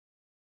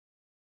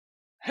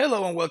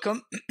Hello and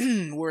welcome.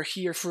 We're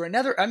here for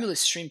another AmuLIT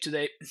stream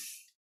today.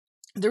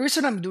 The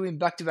reason I'm doing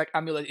back-to-back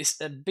AmuLIT is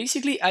that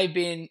basically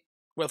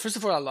well, first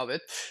of all, I love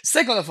it.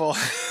 Second of all,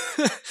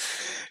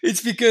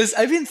 it's because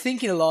I've been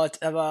thinking a lot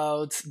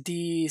about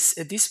these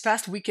this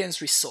past weekend's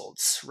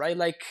results, right?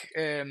 Like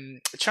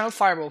Channel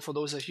Fireball, for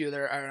those of you that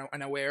are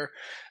unaware,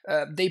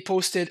 they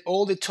posted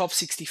all the top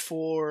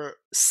 64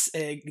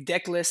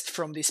 deck list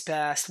from this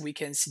past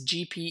weekend's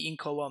GP in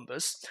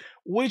Columbus,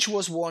 which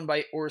was won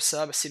by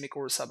Ursa, Simic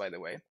Ursa, by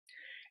the way.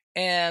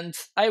 And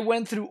I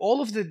went through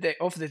all of the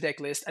deck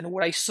list, and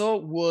what I saw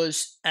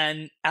was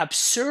an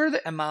absurd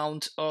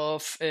amount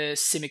of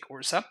Simic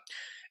Ursa.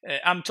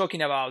 I'm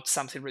talking about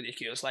something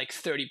ridiculous, like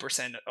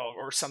 30%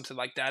 or something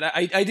like that.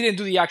 I didn't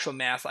do the actual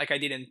math, like I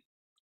didn't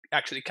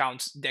actually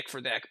count deck for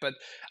deck, but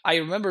I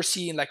remember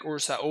seeing like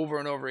Ursa over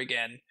and over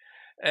again.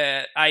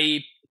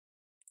 I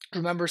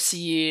remember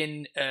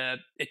seeing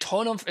a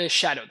ton of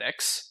shadow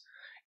decks,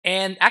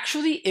 and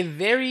actually a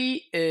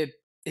very a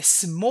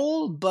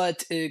small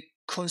but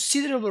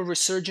considerable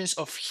resurgence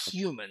of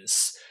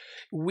humans,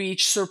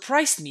 which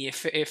surprised me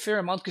a fair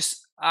amount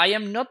because I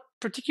am not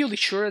particularly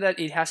sure that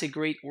it has a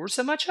great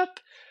Ursa matchup,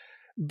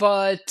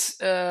 but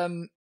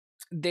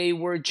they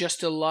were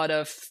just a lot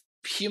of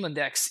human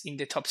decks in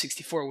the top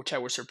 64, which I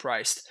was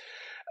surprised.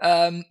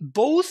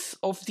 Both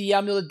of the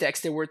AmuLIT decks,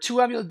 there were two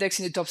AmuLIT decks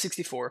in the top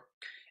 64,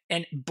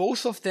 and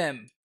both of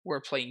them were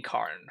playing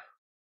Karn.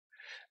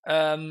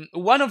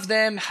 One of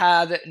them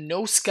had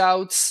no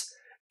scouts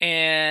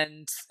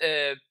and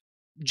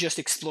just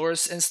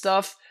explorers and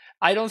stuff.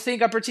 I don't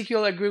think I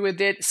particularly agree with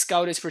it.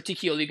 Scout is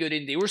particularly good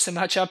in the Ursa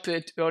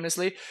matchup,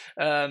 honestly.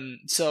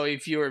 So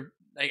if you're,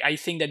 I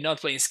think that not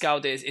playing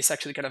Scout is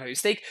actually kind of a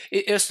mistake.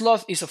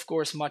 Sloth is of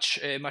course much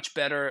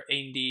better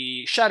in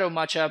the Shadow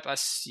matchup,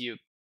 as you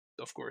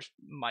of course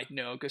might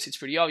know because it's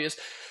pretty obvious.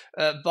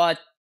 But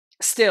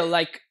still,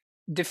 like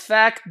the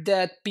fact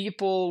that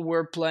people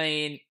were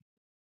playing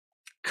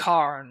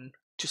Karn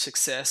to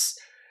success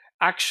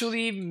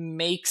actually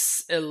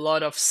makes a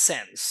lot of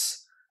sense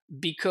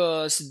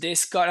because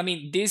this card, I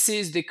mean, this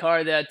is the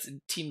card that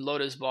Team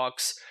Lotus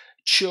Box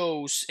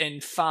chose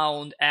and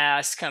found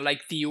as kind of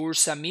like the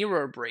Ursa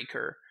mirror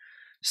breaker.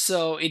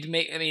 So I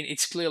mean,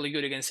 it's clearly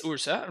good against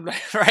Ursa,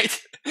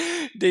 right?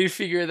 They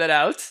figured that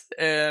out.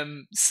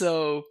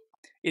 So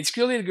it's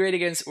clearly great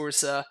against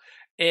Ursa.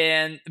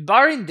 And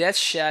barring Death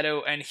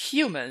Shadow and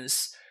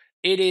humans,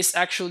 it is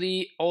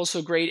actually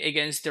also great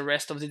against the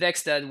rest of the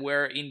decks that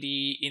were in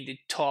the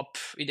top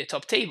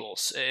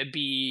tables,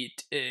 be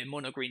it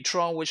Mono Green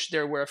Tron, which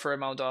there were a fair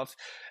amount of,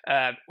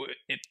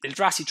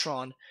 Eldrazi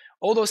Tron,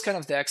 all those kind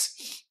of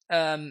decks.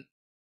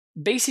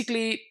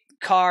 Basically,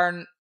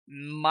 Karn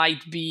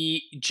might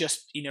be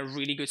just in a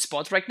really good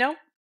spot right now.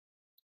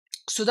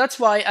 So that's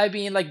why I've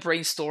been like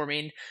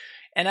brainstorming,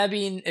 and I've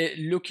been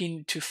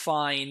looking to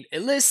find a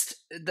list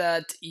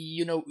that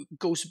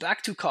goes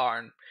back to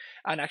Karn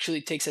and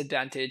actually takes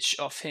advantage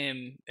of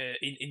him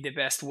in the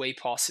best way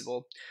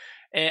possible.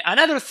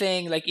 Another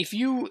thing, like if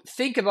you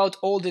think about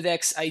all the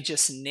decks I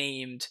just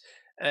named,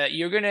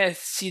 you're gonna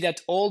see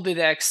that all the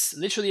decks,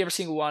 literally every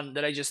single one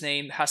that I just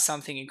named, has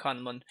something in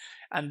common,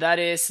 and that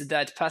is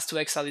that Path to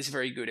Exile is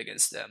very good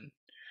against them.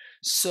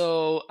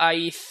 So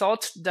I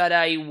thought that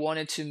I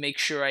wanted to make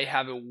sure I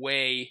have a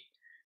way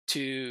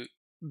to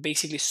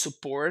basically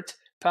support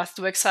Path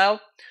to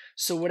Exile.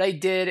 So what I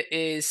did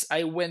is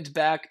I went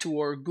back to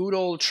our good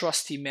old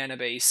trusty mana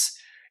base,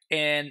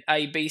 and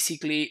I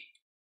basically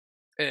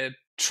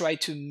try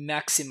to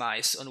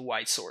maximize on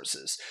white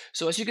sources.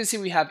 So as you can see,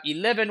 we have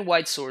 11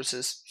 white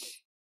sources,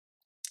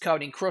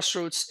 counting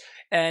Crossroads,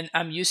 and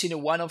I'm using a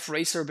one-off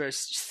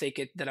Razorburst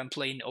Thicket that I'm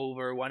playing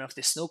over one of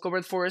the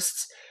snow-covered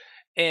forests.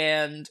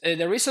 And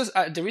the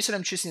reason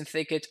I'm choosing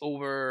Thicket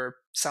over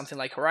something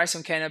like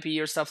Horizon Canopy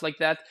or stuff like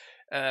that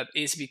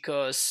is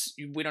because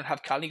we don't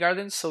have Calni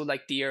Garden, so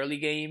like the early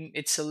game,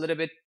 it's a little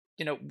bit,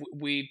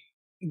 we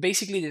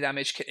basically the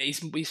damage is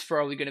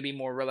probably going to be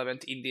more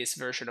relevant in this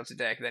version of the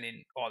deck than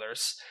in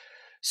others.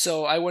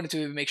 So I wanted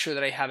to make sure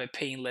that I have a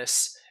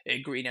painless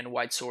green and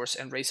white source,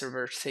 and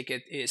Razorburst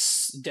Thicket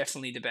is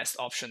definitely the best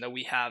option that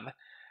we have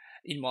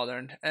in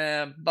Modern.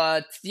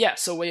 But yeah,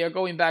 so we are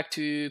going back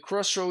to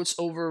Crossroads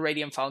over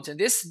Radiant Fountain.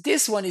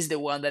 This one is the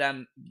one that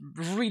I'm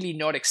really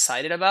not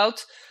excited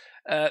about.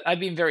 I've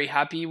been very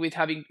happy with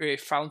having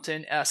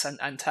Fountain as an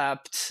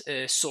untapped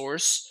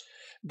source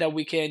that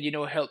we can,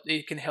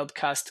 it can help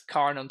cast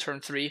Karn on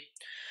turn 3.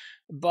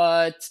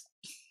 But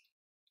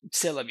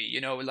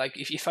Celebi, like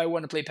if I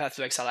want to play Path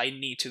to Exile, I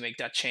need to make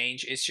that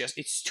change.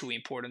 It's too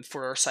important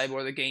for our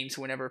sideboard games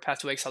whenever Path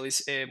to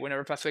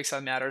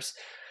Exile matters.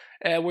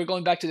 We're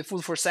going back to the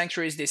full 4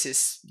 sanctuaries. This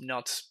is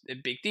not a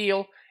big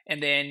deal.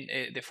 And then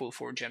the full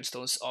 4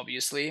 gemstones,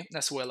 obviously,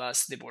 as well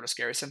as the Boros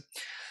Garrison.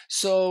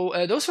 So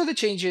those are the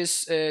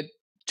changes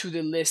to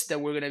the list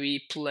that we're going to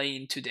be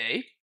playing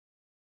today.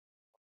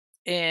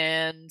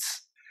 And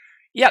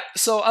yeah,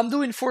 so I'm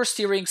doing 4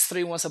 steerings,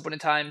 3 Once Upon a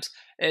Times.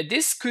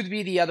 This could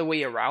be the other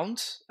way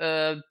around,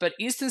 but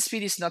instant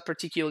speed is not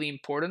particularly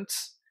important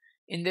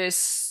in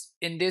this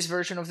in this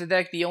version of the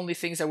deck, the only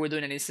things that we're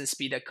doing at instant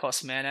speed that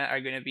cost mana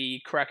are going to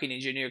be cracking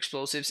engineer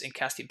explosives and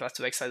casting Path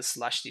to Exile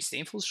 /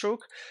 Disdainful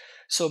Stroke.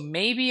 So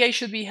maybe I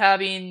should be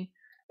having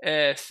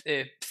 4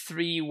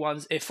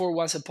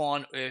 once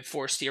upon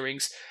 4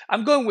 steerings.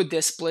 I'm going with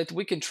this split.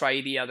 We can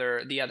try the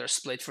other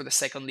split for the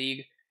second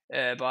league,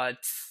 but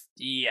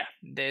yeah,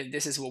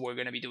 this is what we're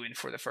going to be doing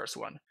for the first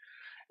one.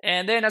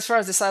 And then as far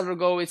as the cyber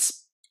go,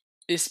 it's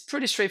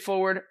pretty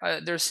straightforward.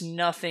 There's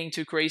nothing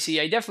too crazy.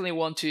 I definitely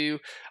want to.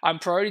 I'm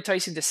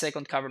prioritizing the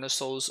second Cavernous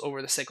Souls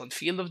over the second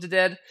Field of the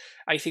Dead.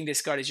 I think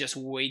this card is just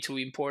way too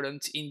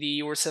important in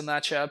the Ursa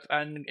matchup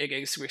and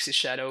against Grixis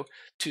Shadow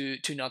to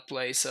not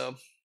play. So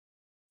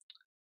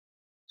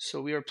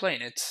we are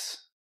playing it.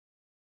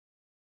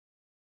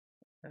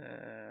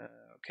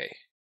 Okay.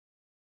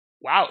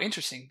 Wow,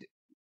 interesting.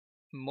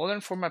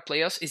 Modern Format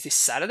Playoffs is this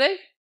Saturday?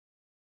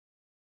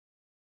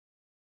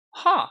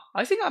 Huh,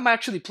 I think I'm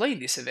actually playing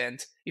this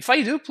event. If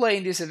I do play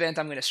in this event,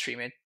 I'm gonna stream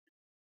it.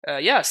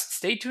 Yeah,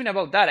 stay tuned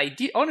about that. I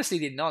honestly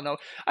did not know.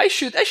 I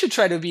should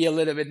try to be a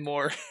little bit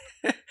more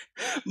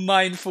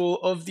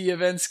mindful of the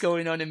events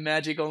going on in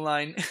Magic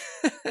Online.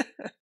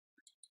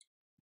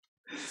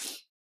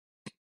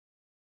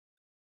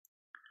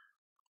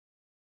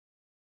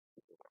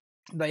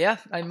 But yeah,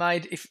 I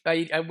might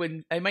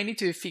I might need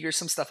to figure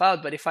some stuff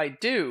out. But if I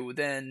do,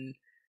 then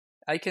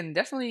I can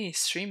definitely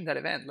stream that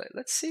event.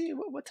 Let's see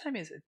what time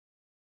is it.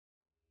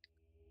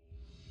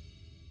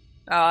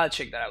 I'll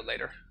check that out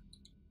later.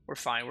 We're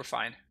fine. We're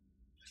fine.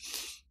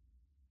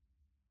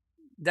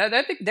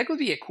 That could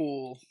be a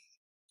cool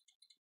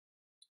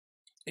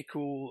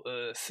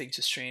thing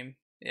to stream.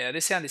 Yeah,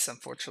 this hand is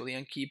unfortunately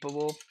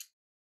unkeepable.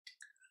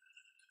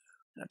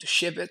 I have to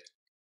ship it.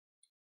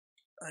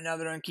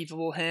 Another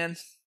unkeepable hand.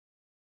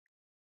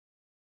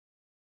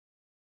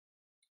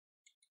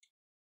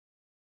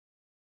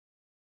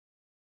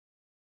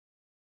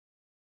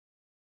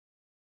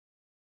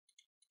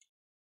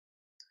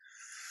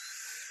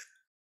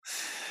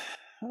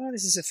 Oh,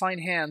 this is a fine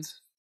hand.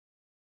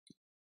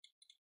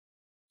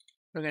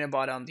 We're gonna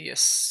bottom the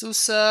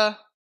Asusa.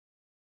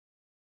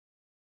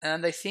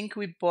 And I think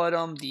we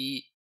bottom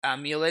the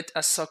AmuLIT,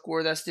 as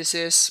suckword as this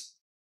is.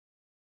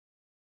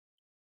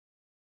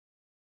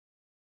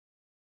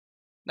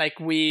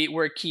 Like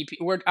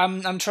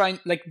I'm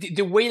trying, like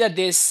the way that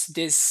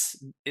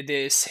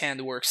this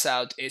hand works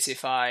out is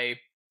if I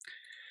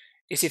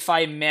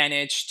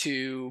manage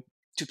to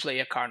play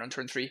a card on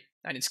turn 3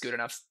 and it's good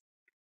enough.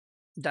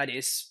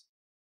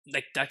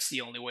 That's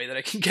the only way that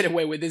I can get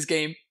away with this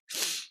game.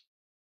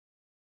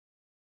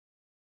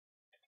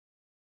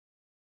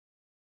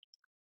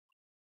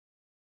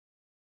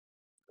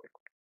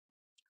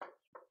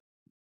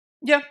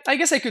 Yeah, I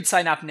guess I could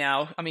sign up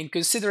now. I mean,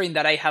 considering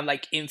that I have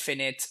like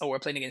infinite. Oh, we're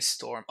playing against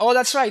Storm. Oh,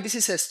 that's right. This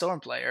is a Storm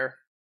player.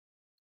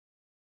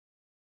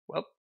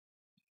 Well,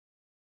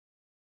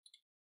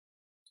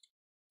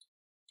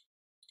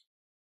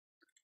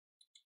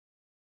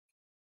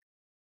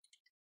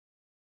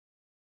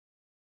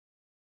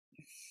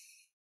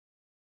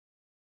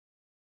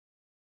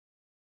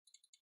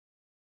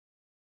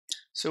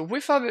 so if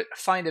we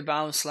find a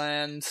bounce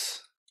land,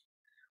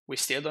 we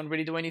still don't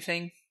really do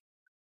anything.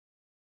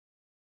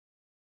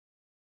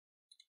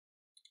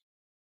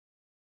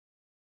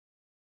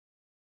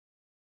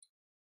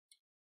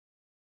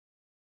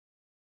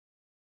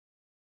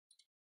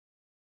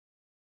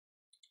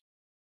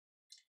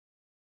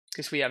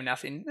 Because we have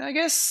nothing. I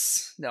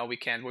guess. No, we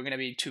can't. We're going to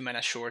be 2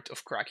 mana short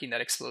of cracking that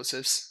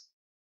explosives.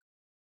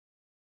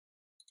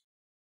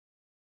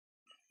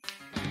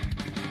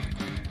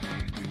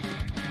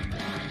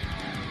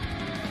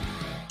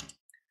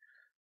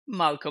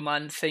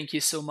 Malcolman, thank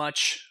you so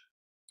much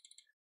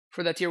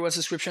for that tier 1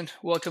 subscription.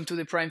 Welcome to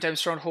the Primetime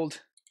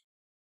Stronghold.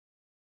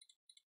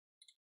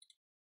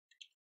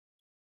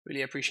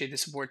 Really appreciate the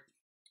support.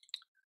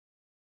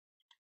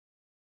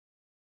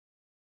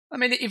 I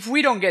mean, if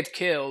we don't get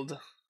killed,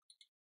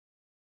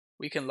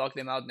 we can lock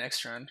them out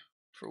next turn,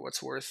 for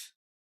what's worth.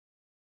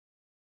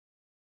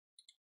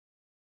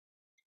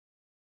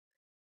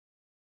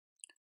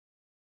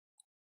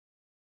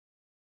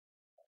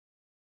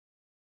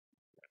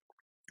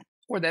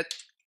 Or that.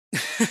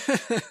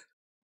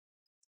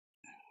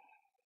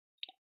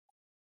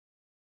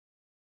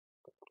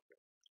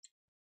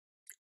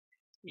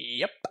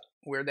 Yep,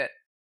 we're dead.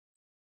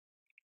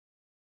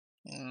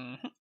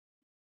 Mm-hmm.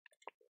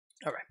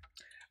 All right.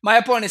 My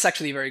opponent is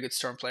actually a very good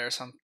Storm player,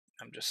 so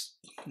I'm just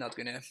not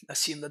going to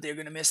assume that they're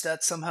going to miss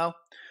that somehow.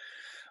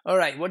 All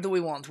right, what do we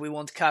want? We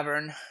want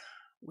Cavern.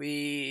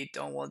 We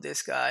don't want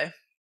this guy.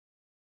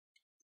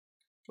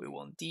 We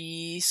want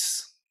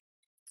these.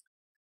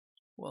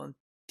 Want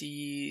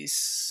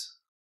these.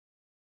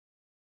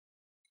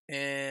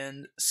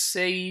 And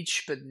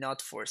Sage, but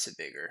not Force It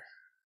Bigger.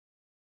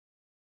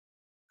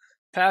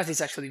 Path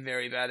is actually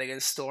very bad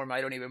against Storm.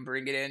 I don't even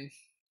bring it in.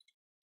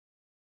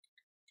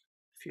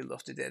 Field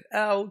of the Dead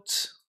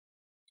out.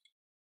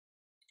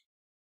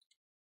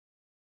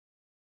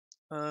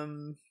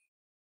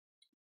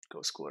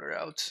 Ghost Quarter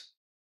out.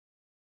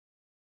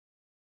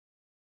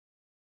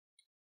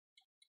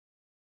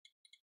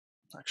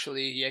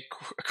 Actually, yeah,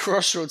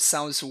 Crossroads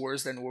sounds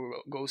worse than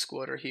Ghost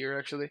Quarter here,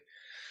 actually.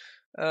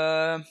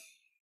 Yep.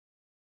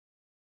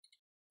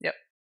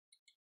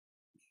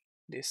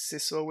 This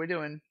is what we're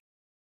doing.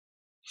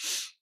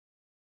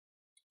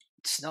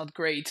 It's not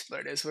great,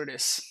 but it is what it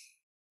is.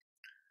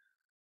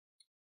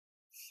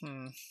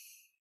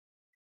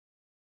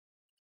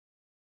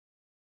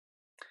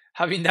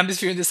 Having Dumbest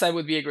View on this side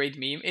would be a great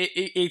meme.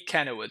 It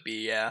kind of would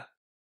be, yeah.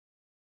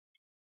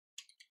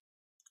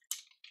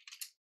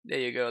 There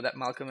you go, that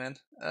Malcolm in.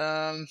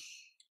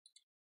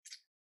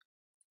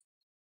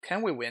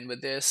 Can we win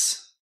with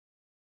this?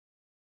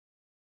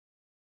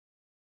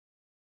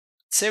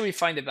 Say we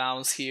find a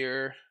bounce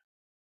here.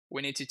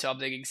 We need to top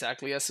deck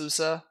exactly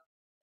Asusa.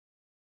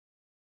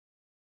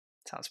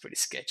 Sounds pretty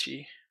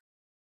sketchy.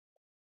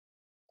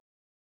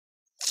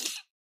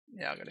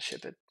 Yeah, I'm gonna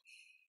ship it.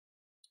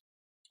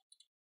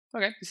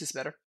 Okay, this is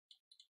better.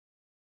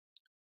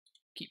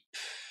 Keep.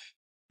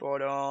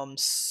 Bottom,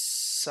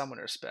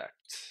 Summoner Spect.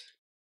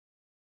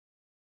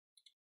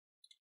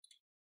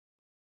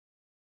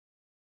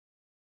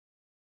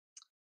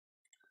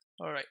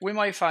 Alright, we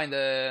might find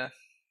a...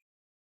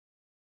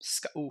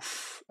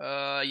 Oof.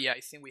 Yeah, I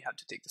think we have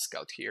to take the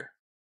Scout here.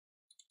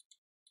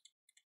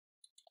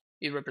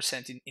 It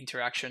represents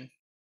interaction.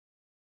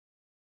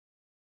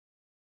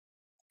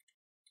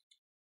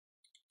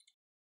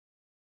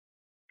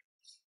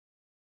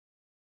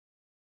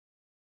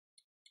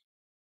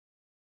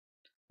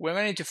 We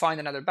might need to find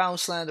another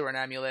bounce land or an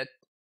amulet.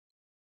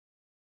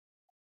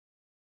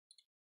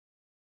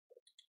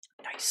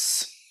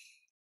 Nice.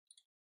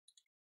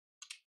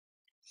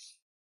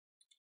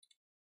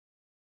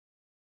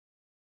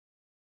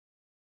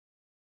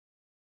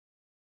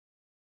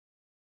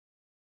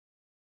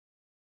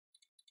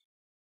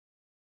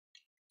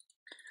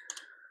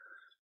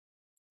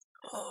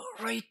 All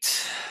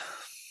right.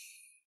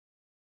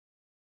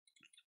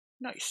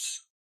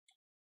 Nice.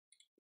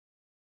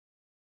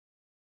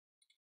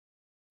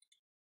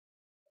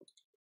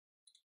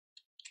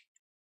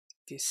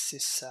 This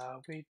is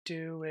how we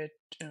do it.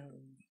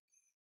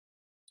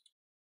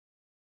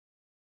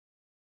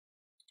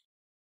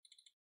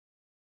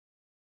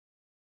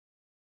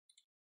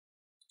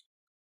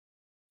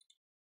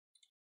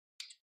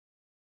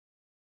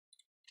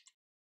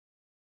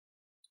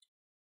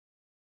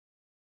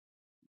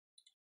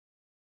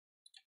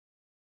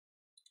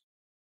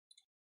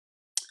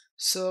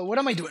 So what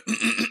am I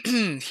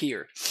doing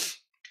here?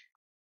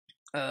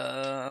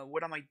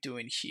 What am I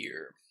doing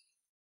here?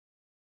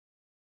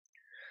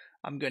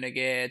 I'm gonna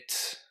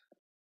get...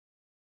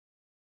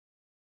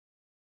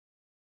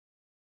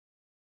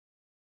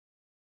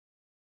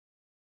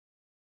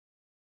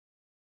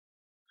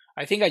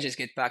 I think I just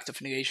get Pact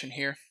of Negation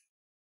here.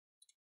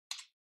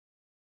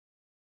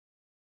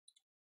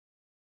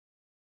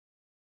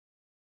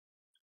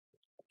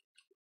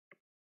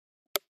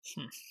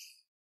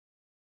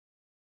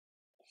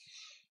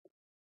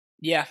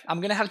 Yeah,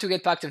 I'm gonna have to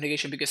get Pact of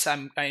Negation because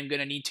I'm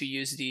gonna need to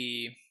use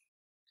the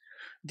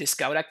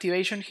Scout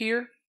activation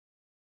here.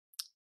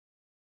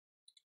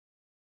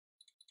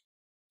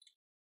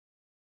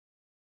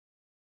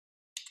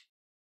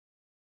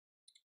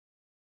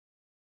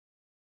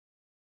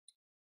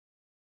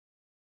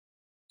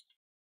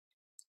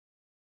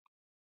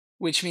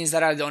 Which means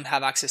that I don't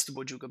have access to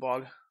Bojuka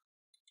Bog.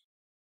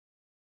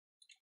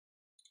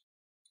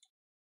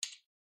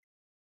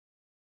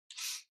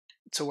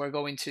 So we're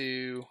going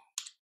to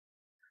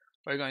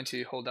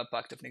hold up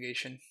Pact of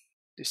Negation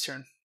this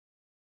turn.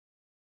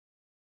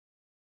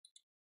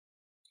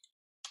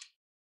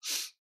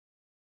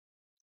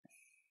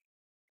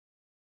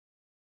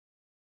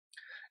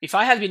 If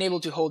I had been able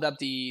to hold up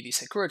the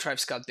Sakura Tribe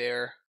Scout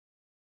there,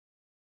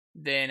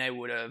 then I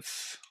would have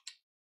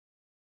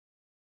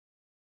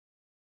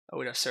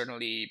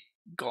certainly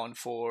gone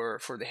for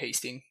the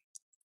hasting.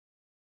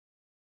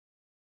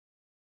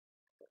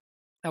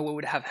 And we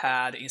would have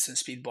had instant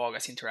speed bog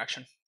as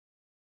interaction.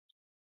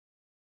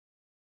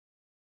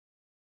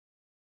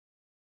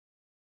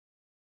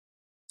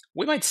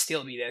 We might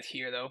still be dead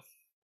here, though.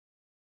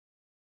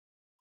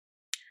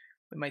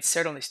 We might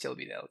certainly still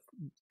be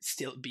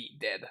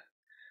dead.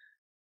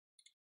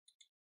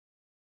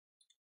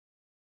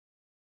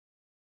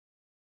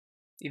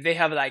 If they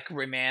have like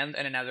Remand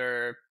and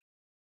another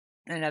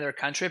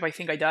cantrip, I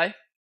think I die.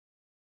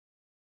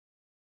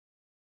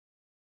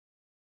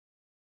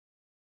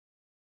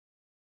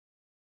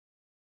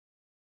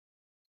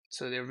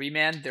 So they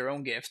remand their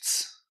own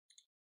gifts.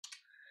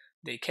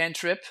 They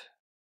cantrip.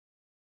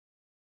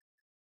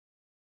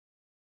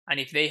 And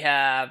if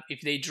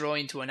they draw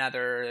into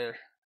another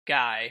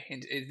guy,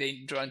 and if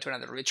they draw into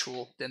another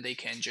ritual, then they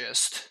can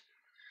just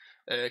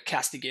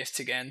cast the gifts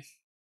again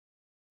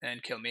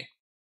and kill me.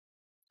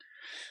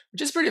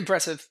 Which is pretty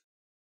impressive.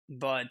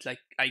 But like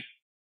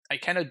I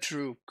kind of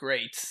drew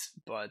great,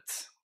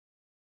 but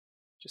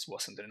just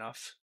wasn't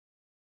enough.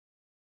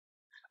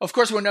 Of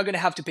course, we're not going to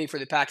have to pay for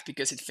the pact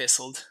because it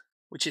fizzled,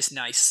 which is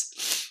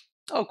nice.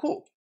 Oh,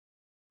 cool.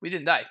 We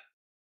didn't die.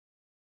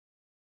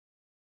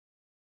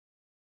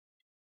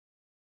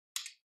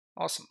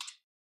 Awesome.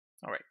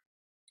 All right.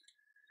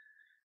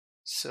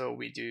 So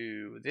we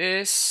do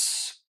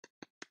this.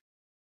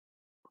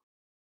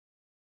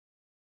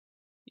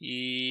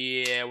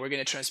 Yeah, we're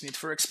gonna transmute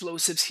for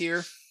explosives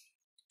here.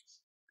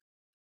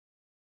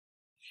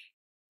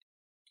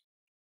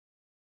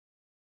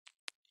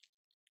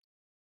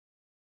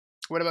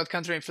 What about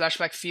countering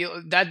flashback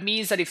field? That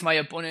means that if my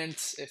opponent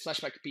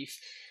flashback piff,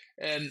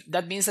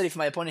 that means that if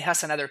my opponent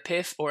has another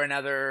piff or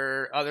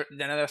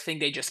another thing,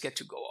 they just get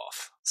to go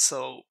off.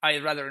 So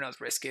I'd rather not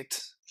risk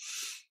it.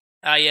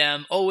 I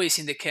am always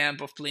in the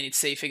camp of playing it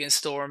safe against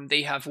Storm.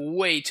 They have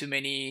way too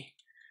many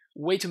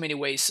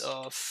ways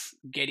of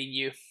getting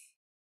you.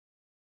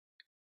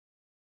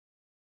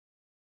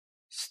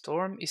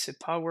 Storm is a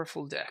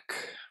powerful deck.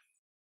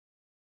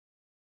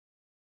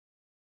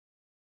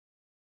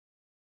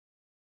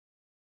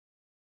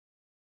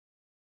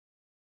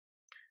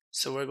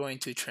 So we're going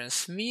to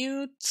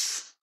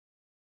transmute.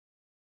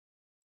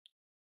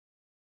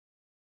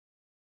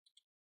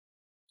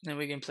 And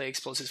we can play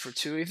explosives for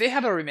 2. If they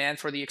have a remand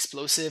for the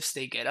explosives,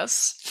 they get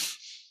us.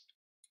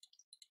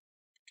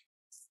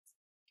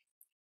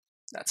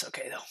 That's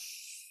okay though.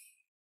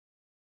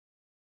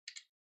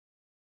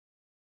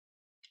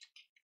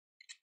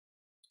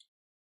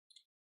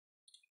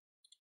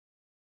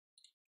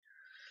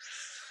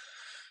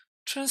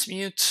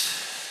 Transmute.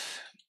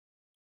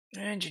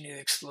 Engineer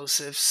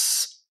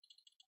explosives.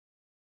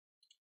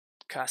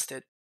 Cast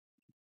it.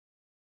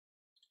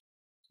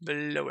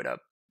 Blow it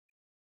up.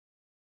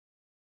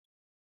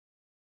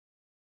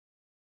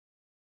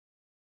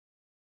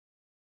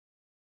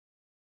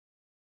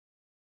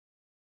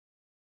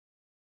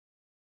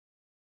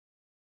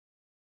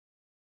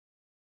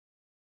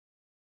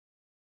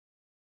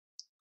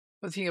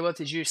 What do you think about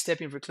the Jiri Step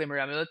in Reclaimer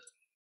Amulet?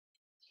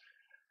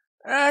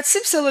 It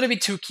seems a little bit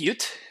too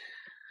cute.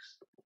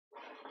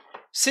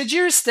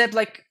 Sejiri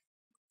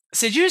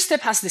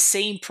Step has the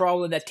same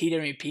problem that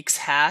Teetering Peaks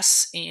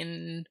has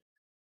in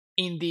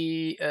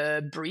the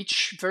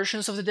breach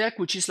versions of the deck,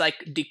 which is like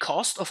the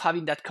cost of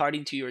having that card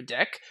into your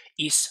deck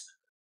is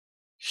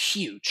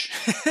huge.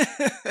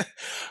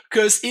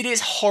 Because it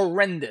is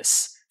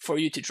horrendous for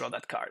you to draw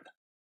that card.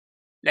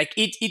 Like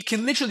it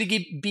can literally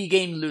be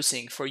game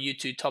losing for you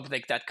to top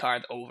deck that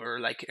card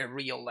over like a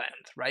real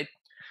land, right?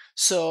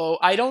 So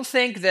I don't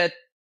think that,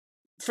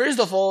 first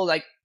of all,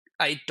 like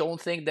I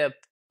don't think that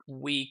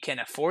we can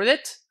afford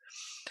it.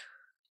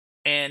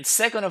 And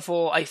second of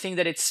all, I think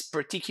that it's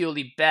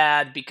particularly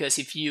bad because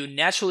if you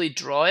naturally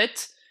draw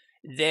it,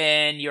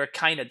 then you're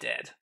kind of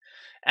dead.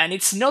 And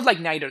it's not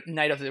like Knight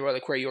of the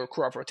Reliquary or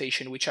Crop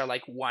Rotation, which are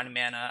like 1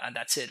 mana and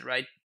that's it,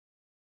 right?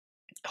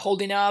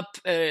 Holding up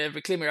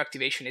Reclaimer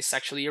activation is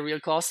actually a real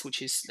cost,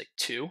 which is like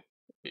 2,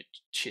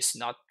 which is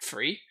not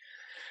free.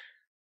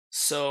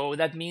 So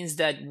that means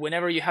that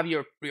whenever you have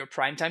your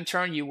primetime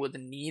turn, you would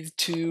need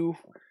to,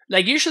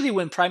 like, usually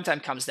when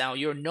primetime comes down,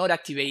 you're not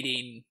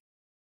activating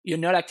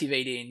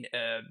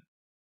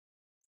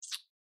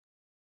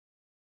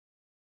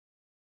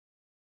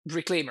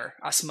Reclaimer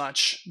as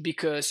much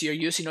because you're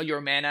using all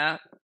your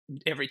mana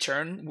every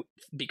turn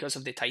because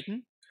of the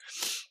Titan.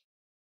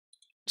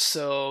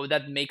 So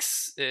that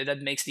makes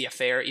the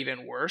affair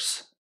even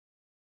worse.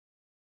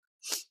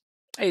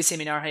 Hey,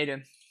 Seminar, how you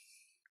doing?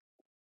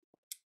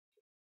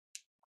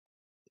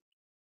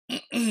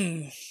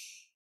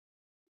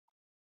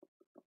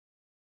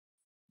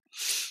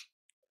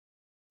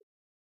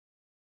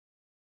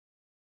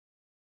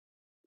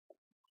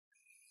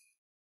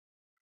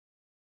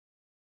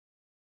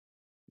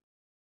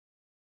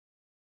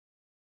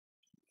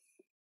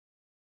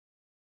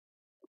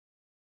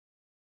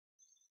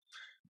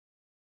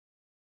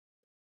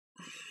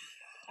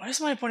 Why is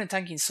my opponent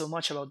tanking so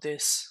much about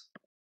this?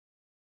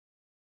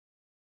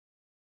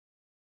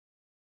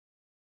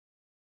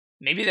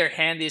 Maybe their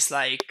hand is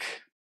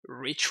like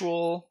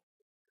Ritual,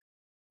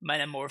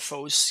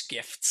 Manamorphose,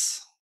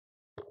 Gifts.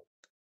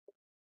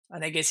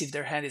 And I guess if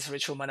their hand is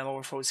Ritual,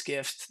 Manamorphose,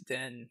 Gift,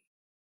 then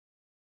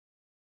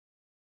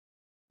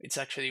it's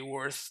actually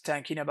worth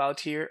tanking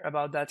about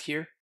that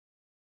here.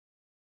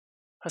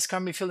 Has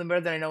Carmi feeling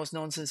better than I know is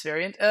nonsense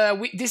variant?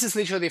 This is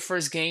literally the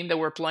first game that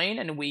we're playing,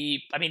 and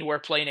we're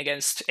playing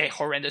against a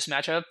horrendous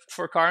matchup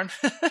for Karn.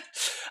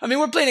 I mean,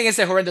 we're playing against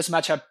a horrendous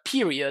matchup,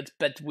 period.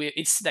 But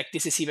it's like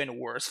this is even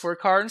worse for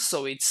Karn.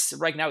 So it's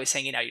right now it's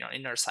hanging out,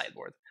 in our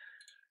sideboard.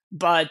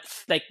 But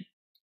like,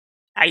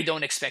 I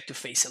don't expect to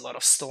face a lot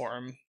of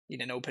Storm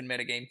in an open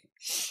metagame.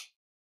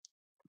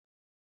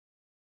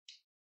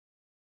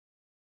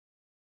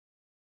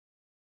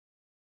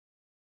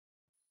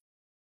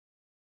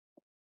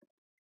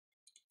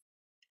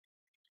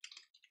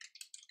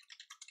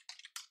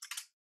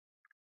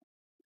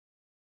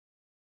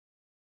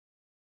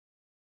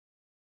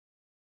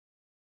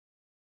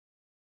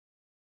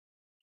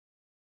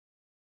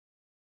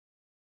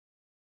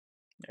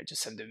 I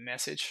just send a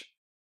message.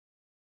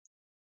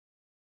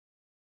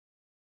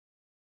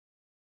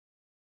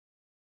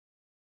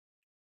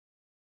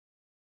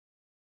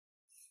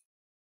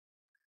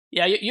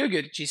 Yeah, you're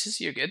good,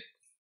 Jesus. You're good.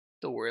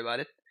 Don't worry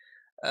about it.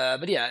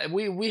 But yeah,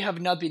 we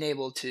have not been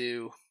able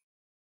to.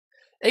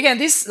 Again,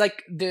 this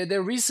like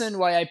the reason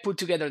why I put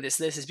together this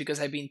list is because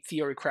I've been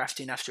theory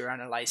crafting after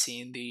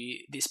analyzing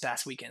the this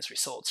past weekend's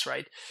results,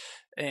 right?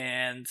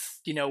 And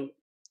you know,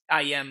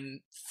 I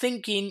am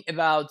thinking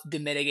about the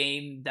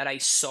metagame that I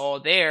saw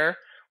there,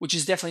 which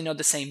is definitely not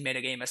the same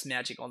metagame as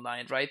Magic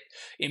Online, right?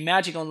 In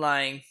Magic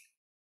Online,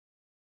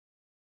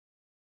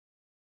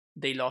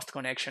 they lost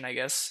connection, I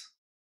guess.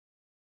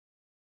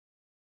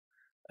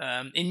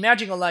 In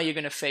Magic Online, you're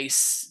gonna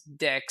face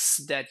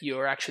decks that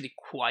you're actually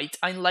quite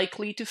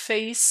unlikely to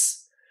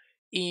face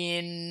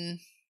in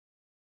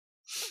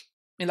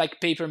in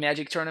like paper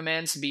Magic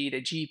tournaments, be it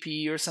a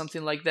GP or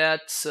something like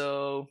that.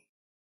 So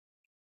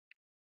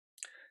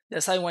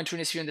the side one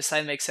Trinisphere and the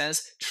side makes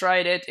sense.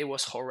 Tried it; it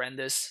was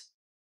horrendous.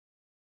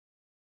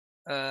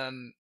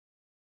 Um,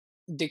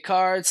 the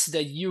cards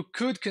that you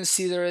could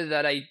consider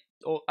that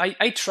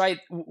I tried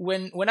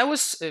when I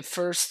was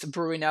first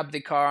brewing up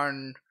the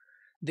Karn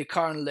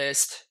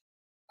list.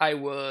 I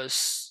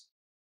was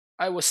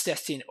I was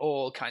testing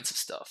all kinds of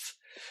stuff.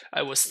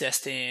 I was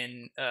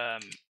testing. Oh,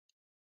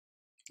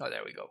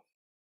 there we go.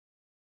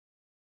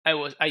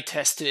 I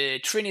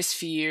tested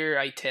Trinisphere.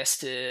 I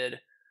tested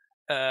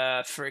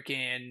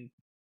freaking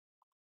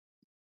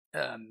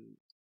um,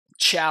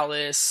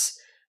 Chalice.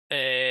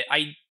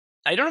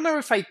 I don't remember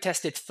if I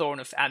tested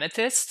Thorn of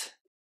Amethyst.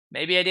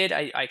 Maybe I did.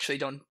 I actually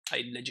don't.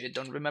 I legit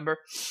don't remember.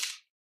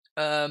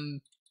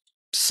 Um,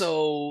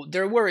 so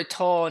there were a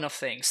ton of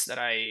things that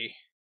I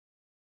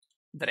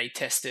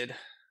tested.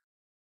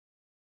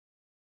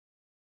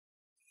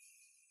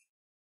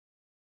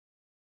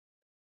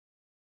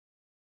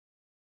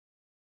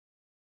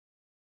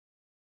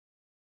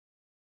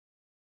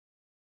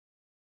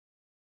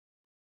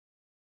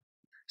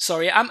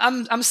 Sorry,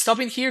 I'm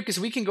stopping here because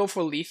we can go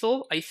for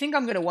lethal. I think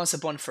I'm gonna once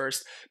upon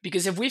first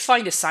because if we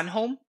find a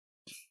Sunhome,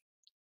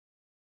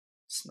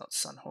 it's not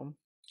Sunhome.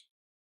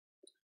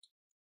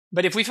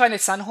 But if we find a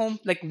Sunhome,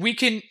 like we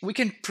can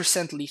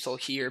present lethal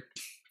here.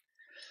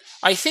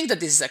 I think that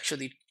this is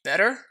actually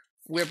better.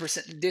 We're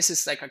present. This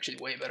is like actually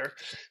way better.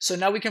 So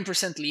now we can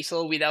present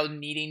lethal without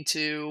needing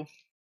to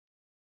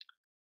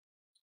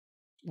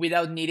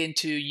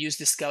use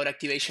the scout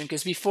activation,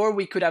 because before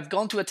we could have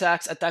gone to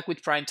attack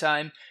with prime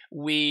time,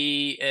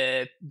 we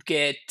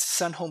get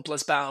Sunhome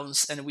plus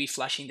bounce and we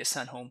flashing the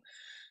Sunhome.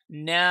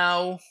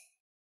 Now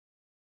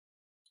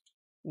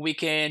we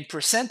can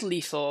present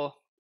lethal.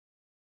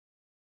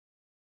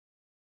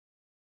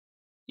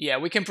 Yeah,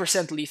 we can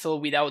present lethal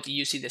without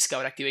using the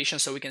scout activation,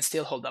 so we can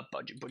still hold up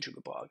Bog.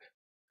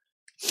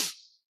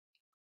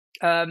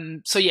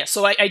 So yeah,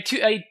 so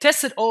I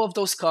tested all of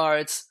those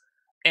cards,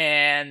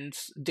 and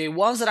the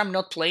ones that I'm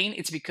not playing,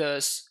 it's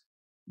because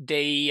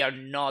they are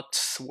not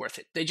worth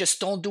it. They just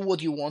don't do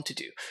what you want to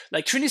do.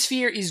 Like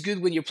Trinisphere is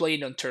good when you're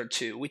playing on turn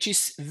 2, which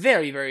is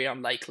very, very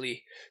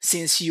unlikely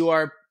since you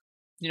are,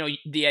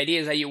 the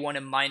idea is that you want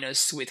to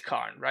minus with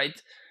Karn, right?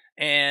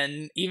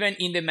 And even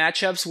in the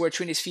matchups where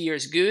Trinisphere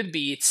is good,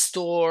 be it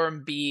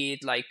Storm, be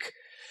it like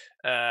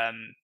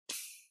um,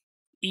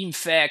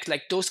 Infect,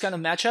 like those kind of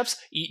matchups,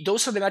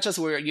 those are the matchups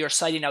where you're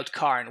siding out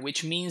Karn,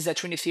 which means that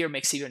Trinisphere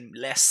makes even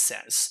less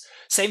sense.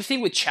 Same thing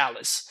with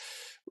Chalice.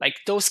 Like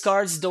those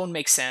cards don't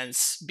make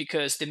sense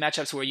because the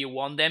matchups where you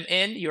want them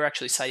in, you're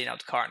actually siding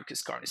out Karn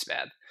because Karn is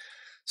bad.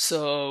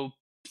 So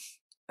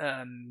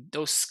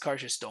those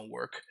cards just don't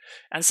work.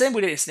 And same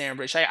with Ensnare and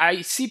Bridge.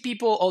 I see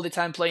people all the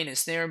time playing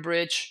Ensnare and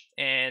Bridge,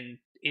 and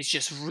it's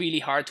just really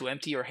hard to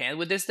empty your hand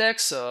with this deck.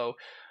 So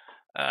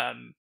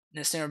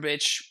the snare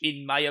bridge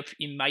in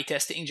my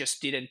testing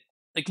just didn't,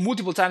 like,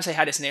 multiple times I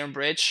had a snare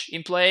bridge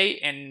in play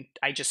and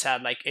I just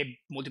had like a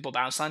multiple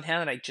bounce on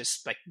hand, and I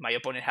just, like, my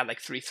opponent had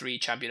like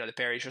 3/3 champion of the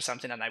parish or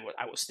something, and I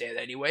was dead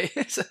anyway.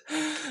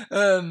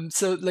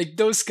 So like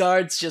those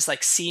cards just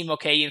like seem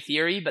okay in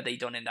theory, but they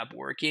don't end up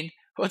working.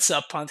 What's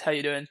up, Punt? How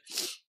you doing?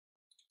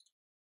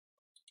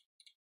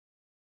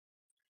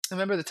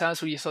 Remember the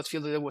times where you thought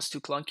Field was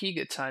too clunky?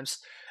 Good times.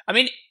 I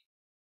mean,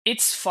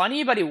 it's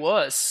funny, but it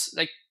was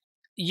like,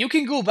 you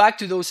can go back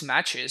to those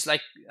matches.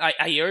 Like,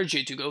 I urge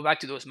you to go back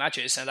to those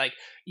matches, and like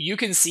you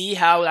can see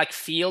how like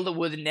Field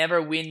would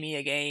never win me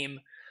a game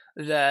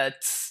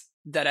that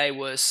I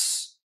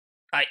was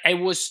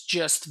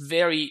just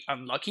very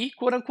unlucky,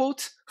 quote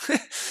unquote.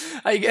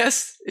 I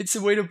guess it's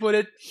a way to put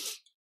it.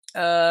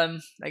 I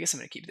guess I'm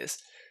gonna keep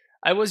this.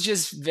 I was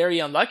just very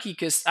unlucky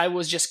because I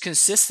was just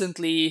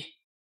consistently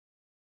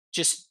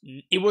just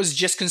it was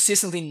just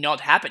consistently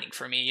not happening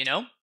for me, you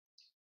know?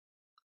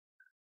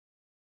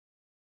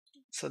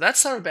 So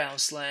that's our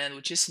bounce land,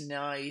 which is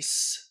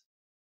nice.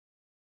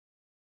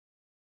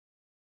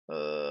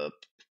 Uh,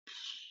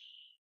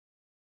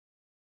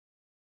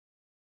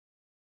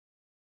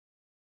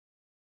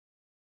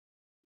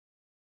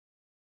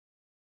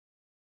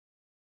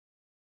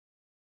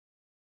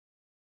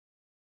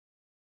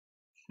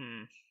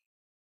 hmm.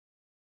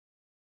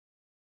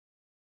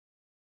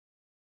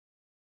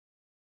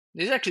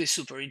 This is actually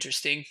super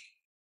interesting.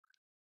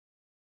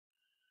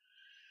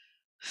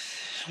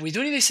 We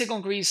do need a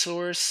second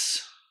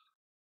resource.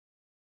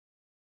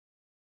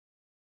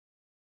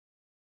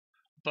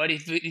 But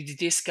if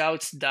this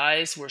scout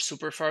dies, we're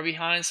super far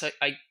behind, so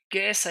I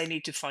guess I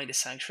need to find a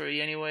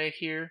sanctuary anyway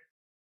here.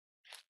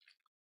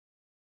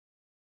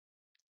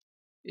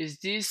 Is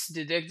this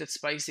the deck that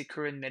spikes the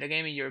current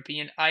metagame in your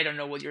opinion? I don't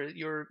know what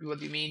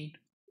what you mean,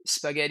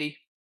 Spaghetti.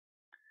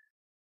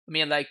 I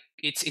mean, like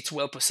it's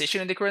well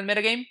positioned in the current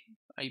metagame.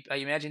 I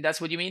imagine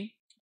that's what you mean,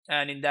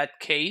 and in that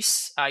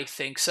case, I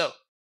think so.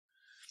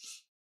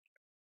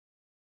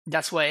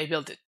 That's why I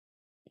built it.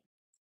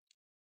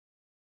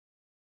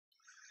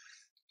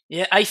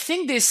 Yeah, I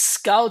think this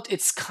scout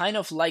it's kind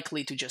of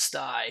likely to just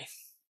die.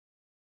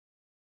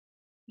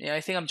 Yeah,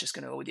 I think I'm just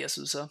gonna go with the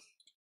Azusa.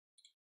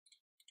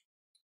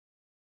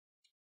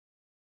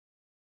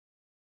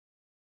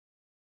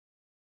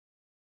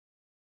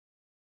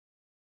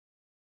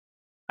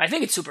 I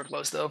think it's super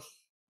close though.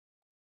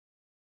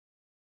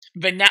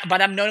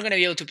 But I'm not gonna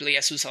be able to play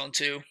Azusa on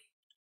 2.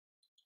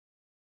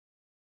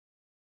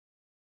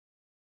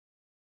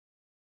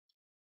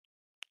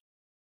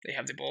 They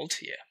have the bolt,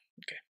 yeah.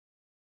 Okay.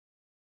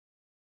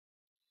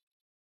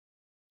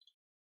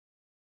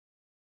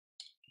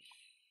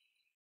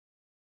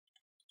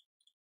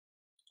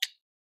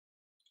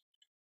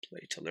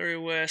 Play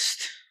Telluri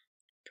West.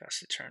 Pass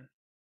the turn.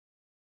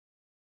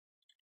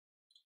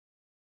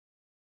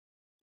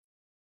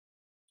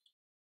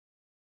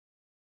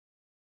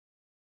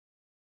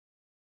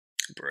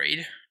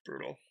 Braid.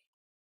 Brutal.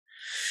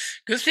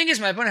 Good thing is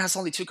my opponent has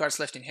only 2 cards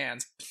left in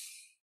hand.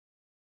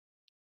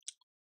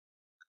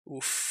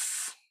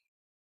 Oof.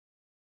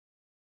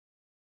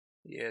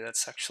 Yeah,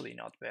 that's actually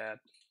not bad.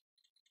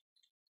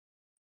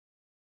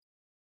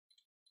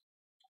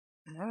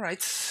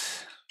 Alright.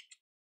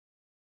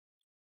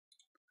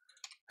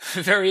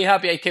 Very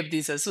happy I kept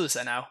this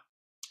Azusa now.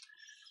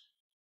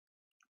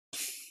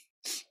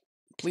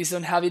 Please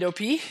don't have it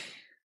OP.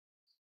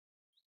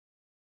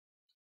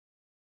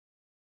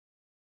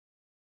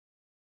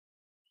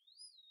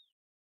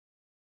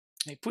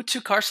 I put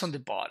 2 cards on the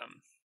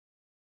bottom.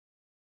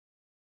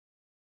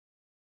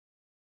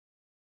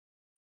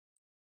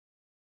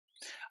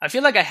 I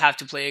feel like I have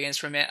to play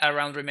against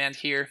around Remand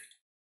here.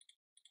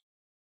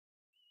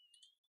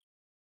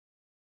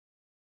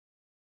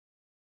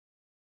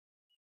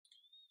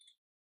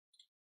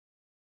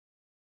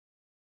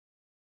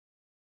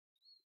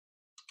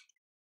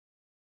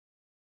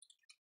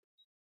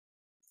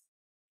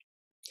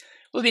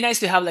 It would be nice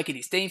to have like a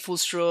disdainful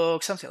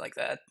stroke, something like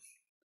that.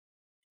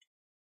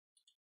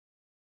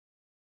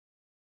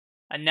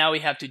 And now we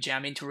have to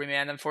jam into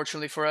Remand,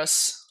 unfortunately for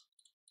us.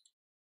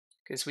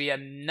 Because we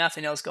had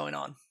nothing else going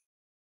on.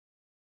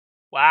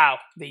 Wow,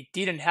 they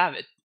didn't have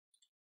it.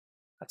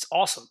 That's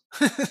awesome.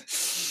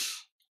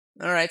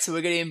 Alright, so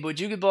we're getting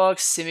Bojuki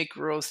Box, Simic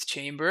Growth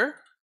Chamber.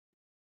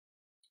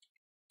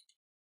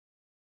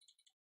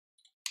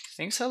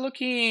 Things are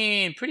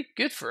looking pretty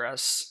good for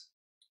us.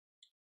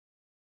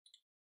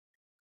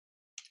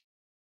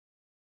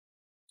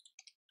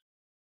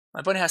 My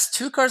opponent has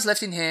 2 cards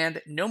left in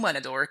hand, no mana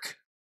dork.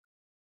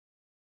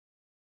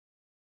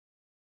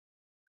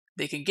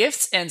 They can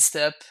Gifts and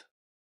Step.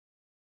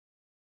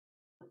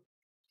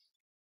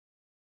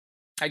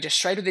 I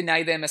just try to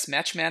deny them as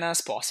much mana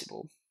as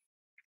possible.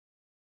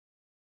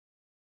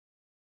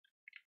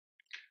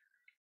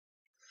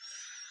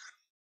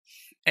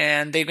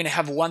 And they're gonna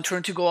have 1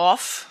 turn to go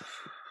off.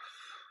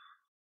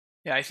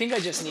 Yeah, I think I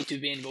just need to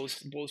be in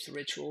both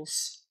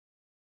rituals.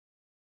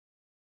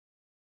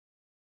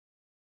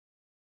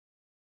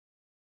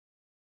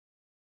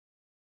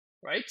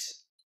 Right?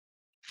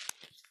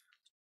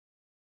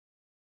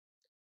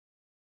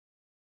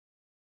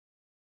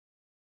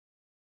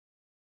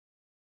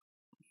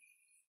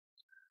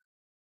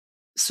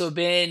 So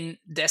being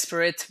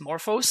Desperate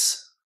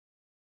Morphos.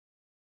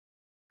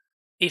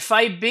 If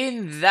I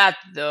bin that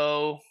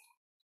though,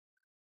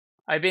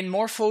 I've been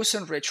Morphos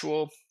and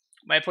Ritual.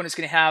 My opponent's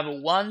gonna have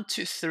 1,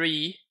 2,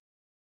 3,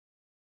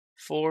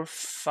 4,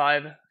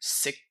 5,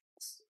 6.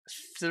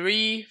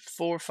 3,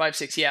 4, 5,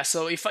 6. Yeah,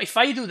 so if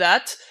I do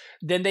that,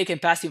 then they can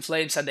pass in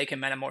Flames and they can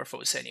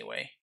Manamorphose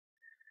anyway.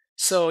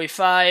 So if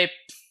I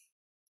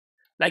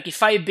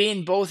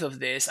bin both of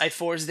this, I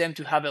force them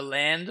to have a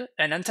land,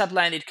 an untapped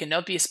land. It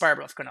cannot be a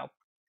Spirebluff Canal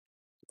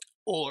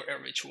or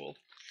a Ritual,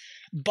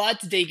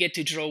 but they get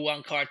to draw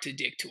 1 card to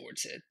dig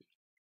towards it.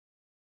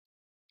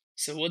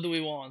 So what do we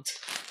want?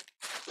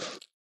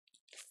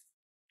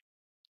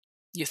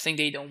 You think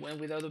they don't win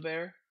without a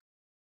bear?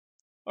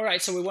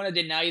 Alright, so we want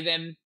to deny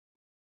them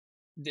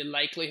the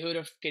likelihood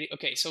of getting...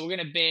 Okay, so we're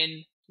going to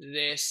bin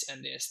this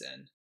and this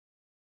then.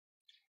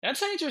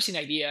 That's an interesting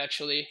idea,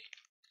 actually.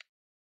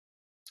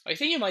 I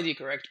think you might be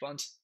correct,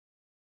 Bunt.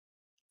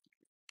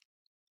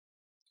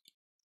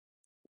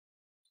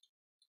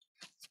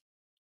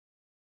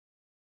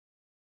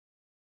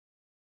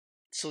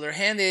 So their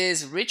hand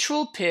is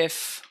Ritual,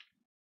 Piff,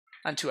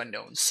 and 2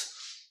 unknowns.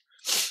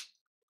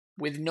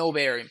 With no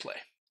bear in play.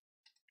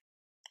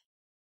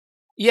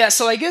 Yeah,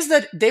 so I guess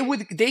that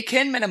they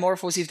can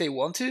Metamorphose if they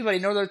want to, but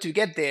in order to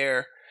get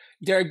there,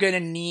 they're gonna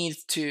need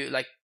to,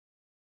 like...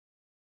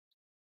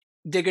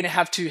 they're gonna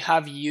have to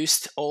have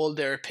used all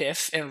their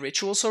pith and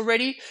rituals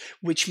already,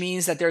 which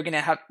means that they're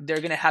gonna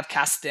have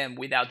cast them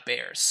without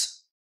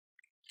bears.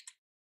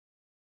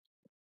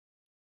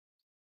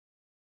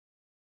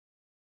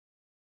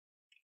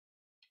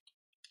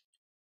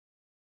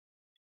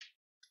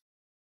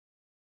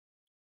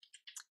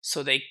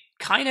 So they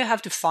kind of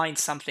have to find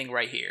something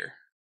right here.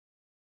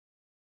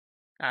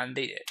 And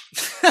they did.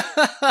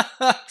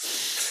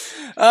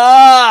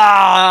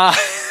 Ah!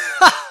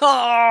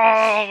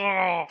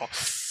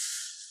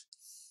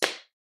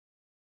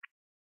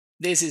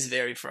 This is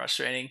very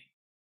frustrating.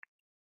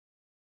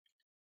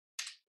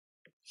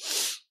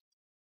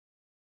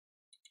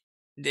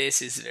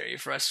 This is very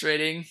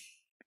frustrating.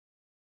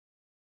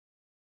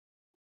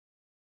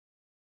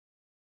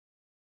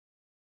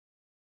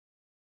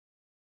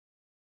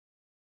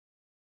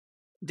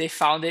 They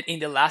found it in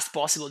the last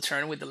possible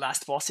turn with the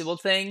last possible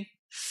thing.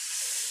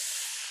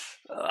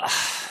 Ugh.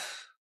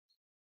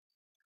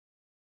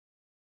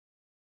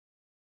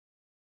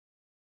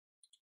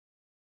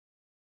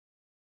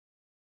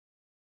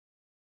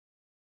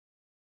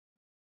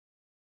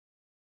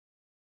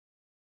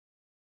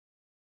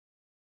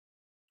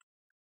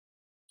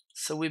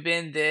 So we've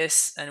been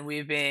this, and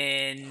we've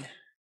been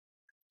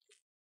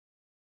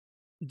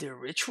the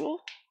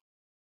ritual?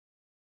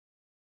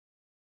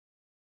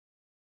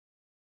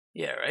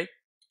 Yeah, right?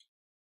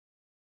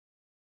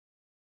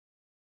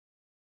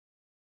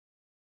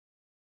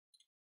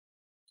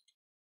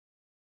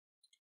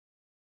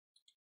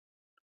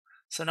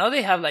 So now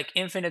they have like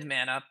infinite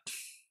mana,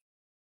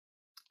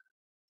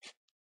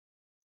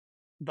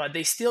 but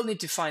they still need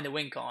to find a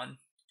win con.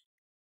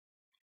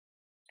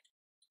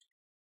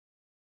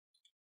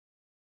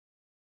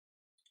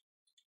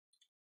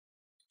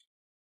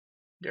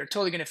 They're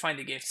totally gonna find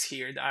the gifts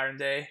here, aren't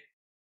they?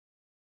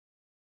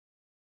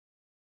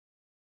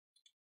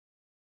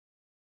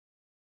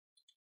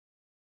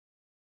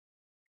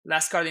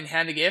 Last card in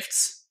hand, the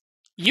gifts.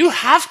 You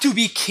have to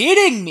be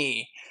kidding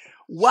me!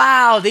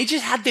 Wow, they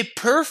just had the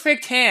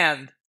perfect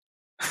hand.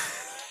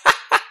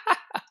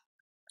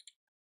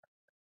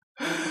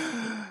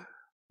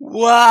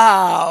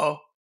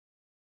 Wow.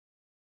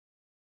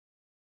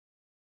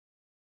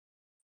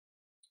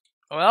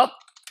 Well,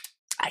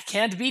 I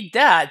can't beat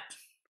that.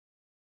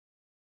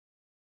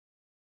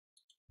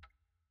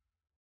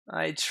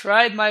 I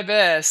tried my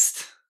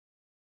best.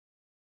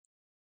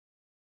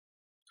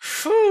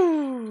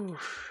 Whew.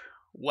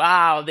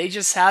 Wow, they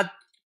just had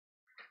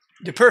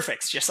the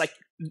perfects. Just like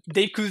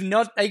they could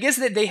not. I guess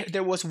that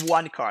there was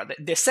one card.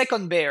 The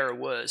second bear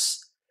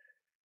was.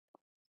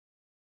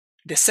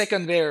 The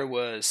second bear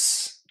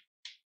was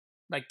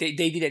like they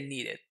didn't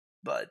need it,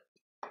 but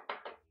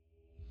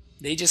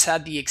they just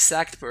had the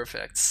exact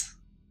perfects.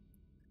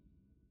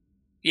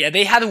 Yeah,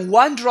 they had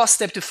one draw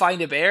step to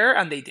find a bear,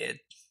 and they did.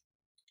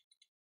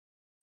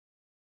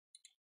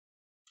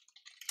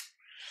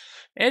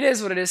 It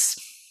is what it is.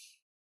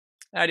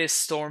 That is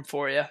Storm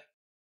for you.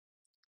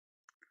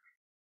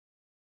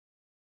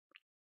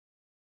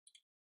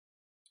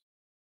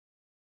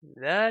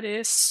 That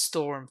is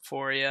Storm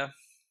for you.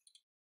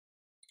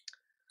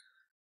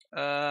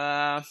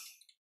 Yep.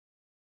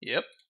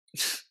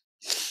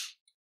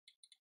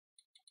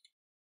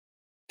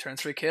 Turn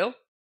 3 kill.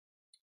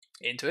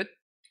 Into it.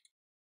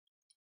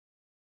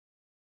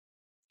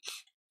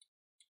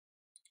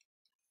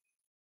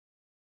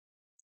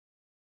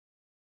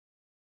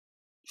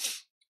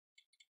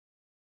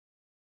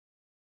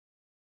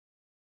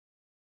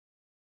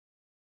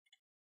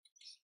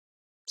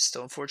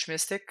 Stoneforge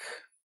Mystic.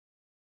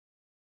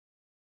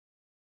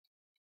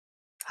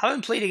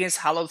 Haven't played against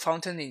Hallowed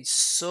Fountain in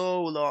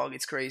so long,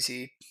 it's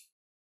crazy.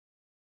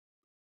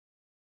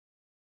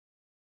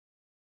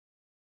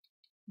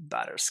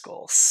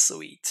 Batterskull,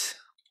 sweet.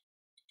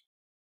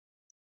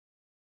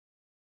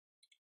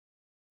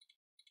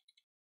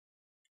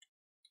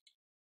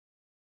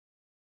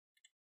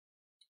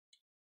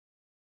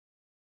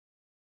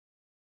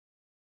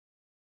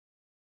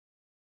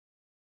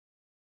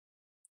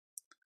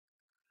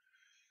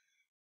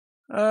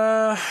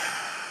 Uh,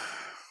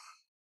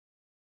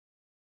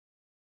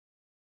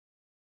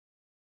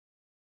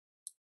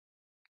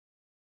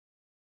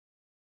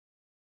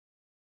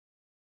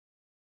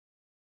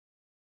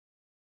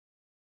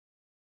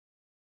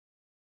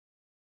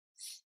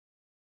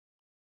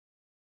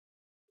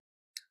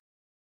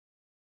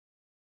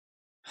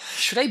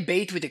 should I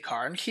bait with the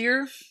Karn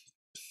here?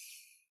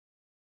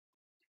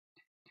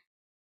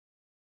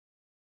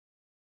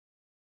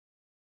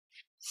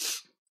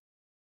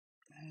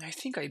 I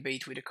think I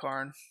bait with the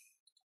Karn.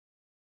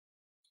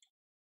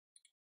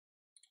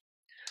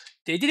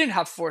 They didn't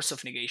have Force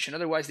of Negation,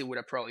 otherwise they would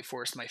have probably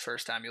forced my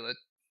first amulet.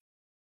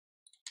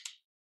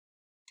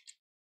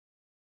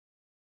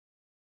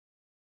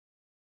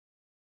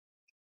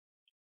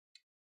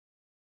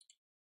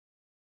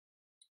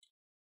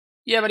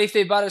 Yeah, but if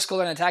they Batterskull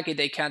and attack it,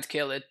 they can't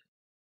kill it.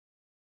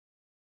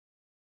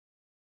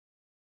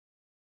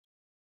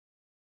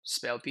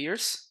 Spell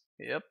Pierce?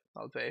 Yep,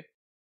 I'll pay.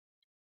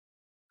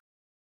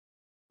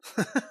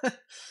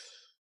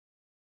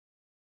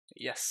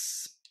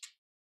 Yes.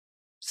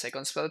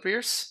 Second spell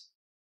appears.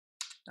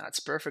 That's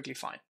perfectly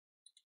fine.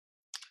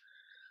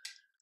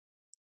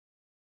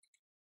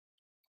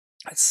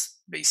 That's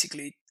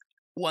basically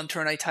one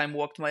turn I time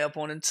walked my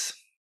opponent.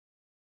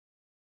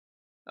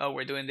 Oh,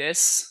 we're doing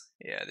this?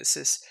 Yeah,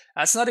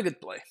 that's not a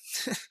good play.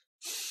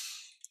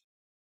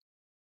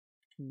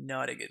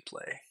 Not a good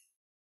play.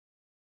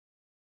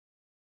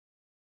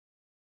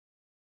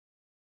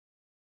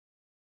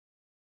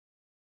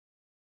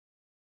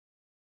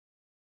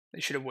 They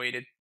should have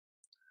waited.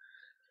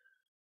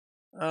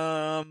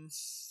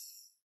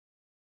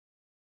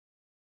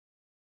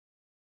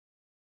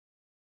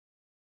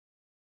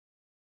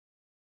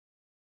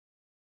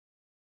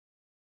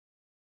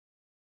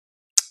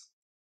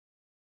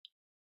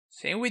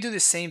 Think we do the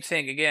same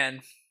thing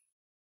again.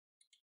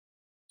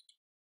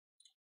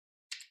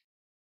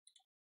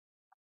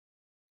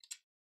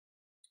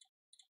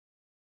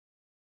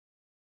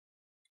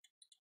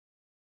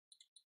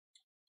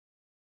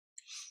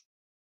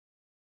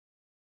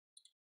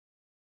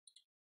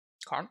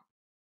 Karn.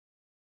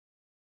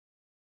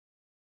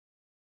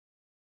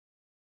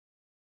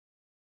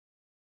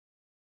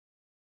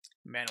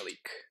 Mana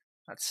leak.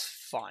 That's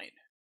fine.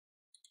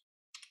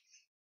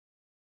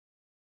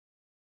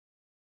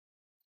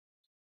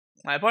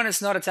 My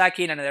opponent's not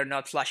attacking and they're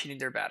not flashing in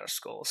their battle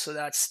skull, so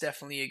that's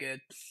definitely a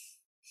good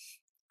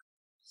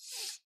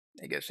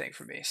thing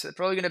for me. So they're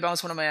probably gonna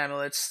bounce one of my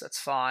amulets. That's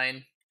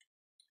fine.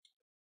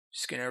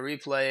 Just gonna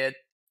replay it,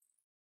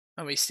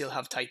 and we still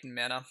have Titan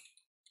mana.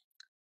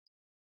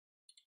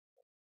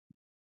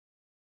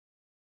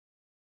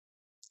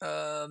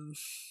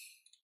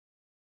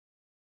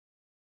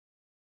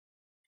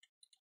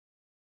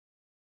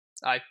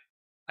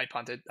 I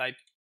punted.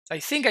 I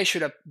think I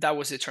should have. That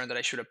was the turn that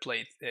I should have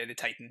played the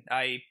Titan.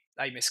 I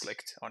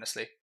misclicked,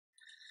 honestly.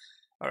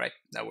 All right,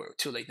 now we're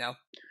too late now.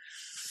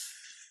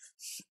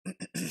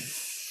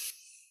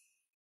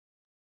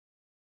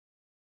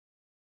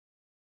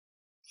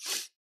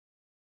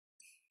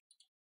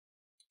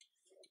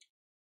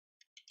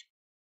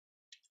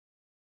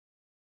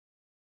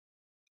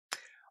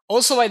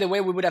 Also, by the way,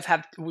 we would have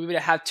had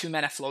 2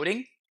 mana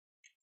floating.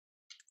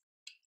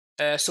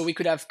 So we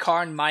could have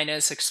Karn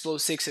minus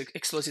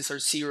explosives are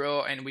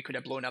 0, and we could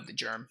have blown up the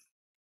germ.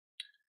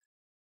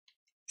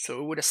 So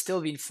it would have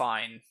still been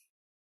fine.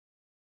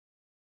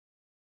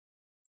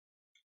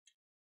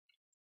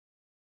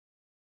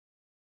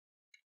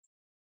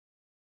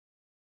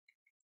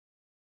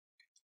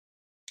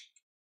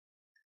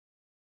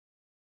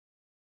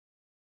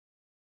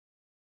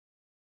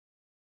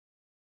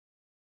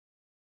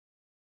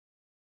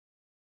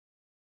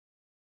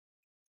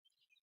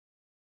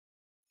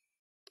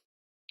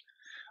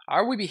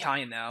 Are we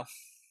behind now?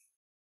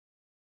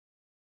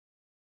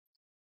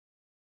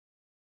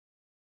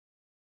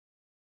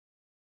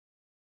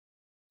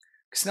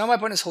 Because now my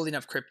opponent is holding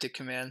up Cryptic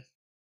Command.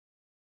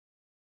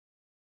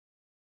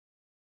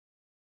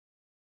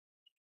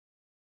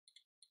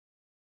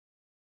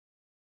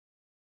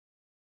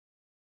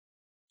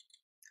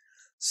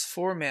 It's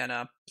 4 mana.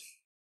 I'm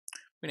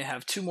going to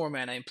have 2 more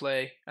mana in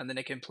play, and then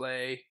I can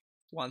play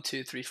 1,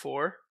 2, 3,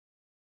 4.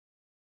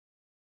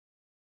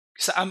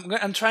 So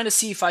I'm trying to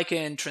see if I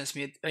can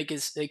transmute. I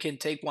can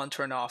take 1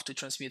 turn off to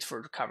transmute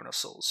for Cavern of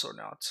Souls or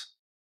not.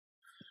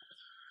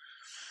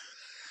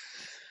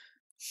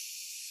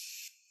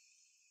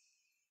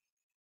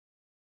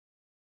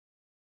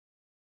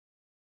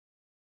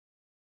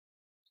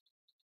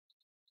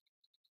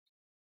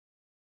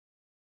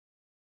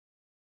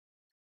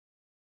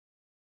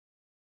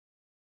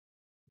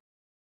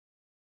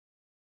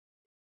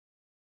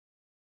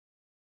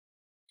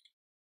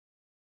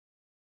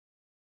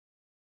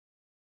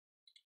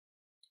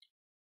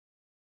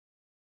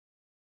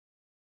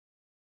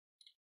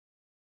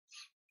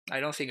 I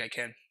don't think I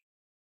can.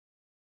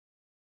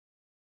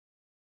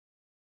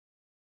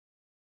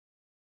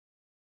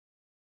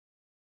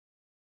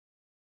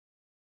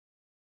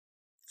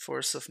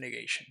 Force of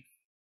Negation.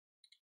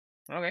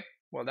 Okay,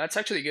 well that's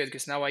actually good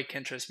because now I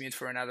can transmute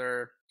for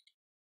another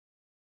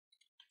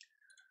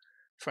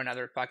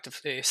Pact of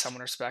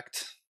Summoner's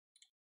Pact.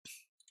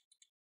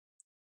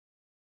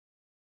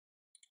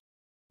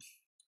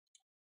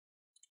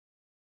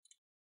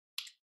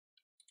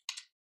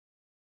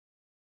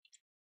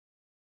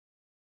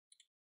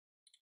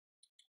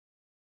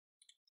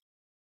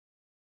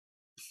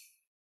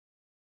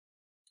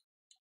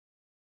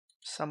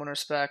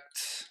 Summoner's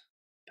Pact.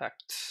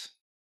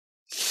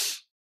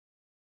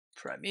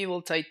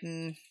 Primeval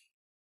Titan.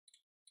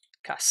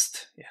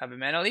 Cast. You have a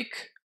mana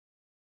leak?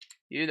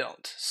 You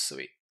don't.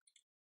 Sweet.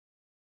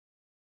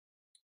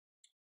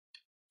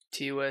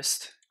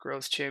 T-West.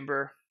 Growth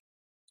Chamber.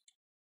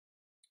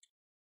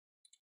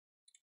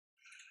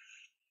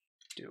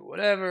 Do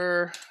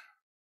whatever.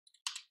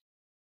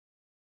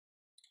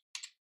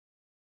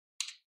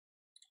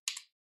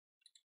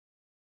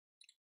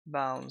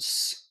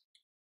 Bounce.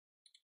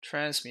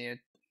 Transmute.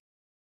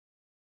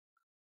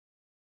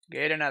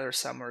 Get another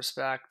Summoner's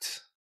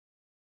Pact.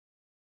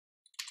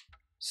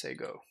 Say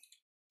go.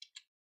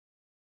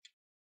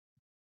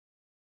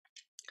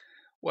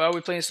 Why are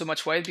we playing so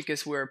much white?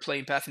 Because we're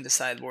playing path in the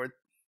sideboard.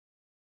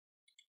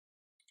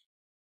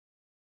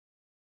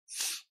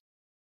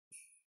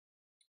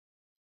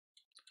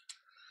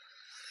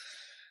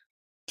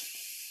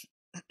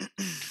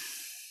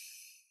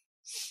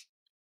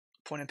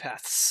 Point and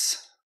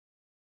paths.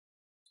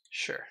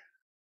 Sure.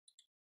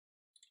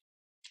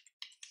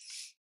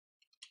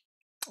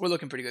 We're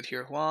looking pretty good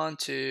here. 1,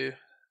 2,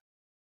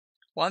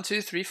 1,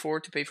 2, 3, 4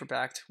 to pay for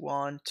pact.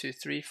 1, 2,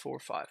 3, 4,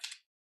 5.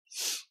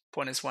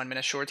 Opponent's 1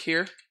 minute short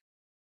here.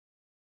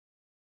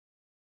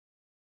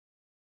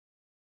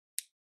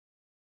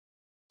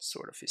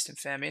 Sort of Feast and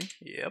Famine.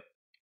 Yep.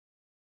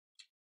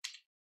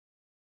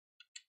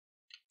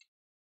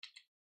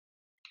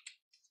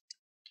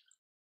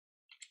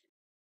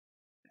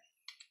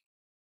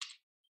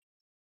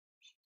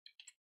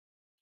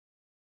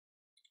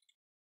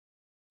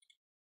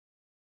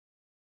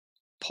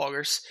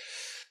 Poggers.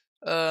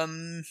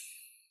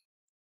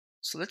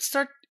 So let's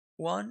start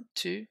 1,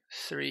 2,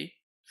 3,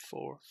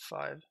 4,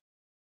 5,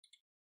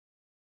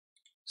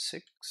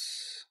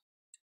 6.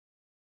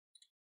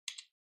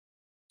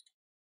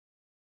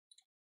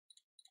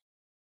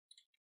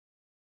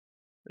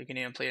 We can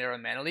even play it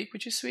on Mana Leak,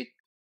 which is sweet.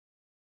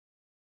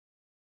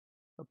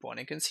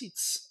 Opponent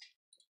concedes.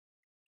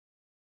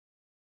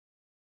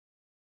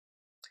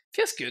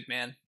 Feels good,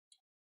 man.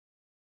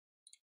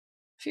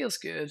 Feels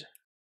good.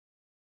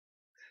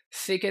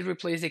 Thicket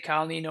replace the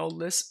colony in old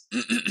list.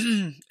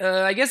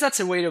 I guess that's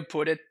a way to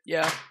put it,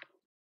 yeah.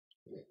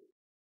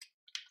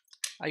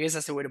 I guess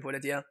that's the way to put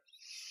it, yeah.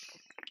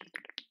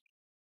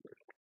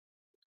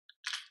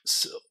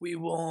 So we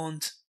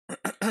want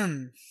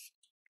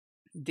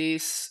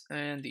this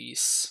and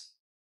these.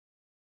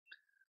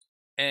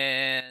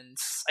 And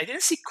I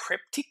didn't see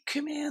cryptic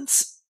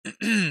commands.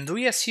 Do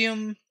I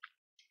assume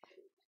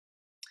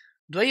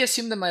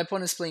that my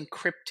opponent is playing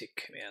cryptic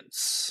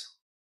commands?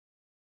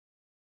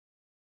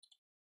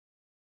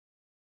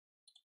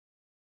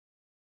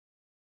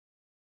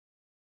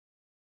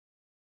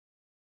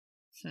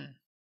 I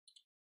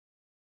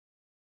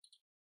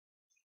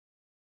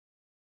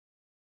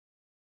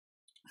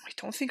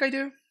don't think I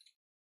do.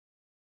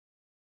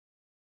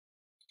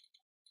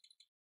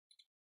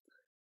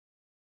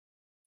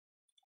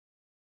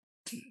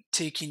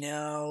 Taking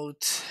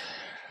out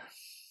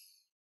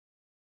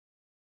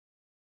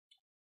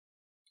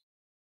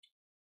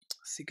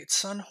Thicket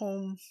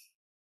Sunhome.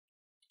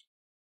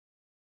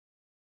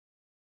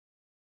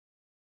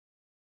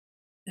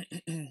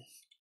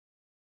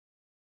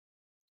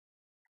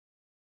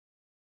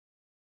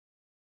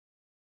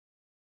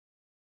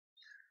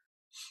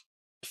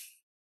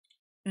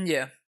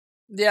 Yeah.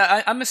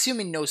 Yeah, I'm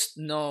assuming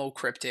no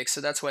cryptic,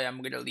 so that's why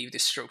I'm gonna leave the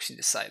strokes in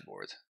the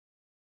sideboard.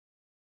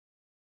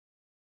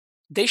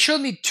 They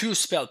showed me 2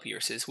 spell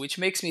pierces, which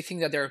makes me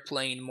think that they're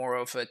playing more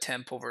of a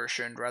tempo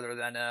version rather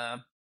than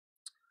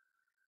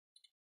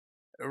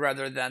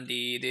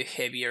the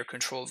heavier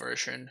control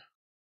version.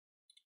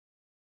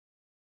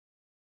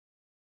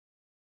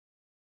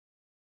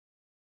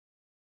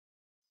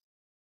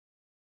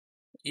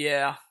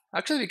 Yeah,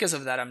 actually, because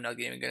of that, I'm not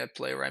even gonna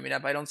play Ramming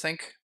Up. I don't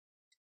think.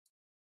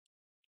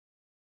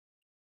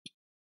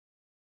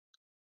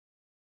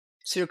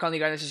 Zero Colony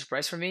Guidance is a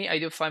surprise for me. I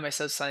do find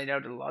myself signing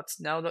out a lot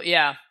now, though.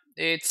 Yeah,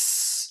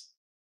 it's.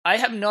 I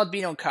have not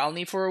been on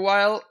Colony for a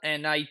while,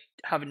 and I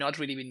have not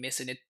really been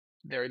missing it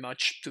very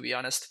much, to be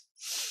honest.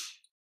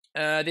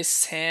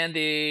 This hand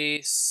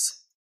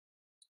is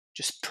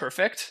just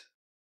perfect.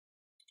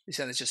 This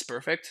hand is just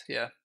perfect.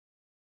 Yeah.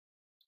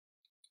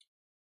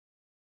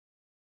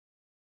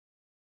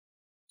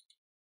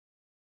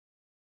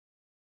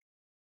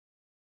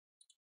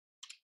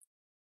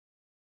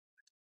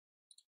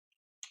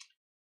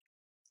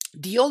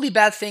 The only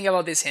bad thing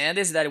about this hand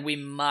is that we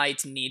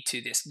might need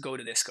to go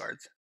to discard.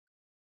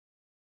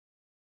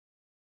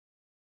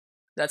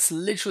 That's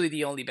literally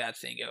the only bad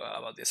thing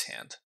about this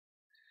hand.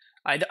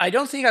 I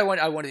don't think I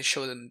want to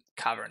show them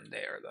Cavern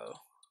there though,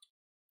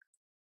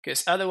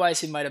 because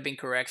otherwise it might have been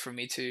correct for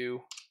me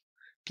to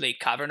play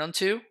Cavern on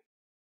 2,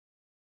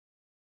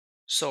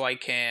 so I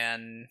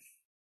can.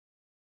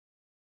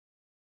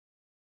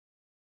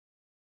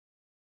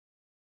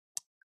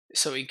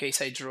 So in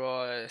case I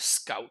draw a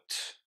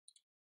Scout.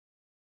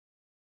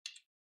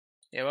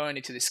 Yeah, well, I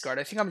need to discard.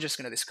 I think I'm just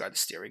gonna discard the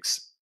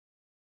Steerix.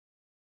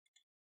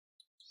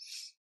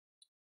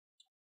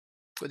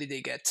 What did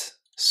they get?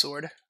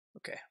 Sword?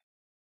 Okay.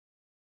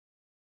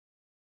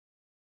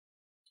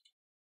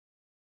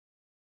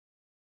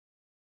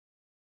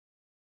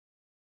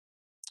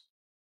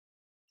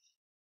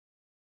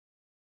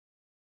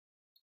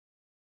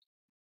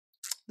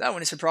 That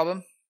one is a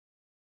problem.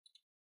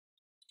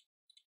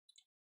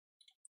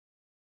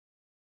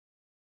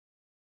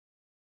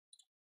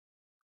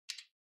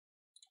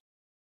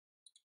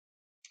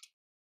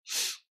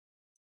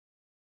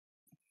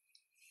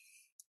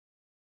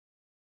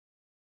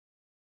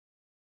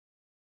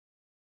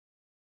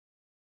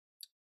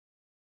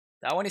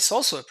 That one is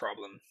also a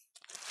problem.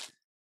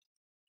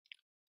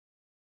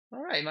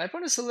 Alright, my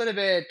opponent's a little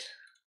bit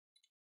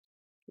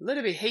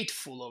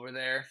hateful over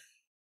there.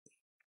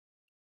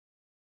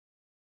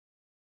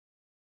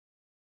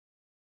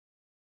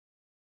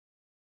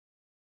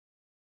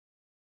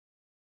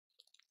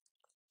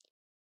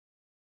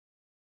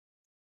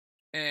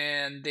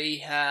 and they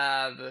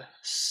have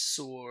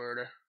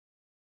sword.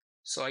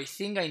 So I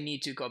think I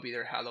need to copy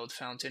their Hallowed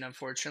Fountain,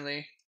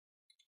 unfortunately.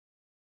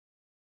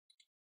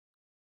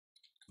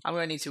 I'm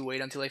gonna need to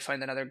wait until I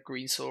find another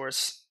green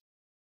source.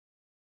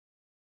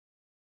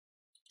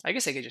 I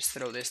guess I could just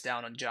throw this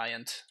down on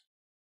Giant.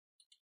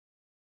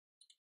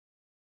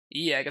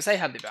 Yeah, because I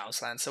have the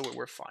bounce land, so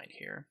we're fine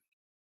here.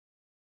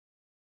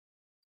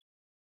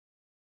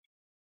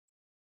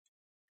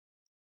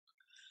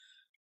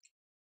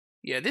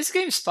 Yeah, this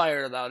game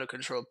spiraled out of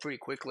control pretty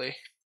quickly.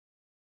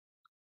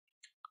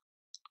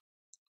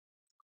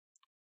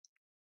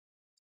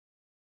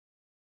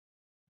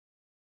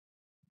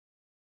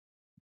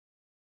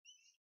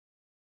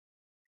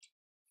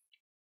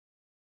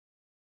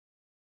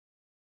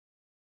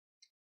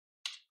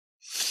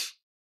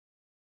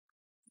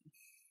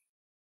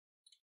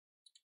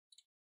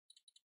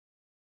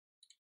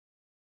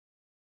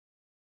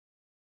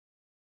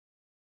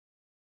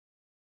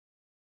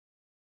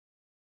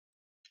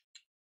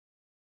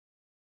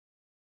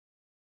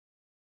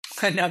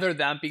 Another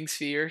damping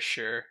sphere,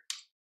 sure.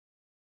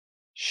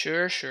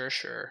 Sure.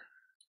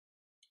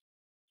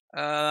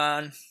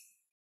 I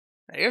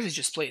guess we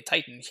just play a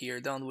Titan here,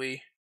 don't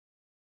we?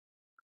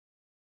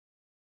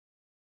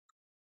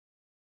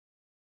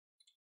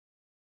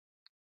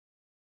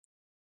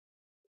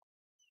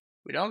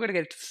 We don't gonna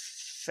get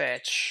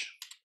fetch.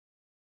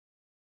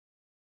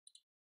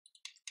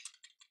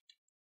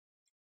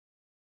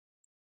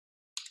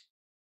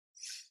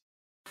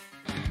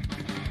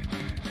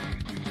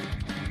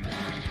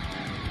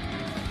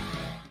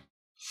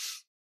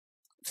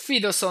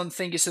 Fidoson,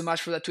 thank you so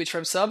much for that Twitch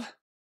Prime sub.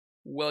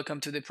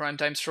 Welcome to the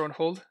Primetime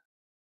Stronghold.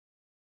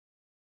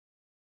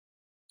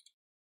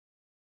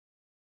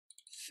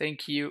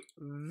 Thank you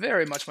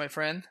very much, my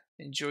friend.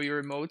 Enjoy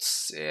your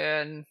emotes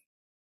and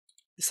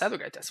the Shadow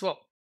Guide as well.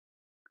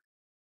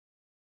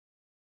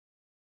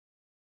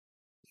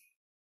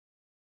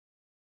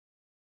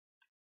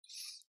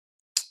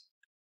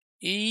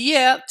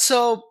 Yeah,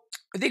 so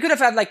they could have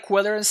had like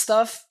Queller and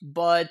stuff,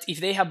 but if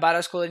they have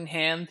Battle Scroll in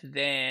hand,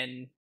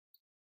 then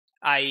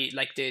I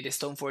like the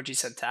Stoneforge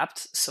is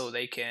untapped, so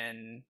they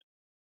can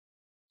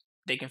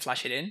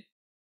flash it in,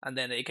 and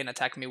then they can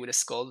attack me with a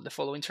Skull the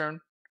following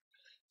turn.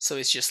 So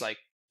it's just like,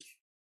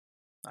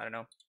 I don't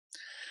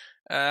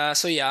know.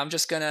 So yeah, I'm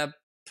just gonna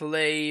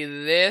play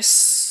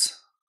this.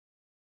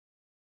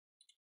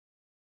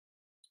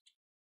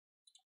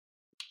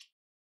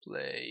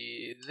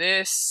 Play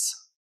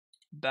this.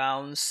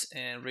 Bounce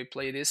and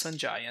replay this on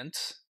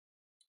Giant.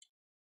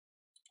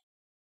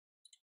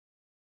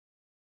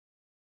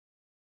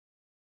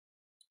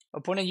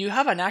 Opponent, you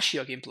have an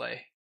Ashiok in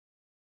play.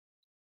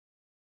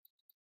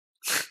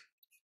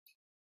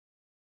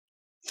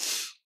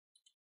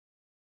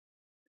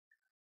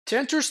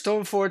 Turn 2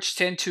 Stoneforge,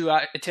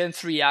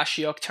 10-3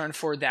 Ashiok, turn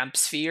 4 Damp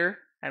Sphere,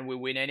 and we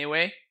win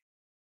anyway.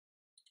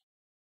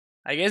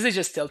 I guess they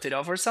just tilted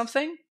off or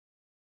something.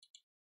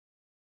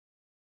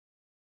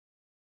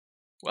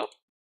 Well.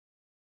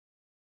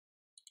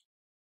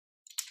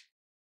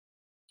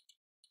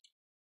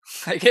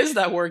 I guess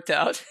that worked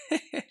out.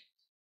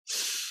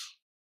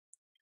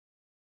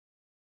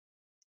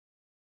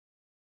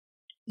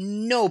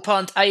 No,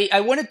 Punt. I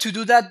wanted to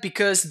do that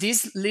because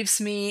this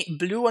leaves me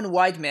blue and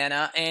white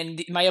mana,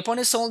 and my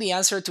opponent's only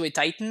answer to a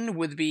Titan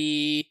would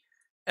be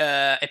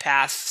a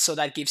path, so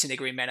that gives me the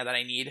green mana that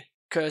I need.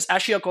 Because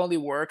Ashiok only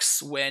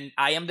works when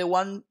I am the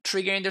one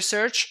triggering the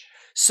search,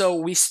 so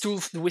we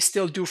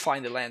still do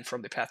find the land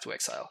from the Path to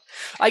Exile.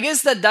 I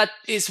guess that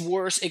is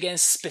worse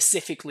against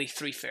specifically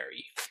 3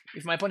 Fairy.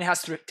 If my opponent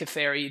has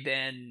Teferi,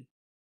 then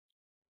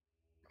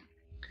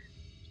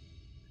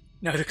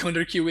no, the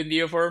counter Q with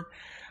Neoform.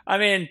 I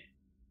mean,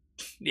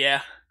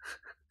 yeah,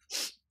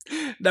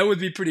 that would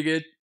be pretty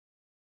good.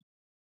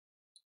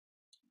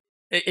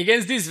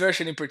 Against this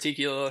version in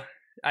particular,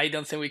 I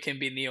don't think we can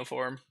beat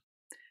Neoform.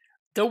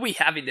 Though we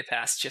have in the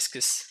past, just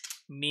because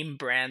Meme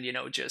Brand,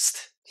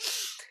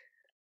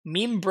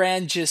 Meme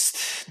Brand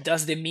just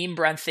does the Meme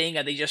Brand thing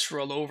and they just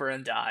roll over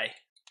and die.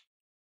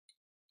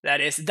 That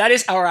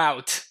is our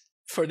out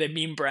for the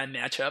Meme Brand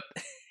matchup.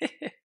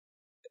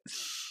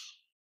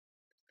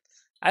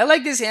 I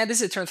like this hand.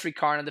 This is a turn 3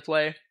 card on the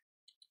play.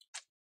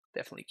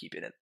 Definitely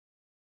keeping it.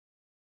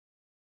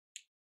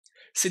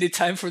 So the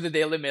time for the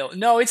Daily Mail.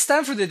 No, it's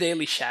time for the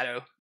Daily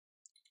Shadow.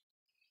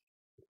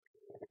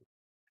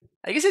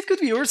 I guess it could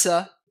be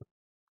Ursa.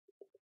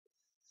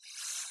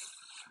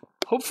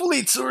 Hopefully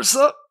it's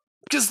Ursa,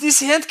 because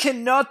this hand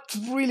cannot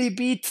really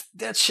beat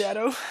that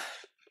Shadow.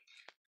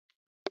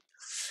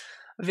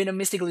 I've been a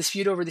mystical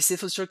dispute over the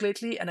Sinful Stroke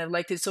lately, and I've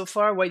liked it so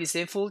far. Why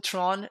Disdainful?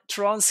 Tron,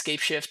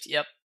 Scapeshift,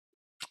 yep.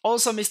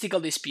 Also, Mystical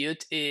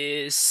Dispute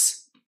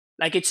is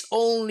like it's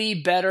only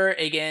better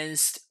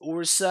against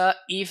Ursa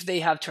if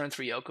they have turn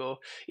 3 Oko.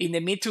 In the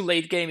mid to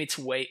late game, it's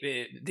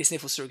the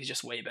Sniffle Stroke is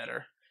just way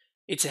better.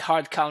 It's a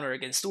hard counter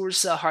against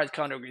Ursa, hard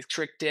counter with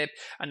Trick Tip,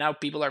 and now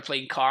people are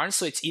playing Karn,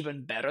 so it's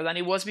even better than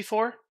it was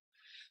before.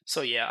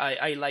 So yeah,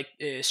 I like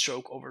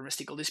Stroke over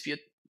Mystical Dispute.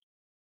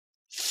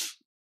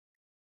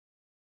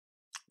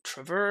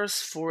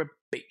 Traverse for a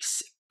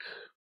basic.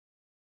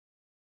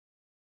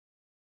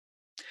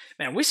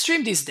 Man, we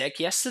streamed this deck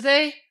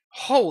yesterday.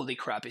 Holy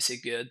crap, is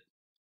it good.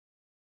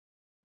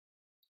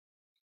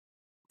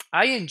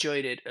 I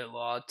enjoyed it a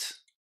lot.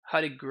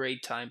 Had a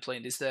great time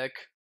playing this deck.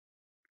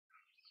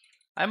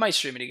 I might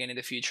stream it again in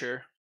the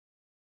future.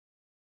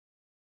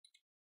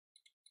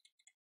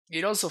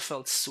 It also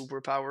felt super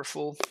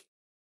powerful.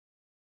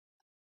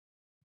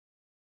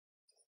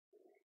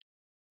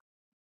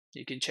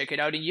 You can check it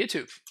out in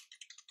YouTube.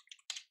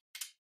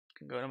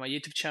 You can go to my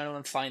YouTube channel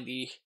and find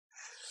the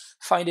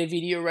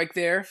video right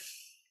there.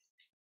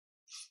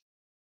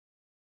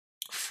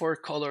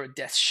 4-color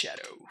Death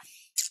Shadow.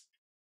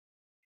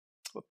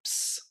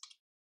 Whoops.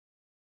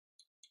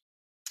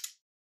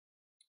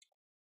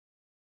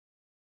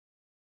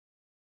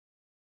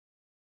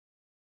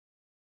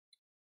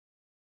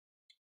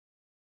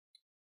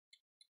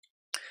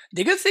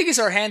 The good thing is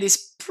our hand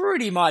is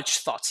pretty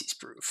much Thoughtseize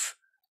proof.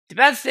 The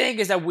bad thing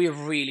is that we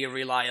really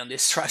rely on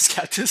this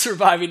Tri-Scout to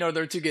survive in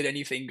order to get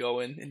anything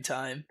going in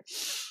time.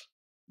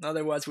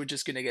 Otherwise, we're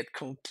just gonna get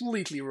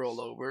completely rolled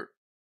over.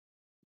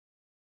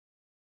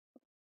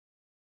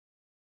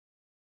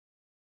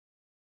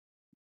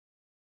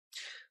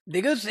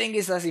 The good thing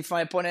is that if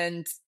my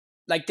opponent,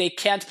 like, they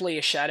can't play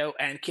a Shadow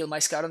and kill my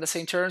Scout on the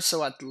same turn,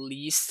 so at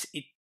least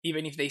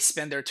even if they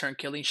spend their turn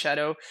killing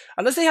Shadow,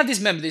 unless they have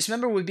this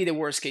member would be the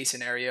worst case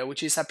scenario,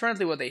 which is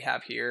apparently what they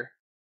have here.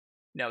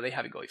 No, they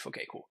have a Goif.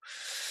 Okay, cool.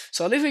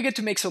 So at least we get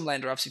to make some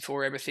land drops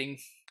before everything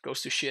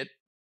goes to shit.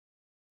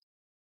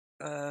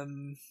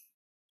 So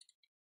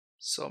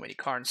many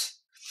Karns.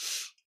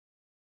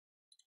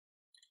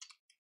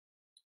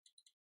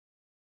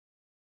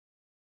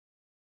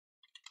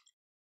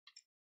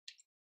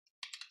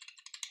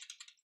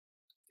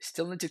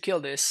 Still need to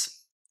kill this.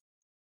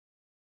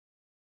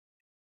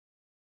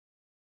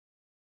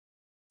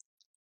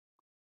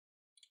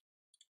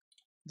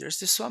 There's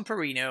the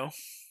Swamperino.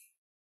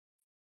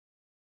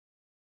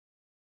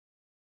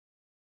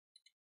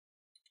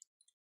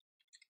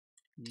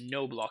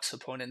 No blocks,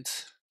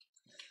 opponent.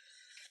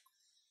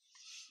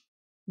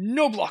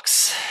 No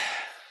blocks.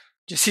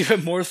 Just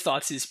even more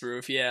Thoughtseize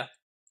proof, yeah.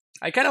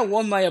 I kind of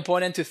want my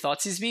opponent to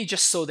Thoughtseize me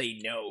just so they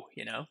know,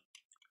 you know?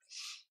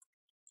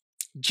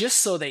 Just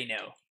so they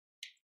know.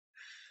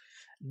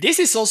 This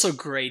is also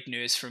great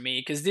news for me,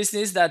 because this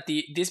means that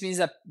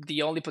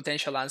the only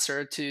potential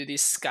answer to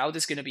this Scout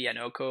is going to be an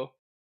Oko.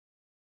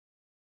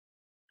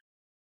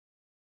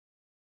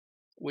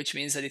 Which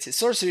means that it's a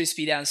sorcery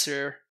speed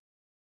answer.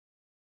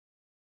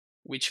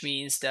 Which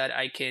means that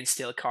I can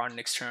steal Karn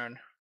next turn.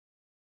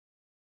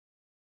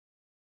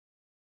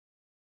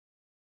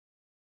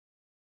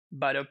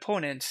 But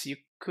opponents, you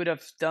could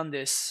have done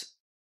this.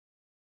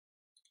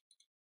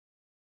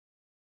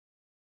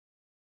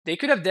 They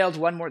could have dealt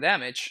 1 more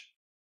damage.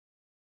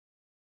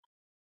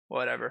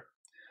 Whatever.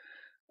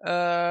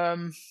 Yeah.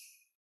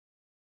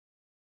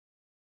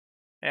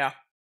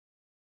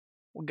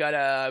 We got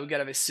a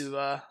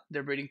Vesuva,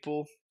 their breeding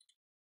pool.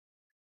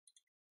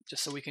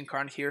 Just so we can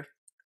Karn here.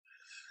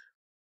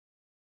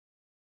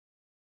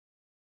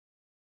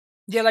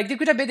 Yeah, like they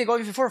could have made the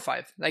go for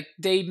 4-5. Like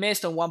they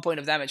missed on 1 point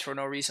of damage for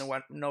no reason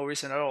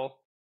at all.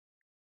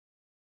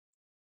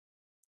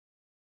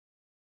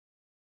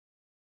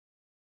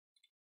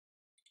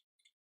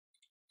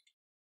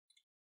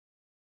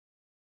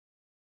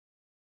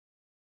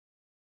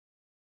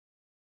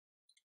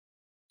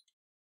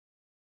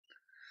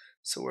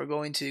 So we're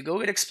going to go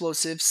get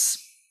explosives.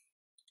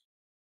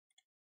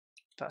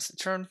 Pass the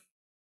turn.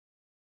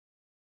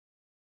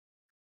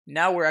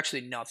 Now we're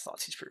actually not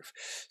Thoughtseize proof.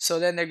 So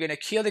then they're gonna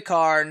kill the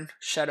Karn.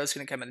 Shadow's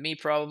gonna come at me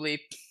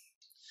probably.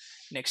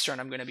 Next turn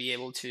I'm gonna be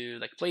able to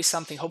like play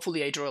something.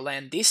 Hopefully I draw a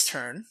land this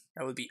turn.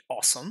 That would be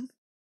awesome.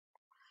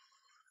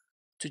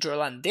 To draw a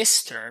land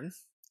this turn.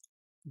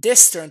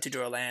 This turn to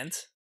draw a land.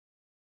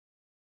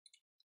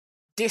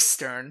 This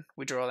turn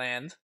we draw a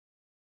land.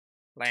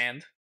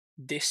 Land.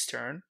 This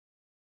turn.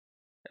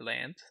 A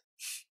land.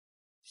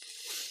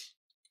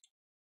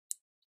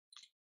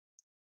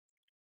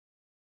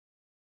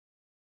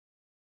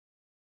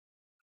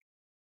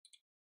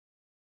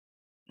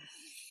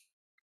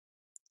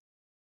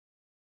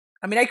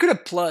 I mean, I could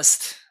have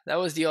plussed. That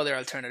was the other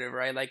alternative,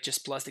 right? Like,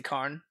 just plus the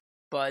Karn.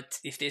 But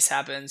if this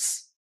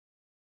happens...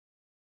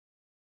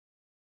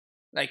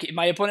 Like,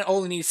 my opponent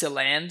only needs a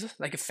land,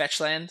 like a fetch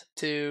land,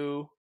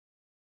 to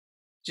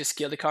just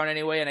kill the Karn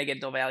anyway, and I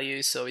get no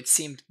value, so it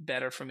seemed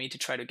better for me to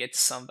try to get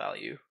some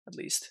value, at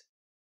least.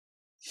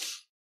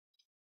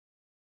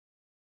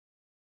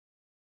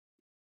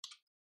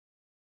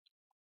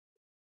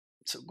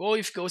 So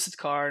Goif goes at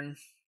Karn.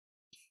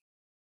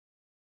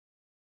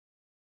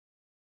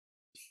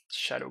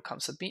 Shadow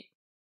comes at me.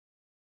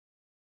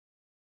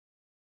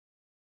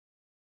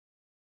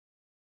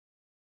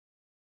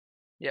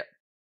 Yeah,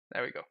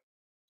 there we go.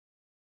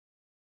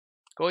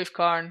 Goif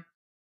Karn,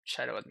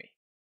 Shadow at me.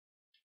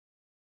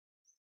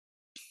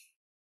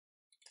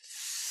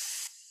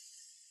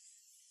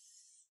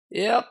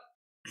 Yep.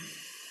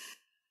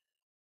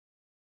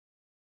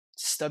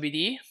 Stubby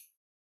D.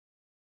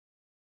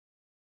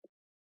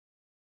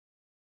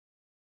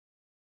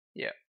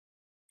 Yeah.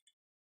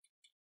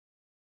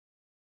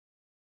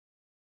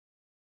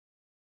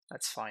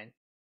 That's fine.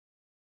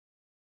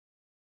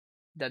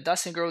 That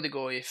doesn't grow the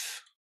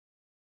Goif.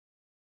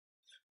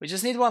 We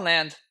just need one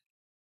land.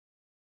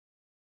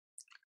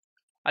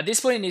 At this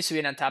point, it needs to be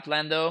an untapped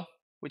land, though,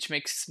 which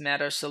makes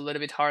matters a little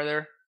bit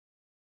harder.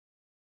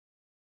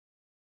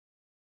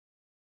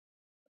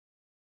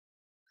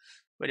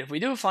 But if we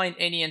do find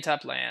any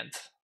untapped land,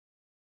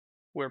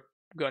 we're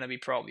gonna be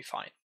probably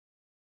fine.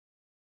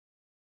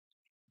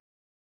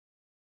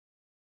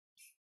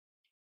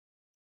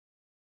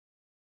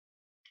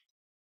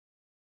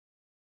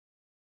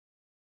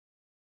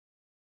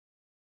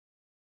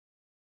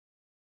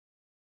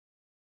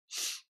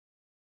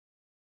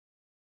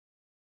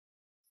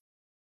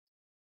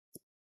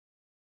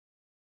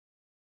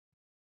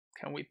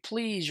 Can we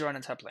please run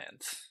untapped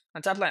land?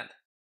 Untapped land.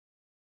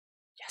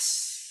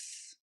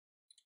 Yes.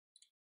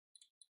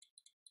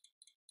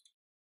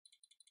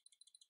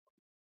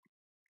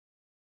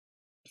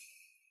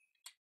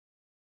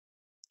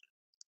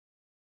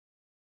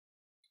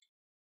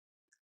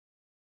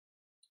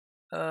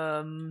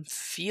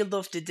 Field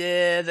of the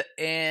Dead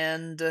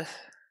and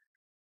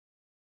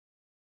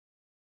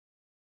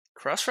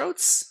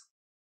Crossroads?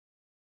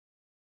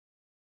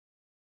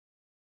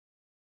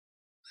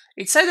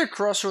 It's either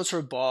Crossroads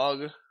or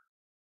Bog.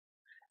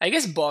 I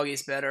guess Bog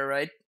is better,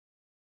 right?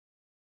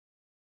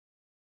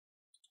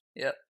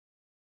 Yep.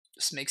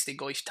 This makes the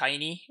Goif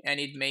tiny, and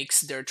it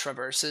makes their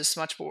traverses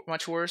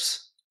much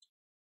worse.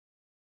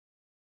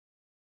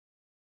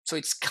 So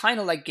it's kind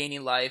of like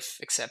gaining life,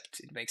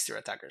 except it makes their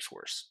attackers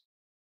worse.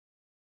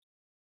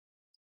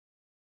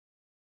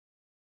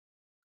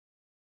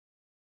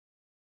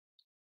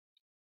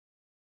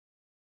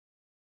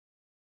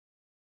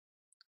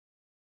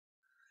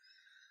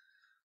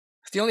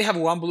 They only have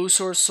one blue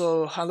source,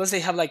 so unless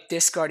they have like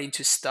discard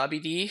into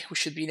Stubby, we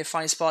should be in a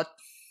fine spot.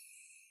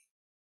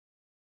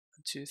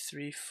 1, 2,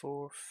 3,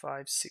 4,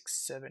 5,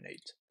 6, 7,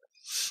 8.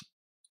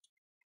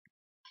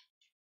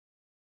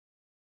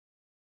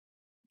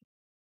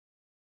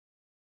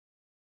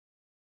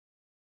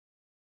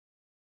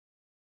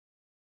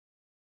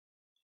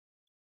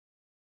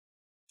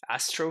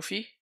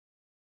 Astrophy?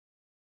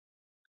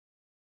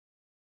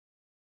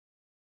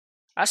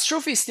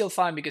 Astrophy is still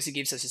fine because it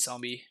gives us a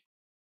zombie.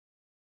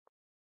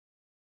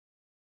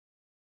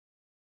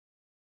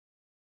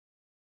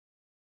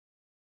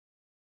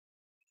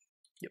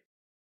 Yep.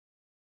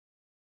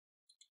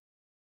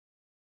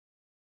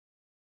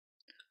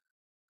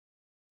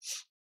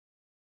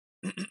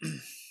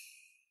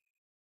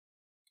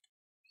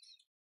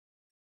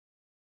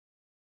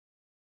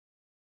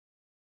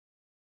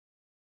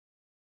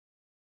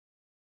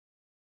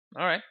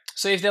 Alright.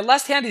 So if the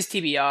last hand is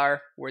TBR,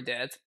 we're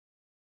dead.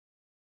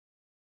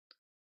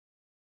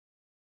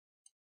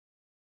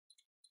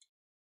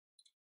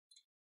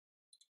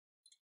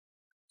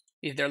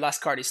 If their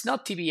last card is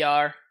not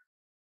TBR,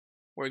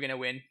 we're gonna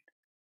win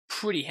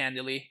pretty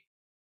handily.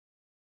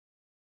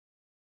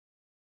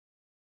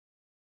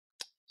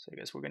 So I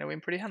guess we're gonna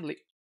win pretty handily.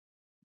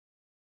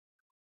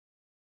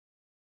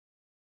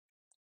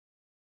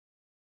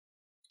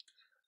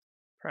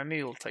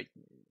 Primeval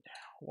Titan.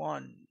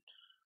 1,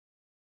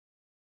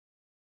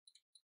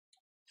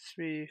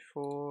 3,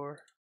 4.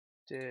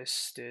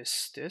 This.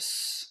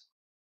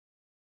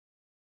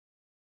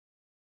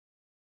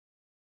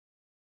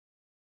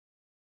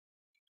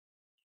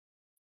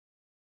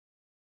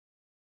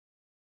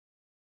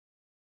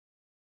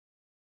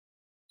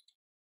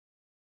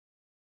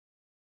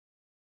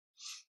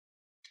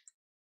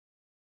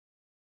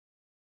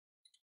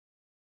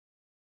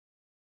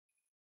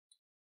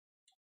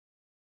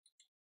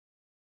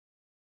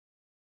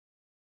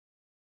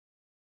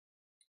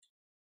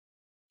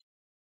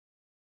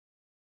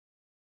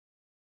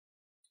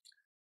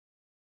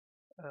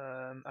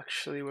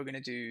 Actually, we're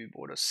gonna do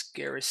Bordos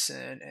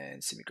Garrison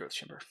and Semi-Growth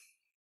Chamber.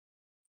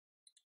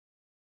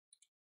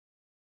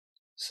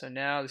 So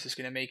now this is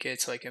gonna make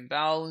it so I can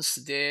bounce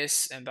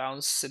this and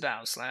bounce a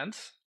bounce land.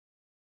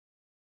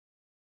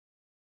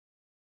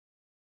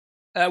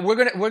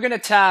 We're gonna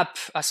tap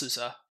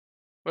Azusa.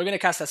 We're gonna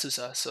cast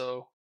Azusa,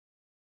 so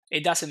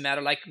it doesn't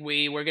matter. Like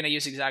we're gonna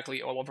use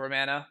exactly all of our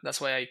mana. That's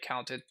why I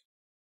counted.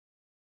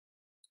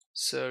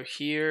 So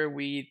here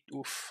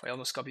I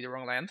almost copied the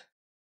wrong land.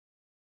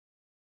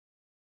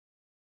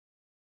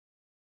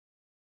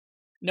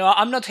 No,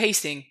 I'm not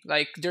hasting.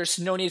 Like, there's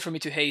no need for me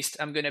to haste.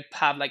 I'm gonna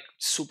have like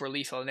super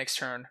lethal next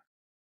turn.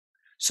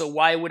 So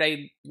why would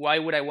I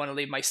want to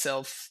leave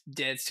myself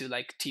dead to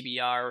like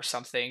TBR or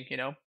something, you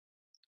know?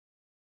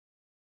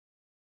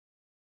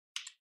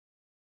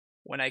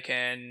 When I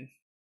can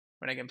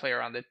play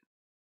around it.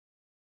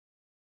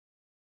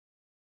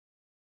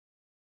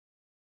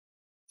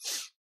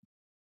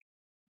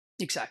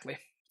 Exactly.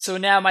 So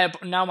now my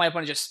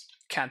opponent just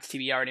can't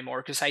TBR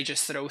anymore because I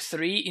just throw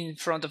 3 in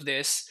front of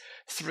this,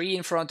 3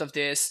 in front of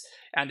this,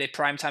 and the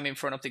prime time in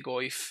front of the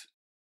Goif.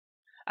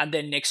 And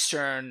then next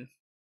turn,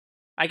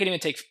 I can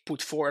even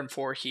put 4 and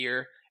 4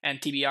 here,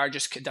 and TBR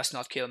just does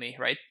not kill me,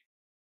 right?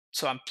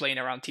 So I'm playing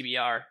around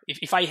TBR.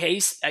 If I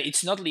haste,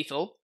 it's not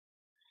lethal.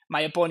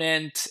 My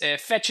opponent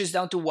fetches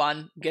down to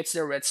 1, gets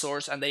their red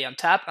source, and they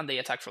untap and they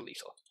attack for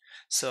lethal.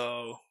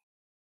 So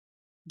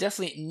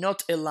definitely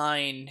not a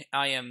line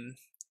I'm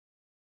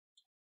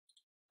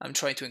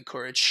trying to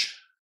encourage.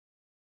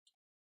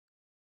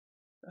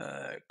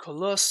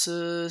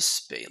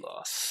 Colossus,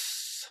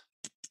 Baloth,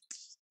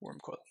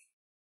 Wormcoil.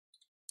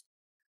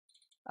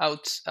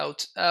 Out,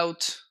 out,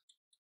 out,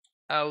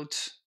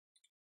 out.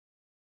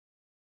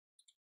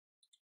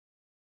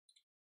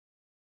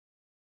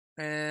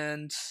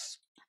 And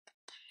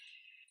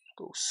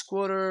go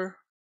Squatter.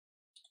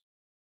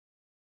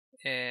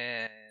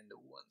 And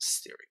 1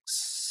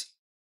 Steerix.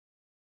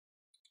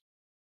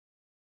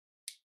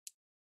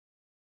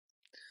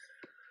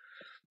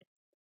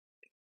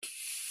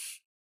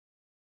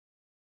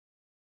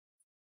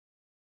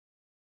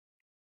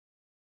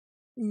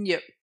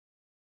 Yep.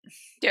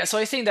 Yeah, so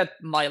I think that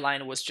my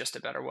line was just a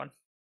better one.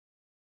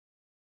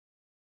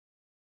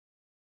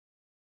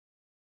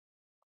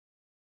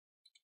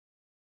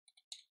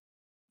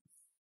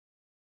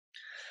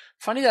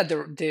 Funny that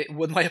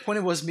what my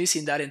opponent was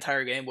missing that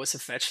entire game was a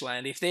fetch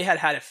land. If they had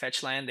had a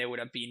fetch land, they would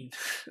have been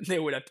they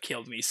would have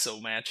killed me so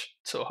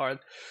hard.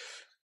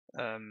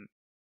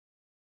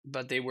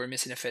 But they were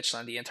missing a fetch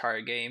land the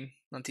entire game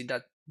until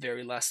that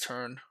very last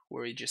turn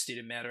where it just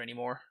didn't matter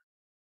anymore.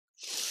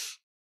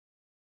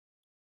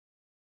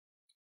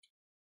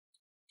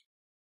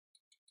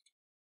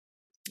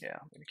 Yeah,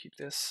 I'm gonna keep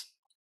this.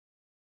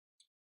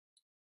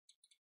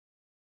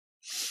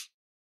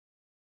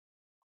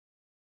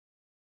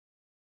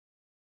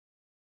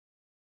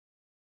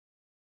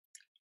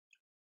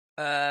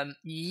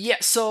 Yeah,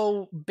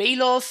 so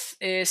Baloth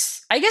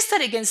is, I guess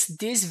that against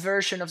this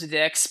version of the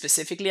deck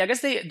specifically, I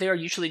guess they are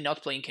usually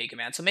not playing K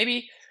command, so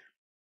maybe,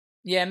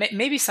 yeah,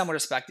 maybe Summer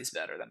Respect is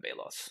better than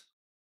Baloth.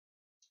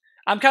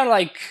 I'm kind of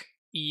like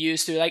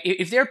used to, like,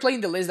 if they're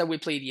playing the list that we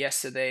played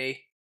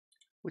yesterday,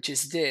 which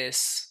is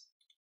this,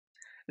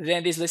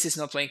 then this list is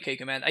not playing K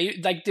command.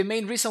 Like the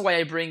main reason why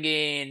I bring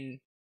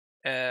in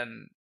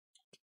Baloth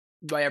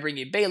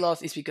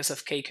is because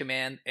of K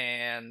command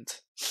and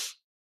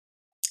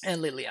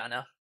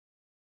Liliana.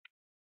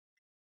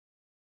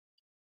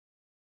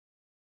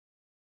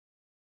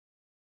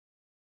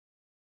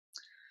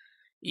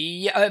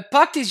 Yeah,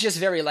 Pact is just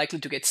very likely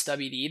to get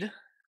Stubby Deed.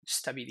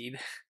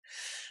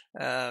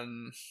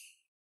 Gonna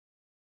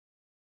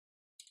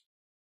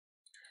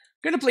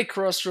play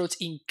Crossroads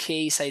in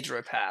case I draw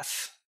a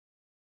path.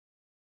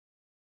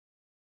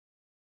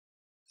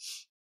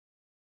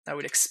 I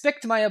would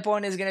expect my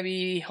opponent is gonna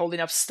be holding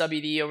up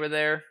Stubby D over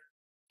there,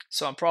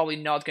 so I'm probably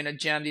not gonna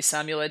jam this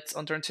AmuLIT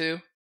on turn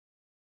 2.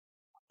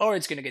 Or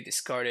it's gonna get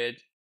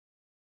discarded.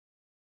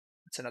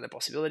 That's another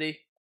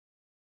possibility.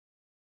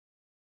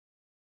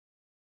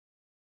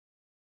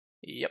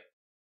 Yep.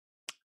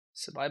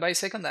 So bye-bye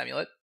second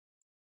AmuLIT.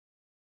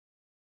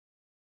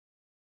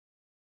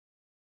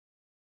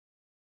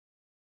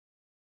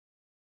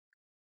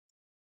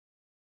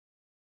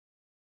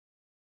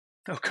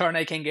 Oh, Karn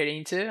I can get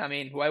into? I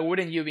mean, why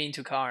wouldn't you be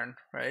into Karn,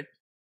 right?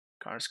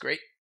 Karn's great.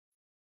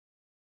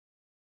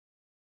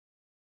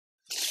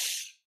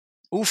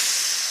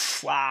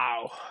 Oof,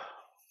 wow.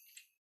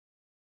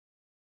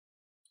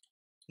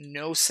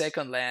 No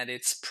second land,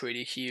 it's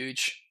pretty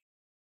huge.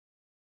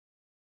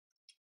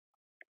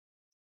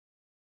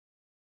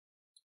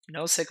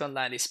 No second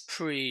land is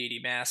pretty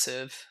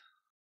massive.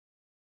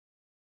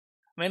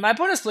 I mean, my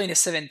opponent's playing a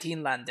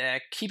 17 land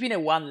deck, keeping a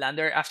 1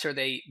 lander after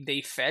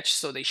they fetch,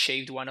 so they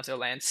shaved one of their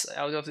lands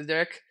out of the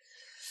deck.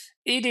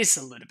 It is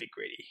a little bit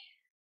greedy.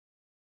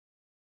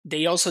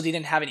 They also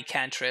didn't have any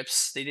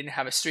cantrips. They didn't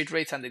have a Street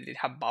Wraith, and they didn't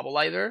have Bubble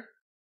either.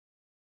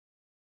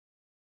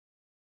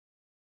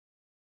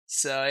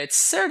 So it's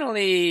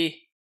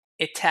certainly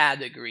a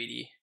tad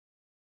greedy.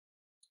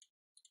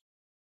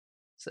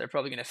 So they're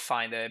probably going to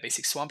find a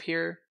basic swamp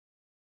here.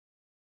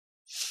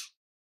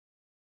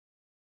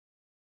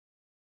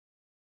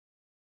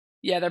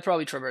 Yeah, they're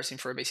probably traversing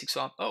for a basic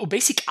swamp. Oh,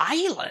 basic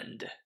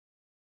island!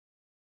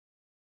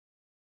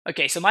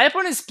 Okay, so my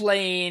opponent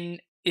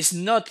is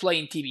not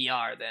playing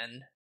TBR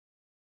then.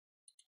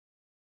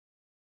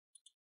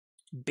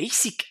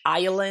 Basic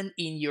island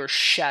in your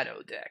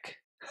shadow deck.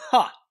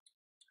 Huh.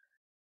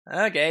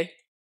 Okay.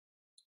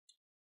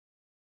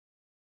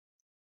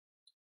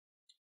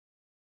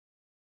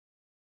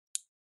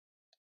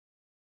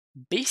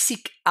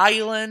 Basic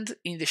island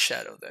in the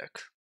shadow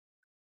deck.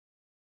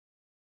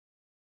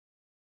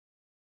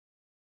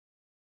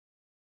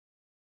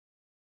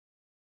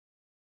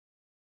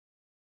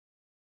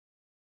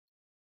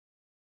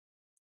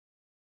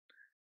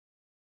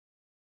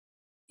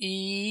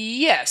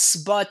 Yes,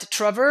 but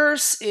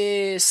Traverse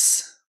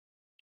is...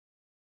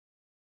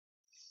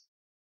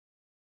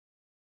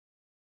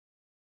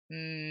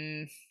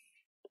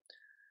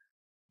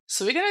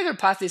 So we can either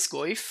path this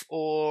Goif,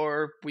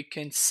 or we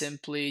can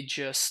simply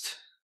just...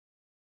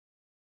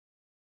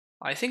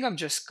 I think I'm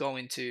just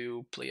going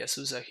to play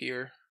Azusa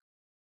here.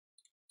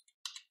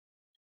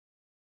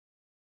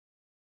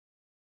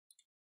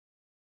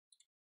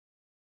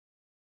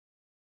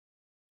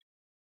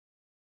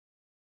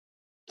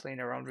 Playing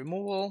around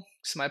removal.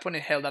 So my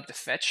opponent held up the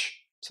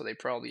fetch, so they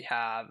probably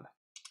have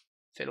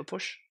Fatal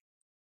Push.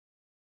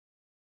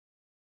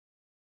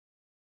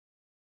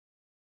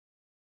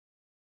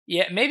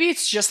 Yeah, maybe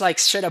it's just like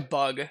straight up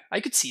bug.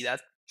 I could see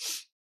that.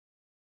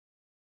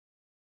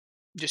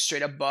 Just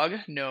straight up bug,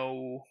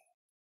 no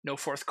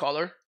fourth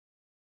color.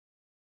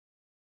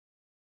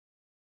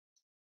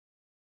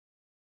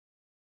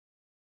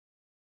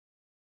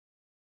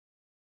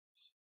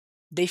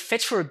 They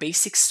fetch for a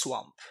basic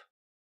swamp.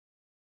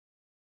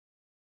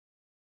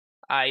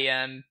 I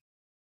am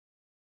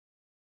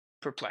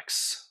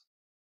perplexed.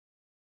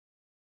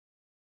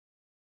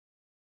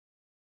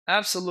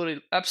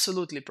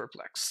 Absolutely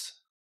perplexed.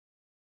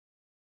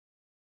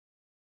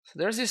 So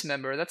there's this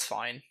member, that's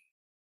fine.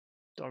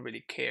 Don't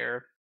really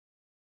care.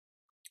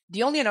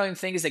 The only annoying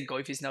thing is that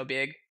Goif is now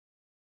big.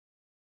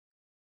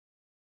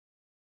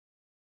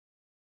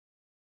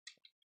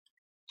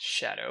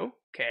 Shadow,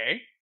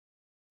 okay.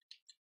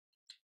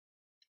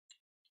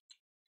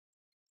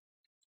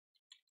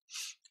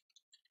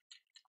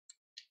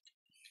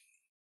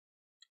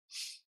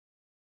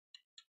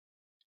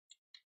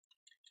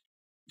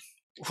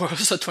 We're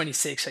also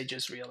 26, I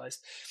just realized.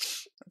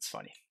 That's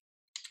funny.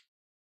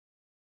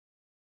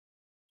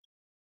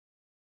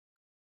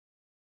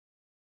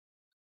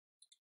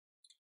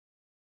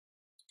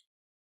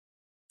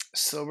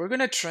 So we're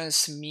gonna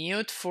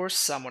transmute for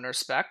Summoner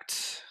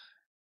Spect.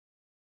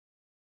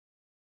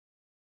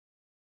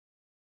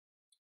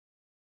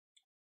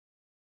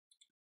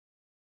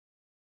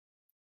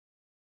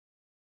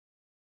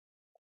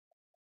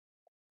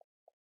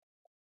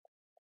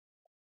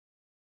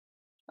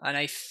 And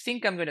I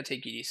think I'm gonna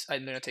take it easy.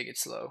 I'm gonna take it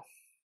slow.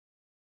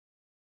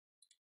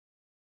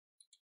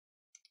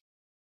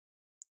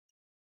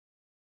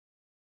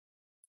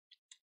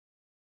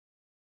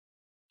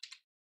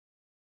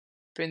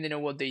 Depending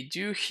on what they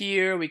do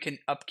here, we can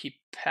upkeep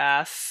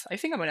Path. I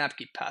think I'm gonna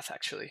upkeep Path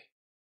actually.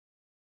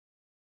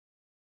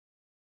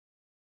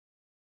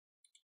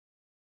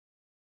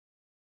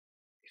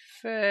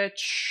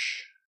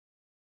 Fetch.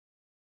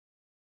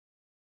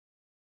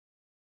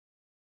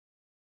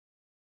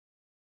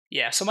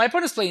 Yeah, so my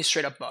opponent's playing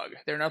straight up bug.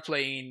 They're not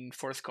playing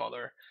fourth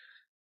color.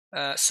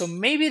 So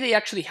maybe they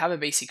actually have a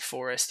basic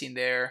forest in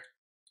there.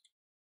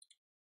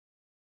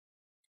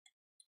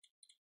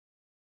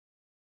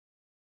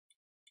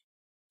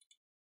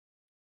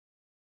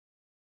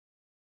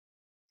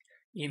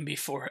 In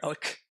before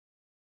elk.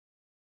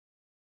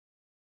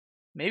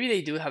 Maybe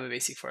they do have a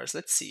basic forest.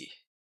 Let's see.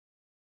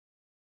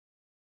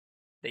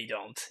 They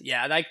don't.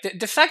 Yeah, like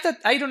the fact that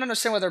I don't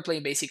understand why they're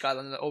playing basic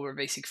island over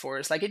basic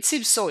forest. Like it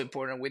seems so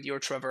important with your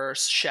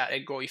traverse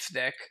Goif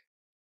deck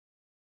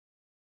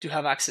to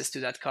have access to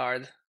that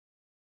card.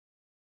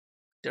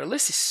 Their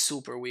list is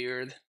super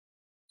weird.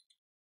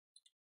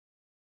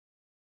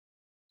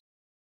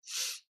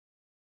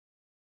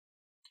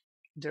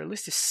 Their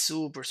list is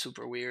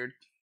super weird.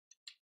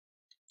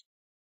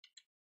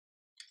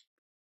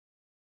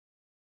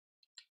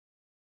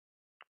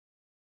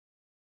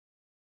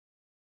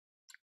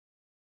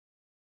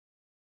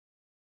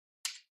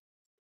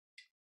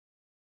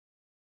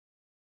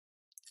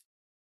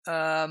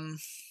 I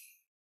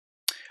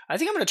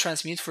think I'm gonna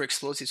transmute for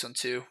explosives on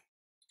 2.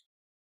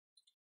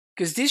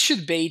 Because this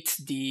should bait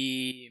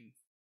the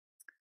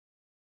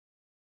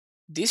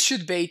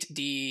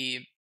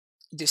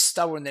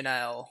stubborn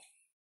denial.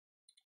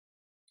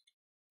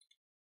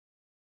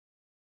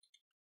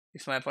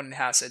 If my opponent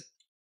has it.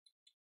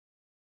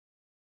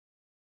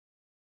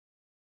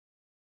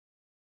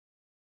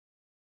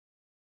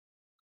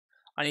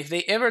 And if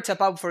they ever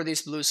tap out for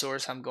this blue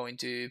source, I'm going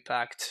to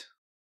pact.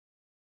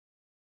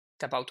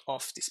 Tap out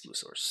off this blue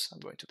source.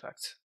 I'm going to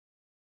pact.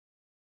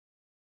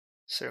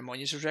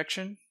 Ceremonious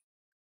rejection.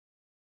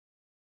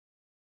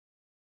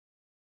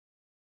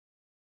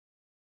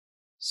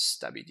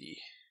 Stabby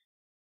D.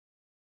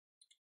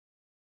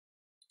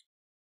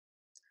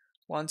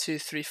 1, 2,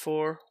 3,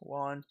 4.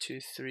 1, 2,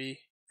 3,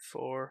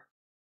 4.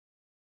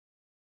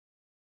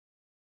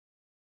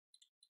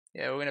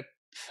 Yeah, we're gonna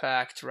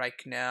pact right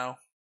now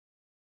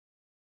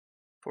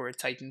for a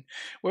Titan.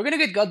 We're gonna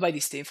get got by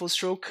Disdainful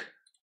Stroke.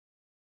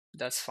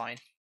 That's fine.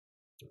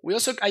 We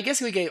also, I guess,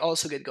 we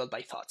also get got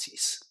by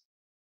Thoughtseize.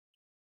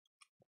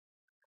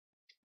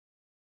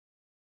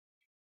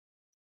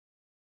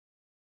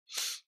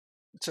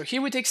 So here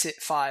we take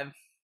 5.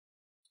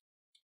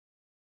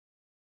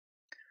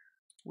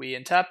 We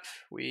untap.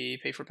 We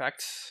pay for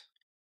pact.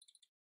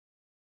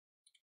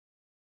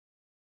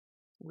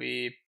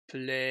 We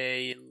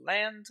play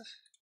land.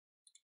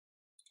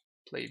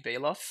 Play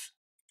Baloth.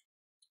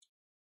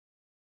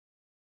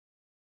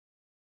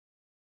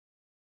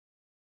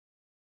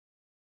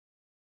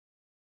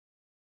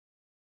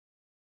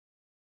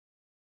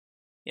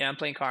 Yeah, I'm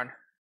playing Karn.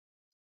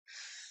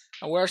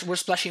 And we're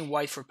splashing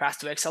white for Path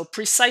to Exile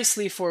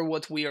precisely for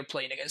what we are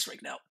playing against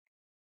right now.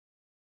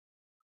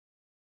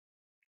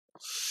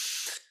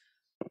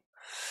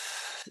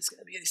 It's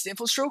gonna be a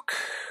Disdainful Stroke.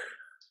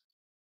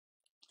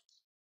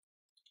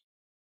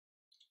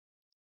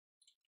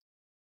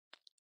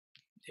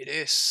 It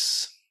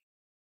is.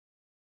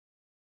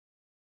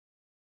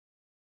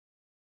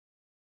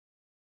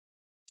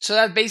 So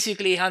that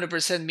basically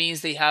 100% means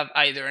they have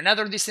either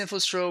another Disdainful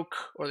Stroke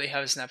or they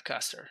have a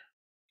Snapcaster.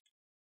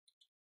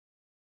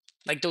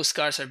 Like, those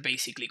cards are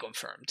basically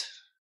confirmed.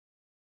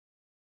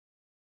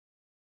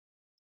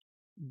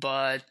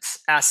 But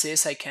as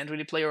is, I can't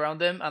really play around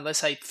them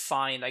unless I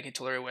find like a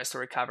Tulare West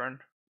or a Cavern.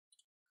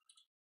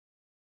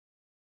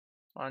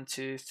 1,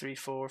 2, 3,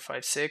 4,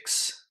 5,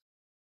 6.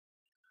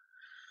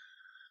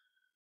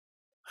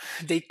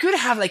 They could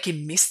have like a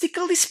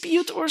Mystical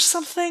Dispute or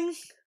something.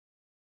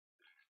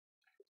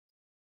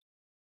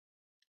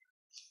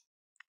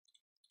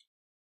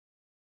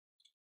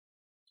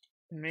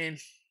 I mean,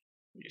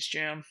 just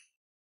jam.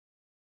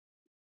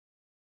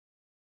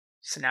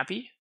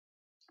 Snappy?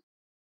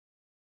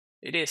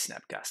 It is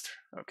Snapcaster.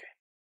 Okay.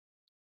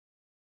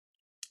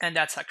 And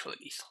that's actually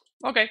lethal.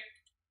 Okay.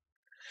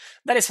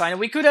 That is fine.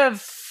 We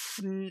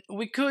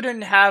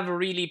couldn't have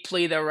really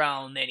played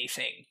around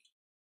anything.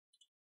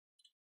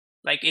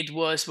 Like, it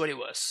was what it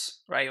was,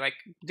 right? Like,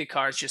 the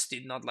cards just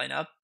did not line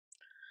up.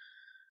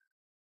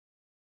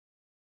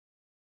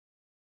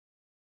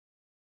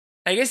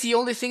 I guess the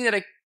only thing that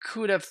I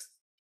could have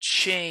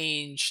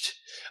changed.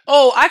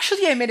 Oh,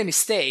 actually, I made a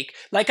mistake.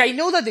 Like, I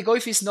know that the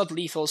Goif is not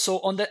lethal, so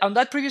on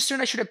that previous turn,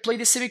 I should have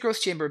played the Civic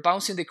Growth Chamber,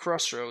 bouncing the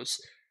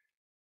Crossroads,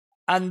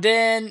 and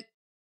then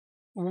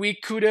we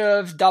could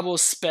have double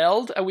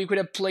spelled, and we could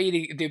have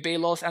played the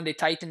Baloth and the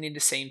Titan in the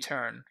same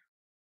turn.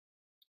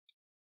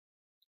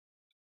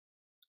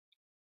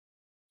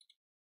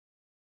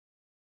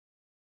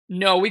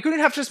 No, we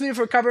couldn't have transmitted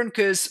for Cavern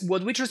because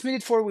what we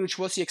transmitted for, which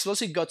was the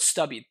explosive, got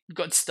stubbed.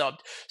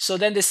 So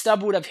then the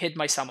stub would have hit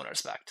my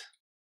Summoner's Pact.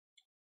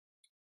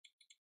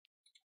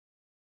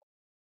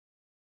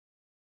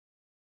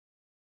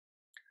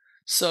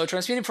 So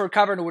transmitting for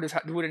Cavern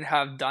wouldn't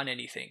have done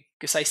anything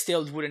because I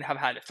still wouldn't have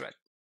had a threat.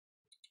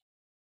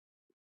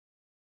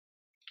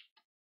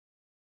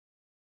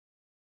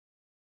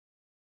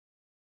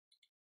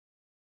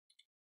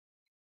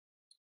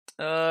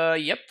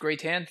 Yep,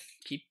 great hand.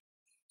 Keep.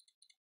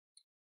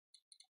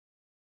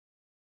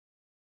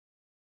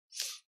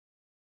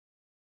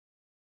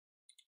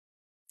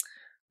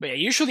 But yeah,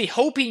 usually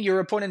hoping your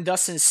opponent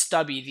doesn't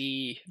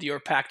stubby your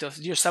pact of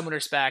your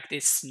Summoner's Pact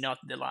is not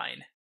the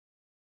line.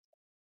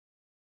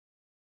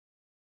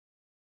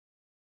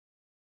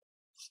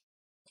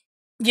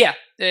 Yeah,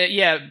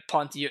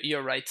 Pont,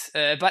 you're right.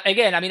 But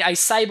again, I mean, I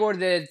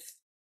sideboarded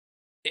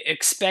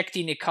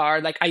expecting a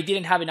card. Like, I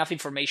didn't have enough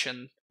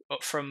information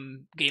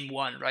from game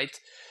one, right?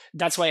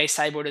 That's why I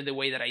sideboarded the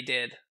way that I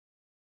did.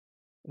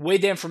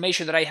 With the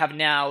information that I have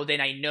now,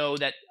 then I know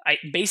that I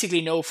basically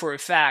know for a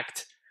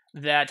fact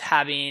that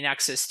having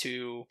access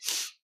to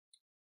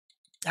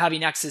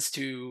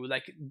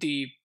like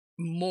the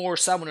more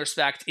Summoner's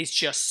Pact is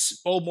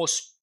just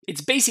almost,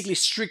 it's basically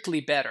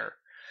strictly better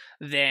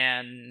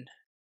than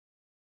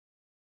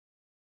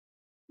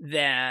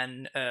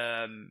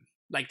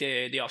like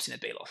the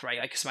Obstinate Baloth, right?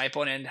 Like, because my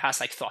opponent has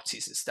like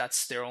Thoughtseizes.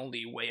 That's their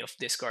only way of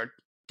discard.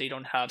 They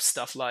don't have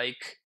stuff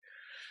like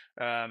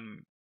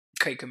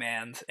K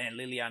Command and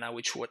Liliana,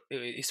 which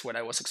is what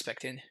I was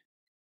expecting.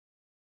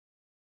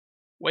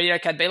 Why did I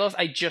cut Baloth?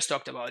 I just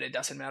talked about it.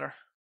 Doesn't matter.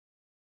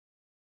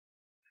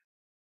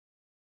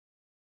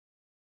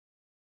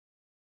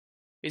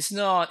 It's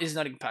not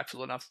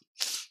impactful enough.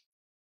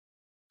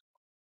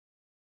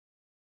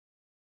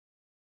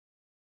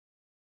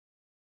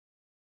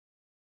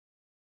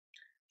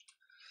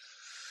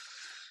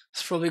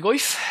 It's probably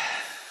Goif.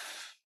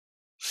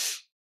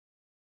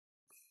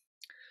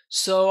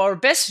 So our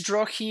best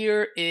draw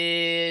here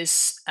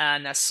is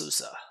an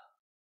Azusa.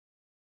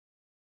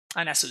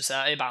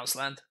 A bounce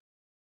land.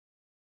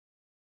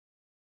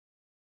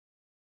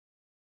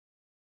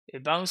 A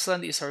bounce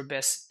land is our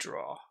best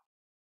draw.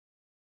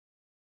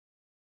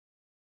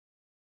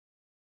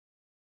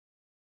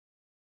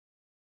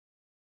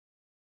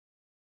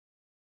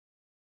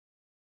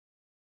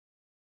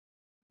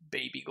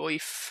 Baby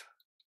Goif.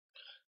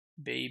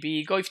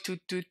 Baby Goif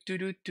toot toot toot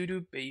toot toot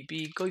toot.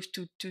 Baby Goif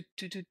toot toot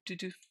toot toot toot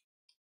toot.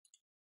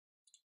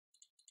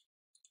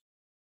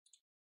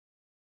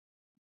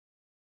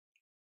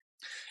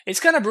 It's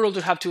kind of brutal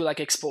to have to like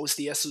expose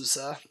the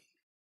Azusa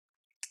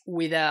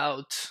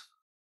without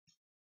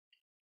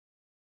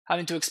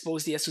having to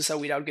expose the Azusa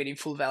without getting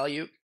full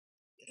value.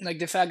 Like,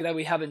 the fact that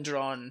we haven't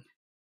drawn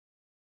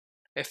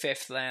a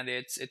fifth land,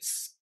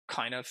 it's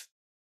kind of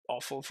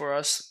awful for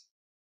us,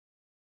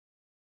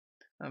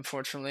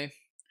 unfortunately.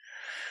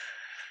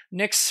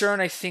 Next turn,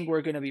 I think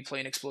we're gonna be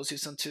playing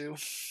explosives on 2.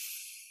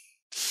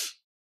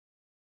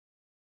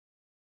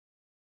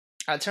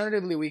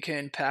 Alternatively, we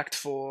can pact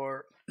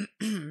for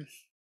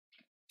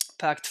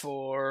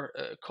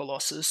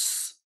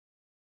Colossus.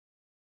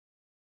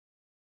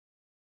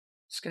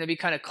 It's gonna be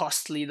kind of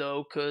costly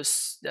though,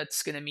 because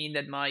that's gonna mean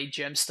that my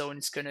gemstone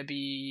is gonna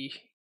be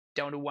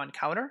down to 1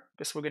 counter,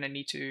 because we're gonna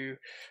need to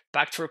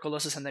pact for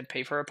Colossus and then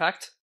pay for a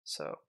pact.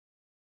 So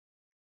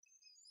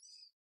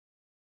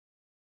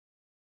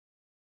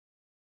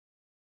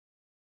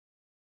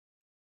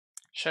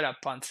shut up,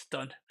 Punt.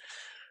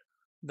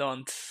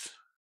 Don't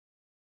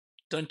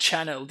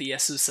channel the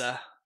Azusa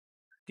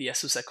the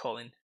Azusa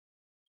calling.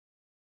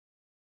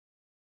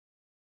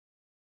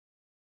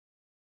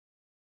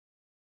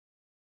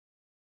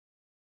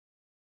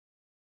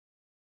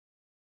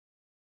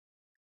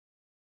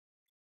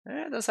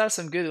 Those are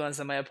some good ones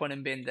that my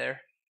opponent been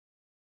there.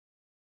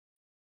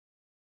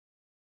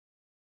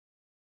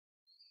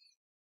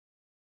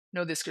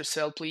 No discard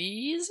cell,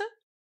 please.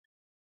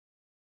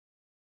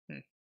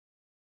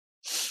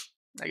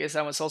 I guess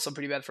that was also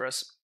pretty bad for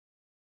us.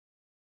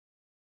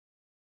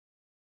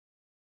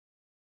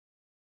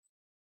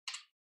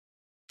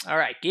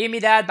 Alright, give me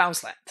that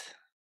bounce land.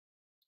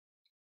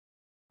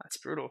 That's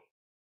brutal.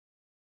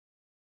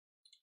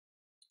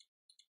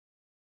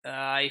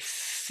 I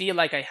feel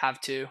like I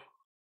have to.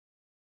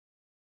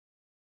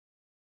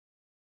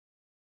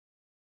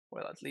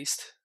 Well, at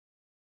least.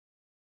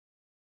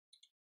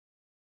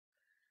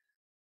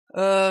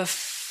 Gonna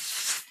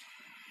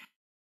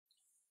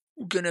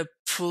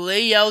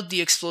play out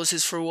the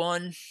explosives for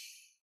one.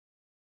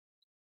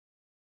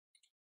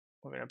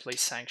 We're gonna play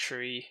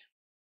Sanctuary.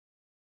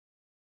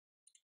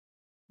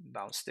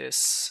 Bounce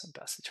this and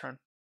pass the turn.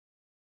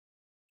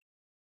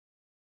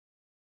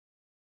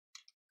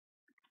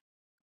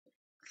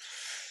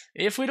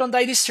 If we don't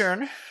die this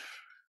turn,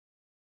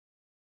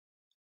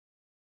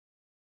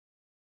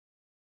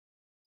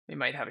 we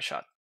might have a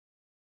shot.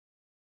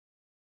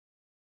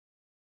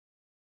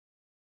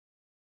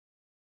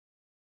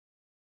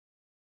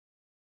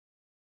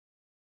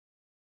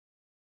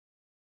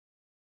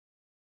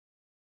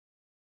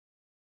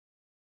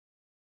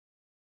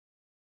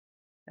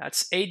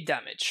 That's 8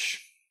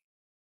 damage.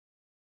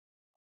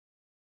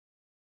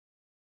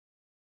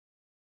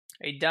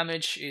 8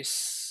 damage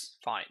is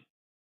fine.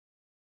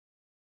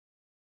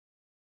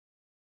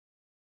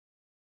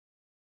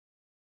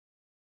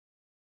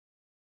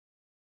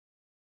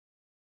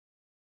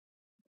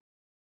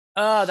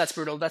 That's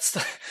brutal. That's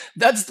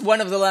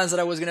one of the lands that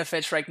I was gonna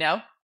fetch right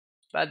now.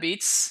 Bad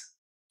beats.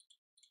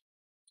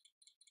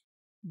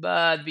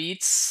 Bad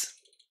beats.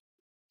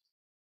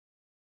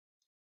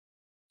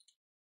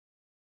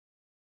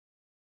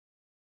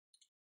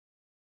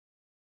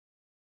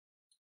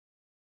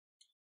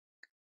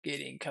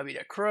 Getting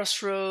Kavita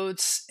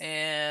Crossroads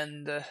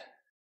and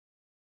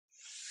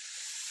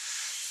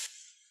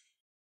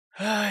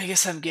I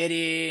guess I'm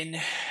getting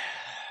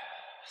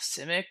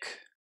Simic.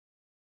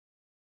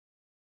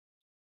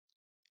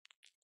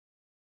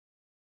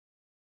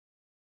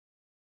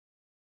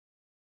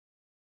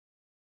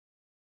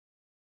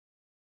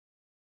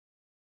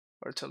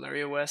 Or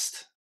Teleria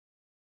West.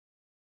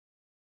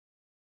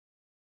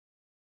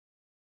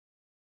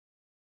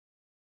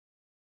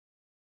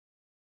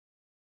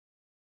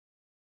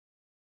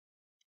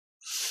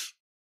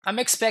 I'm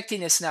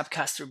expecting a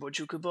Snapcaster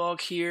Bojuku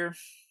Bog here.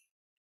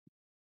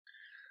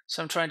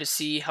 So I'm trying to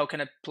see how can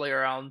I play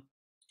around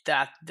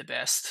that the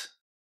best.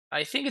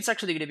 I think it's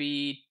actually going to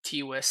be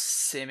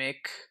T-West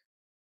Simic.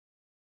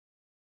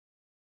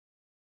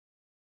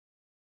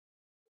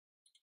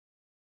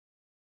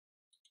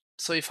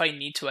 So if I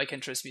need to, I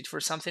can transmute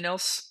for something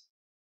else.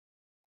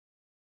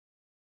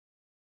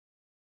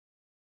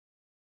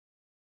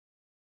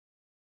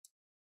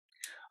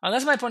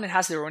 Unless my opponent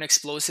has their own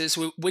explosives,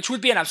 which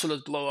would be an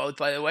absolute blowout,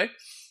 by the way.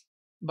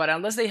 But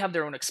unless they have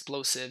their own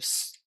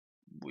explosives,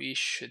 we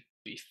should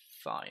be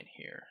fine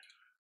here.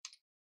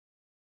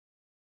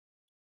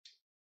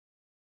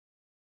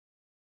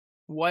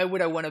 Why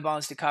would I want to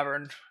bounce the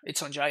Cavern?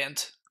 It's on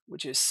Giant,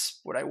 which is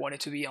what I want it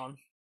to be on.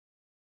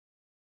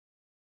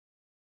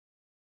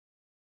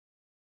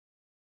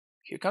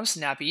 Here comes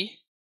Snappy.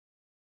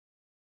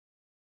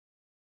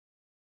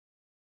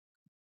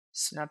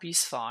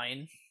 Snappy's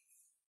fine.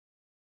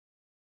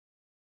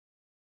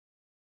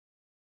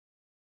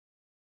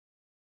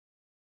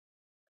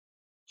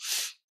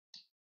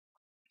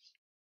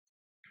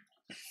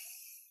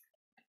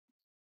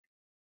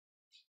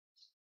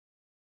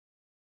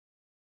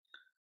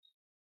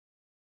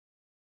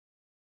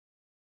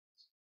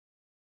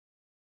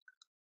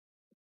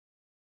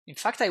 In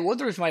fact, I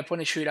wonder if my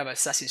opponent should have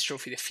Assassin's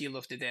Trophy the Field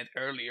of the Dead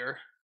earlier.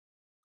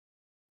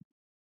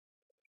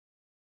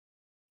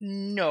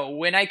 No,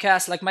 when I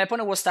cast, like my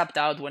opponent was tapped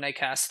out when I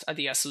cast at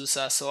the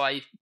Azusa, so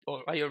I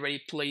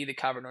already played the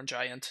Cavern on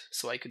Giant,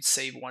 so I could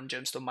save one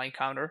Gemstone Mine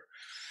counter.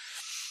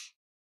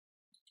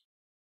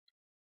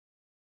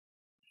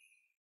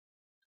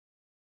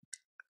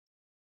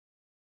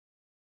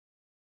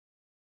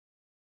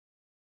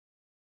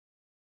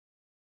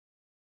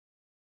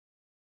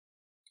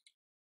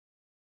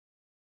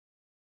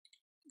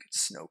 Get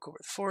Snow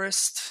Covered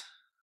Forest.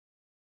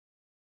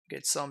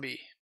 Get Zombie.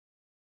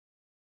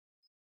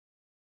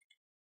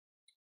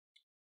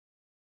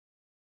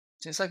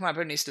 Seems like my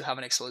opponent needs to have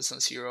an Explosive on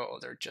 0 or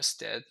they're just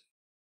dead.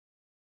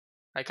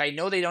 Like, I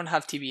know they don't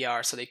have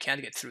TBR, so they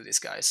can't get through these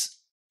guys.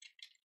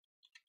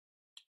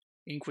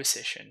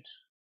 Inquisition.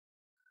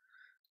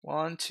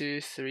 1,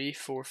 2, 3,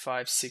 4,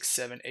 5, 6,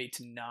 7, 8,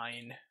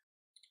 9.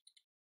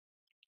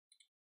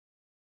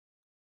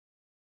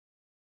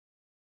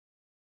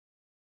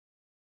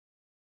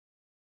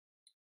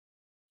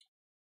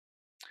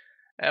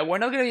 We're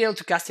not going to be able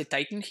to cast a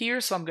Titan here,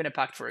 so I'm going to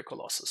pact for a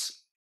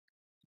Colossus.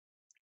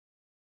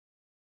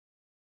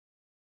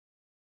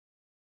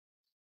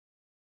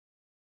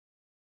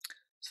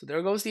 So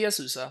there goes the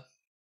Azusa.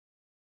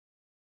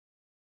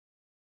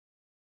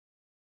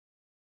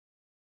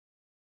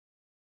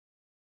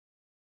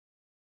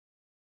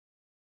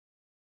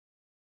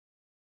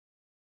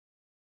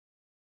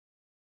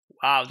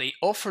 Wow, they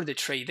offer the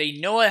trade. They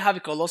know I have a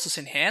Colossus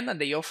in hand, and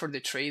they offer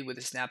the trade with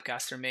a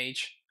Snapcaster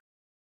Mage.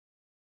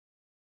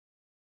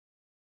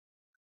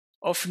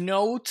 Of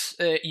note,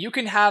 you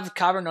can have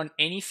Cavern on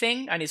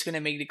anything, and it's going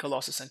to make the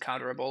Colossus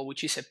uncounterable,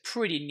 which is a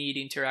pretty neat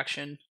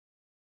interaction.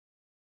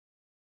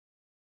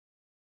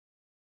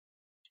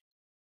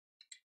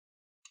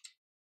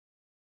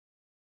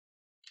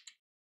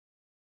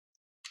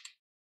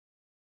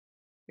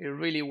 It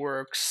really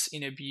works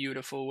in a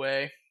beautiful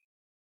way.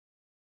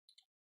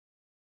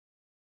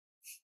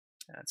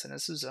 That's an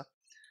Azusa.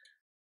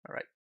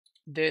 Alright.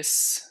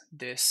 This,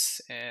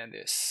 and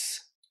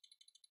this.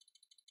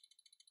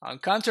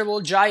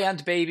 Uncounterable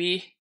giant,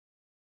 baby.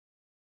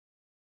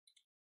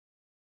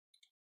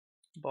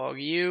 Bog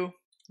you.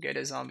 Get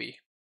a zombie.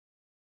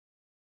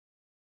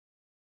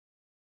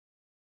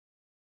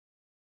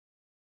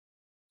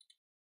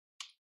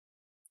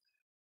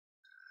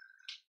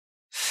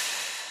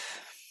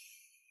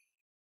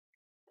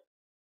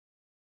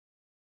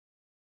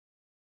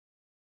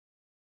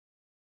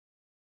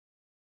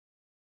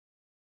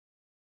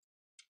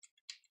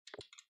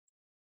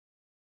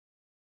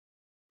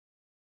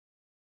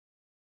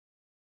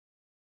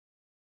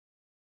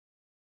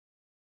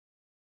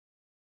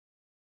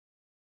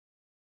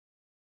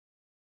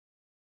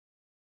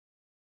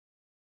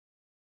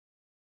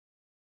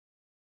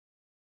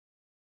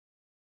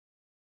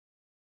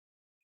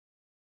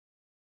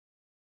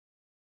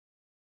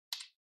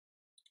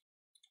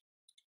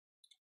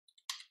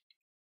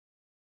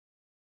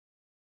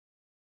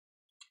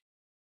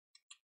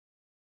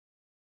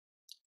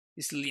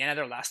 Is Liana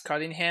their last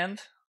card in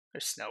hand?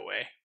 There's no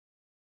way.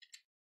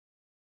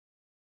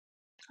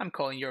 I'm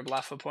calling your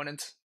bluff,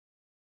 opponent.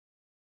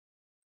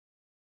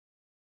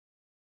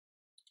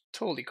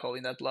 Totally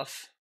calling that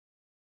bluff.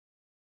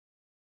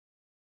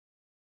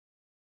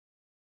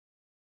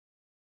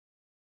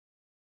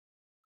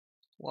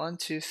 One,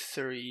 two,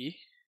 three.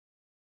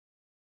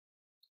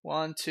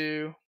 1,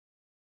 2.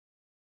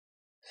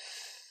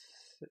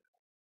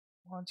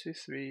 1, 2,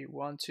 3.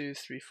 1, 2,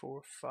 3,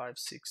 4, 5,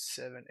 6,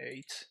 7,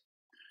 8.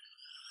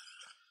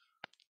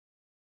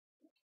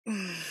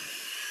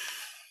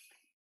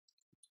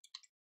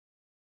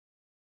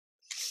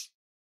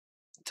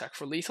 Attack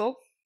for lethal.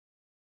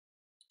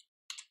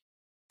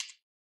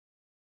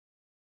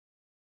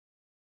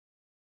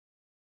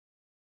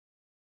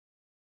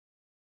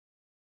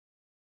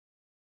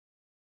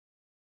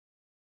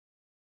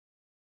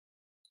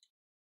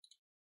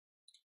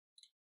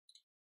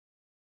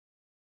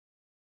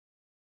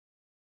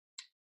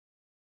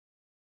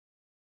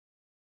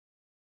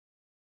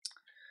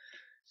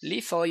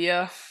 Lethal,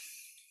 yeah.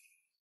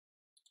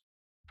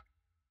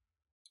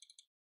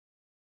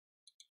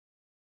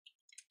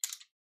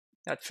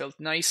 That felt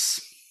nice.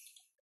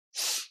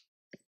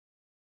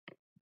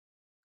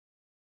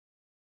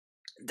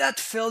 That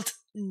felt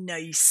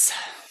nice.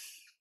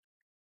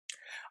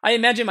 I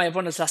imagine my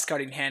opponent's last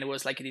card in hand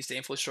was like a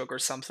Disdainful Stroke or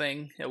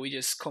something that we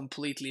just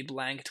completely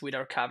blanked with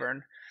our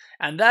Cavern.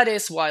 And that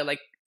is why, like,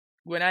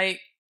 when I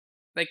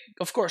like,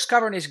 of course,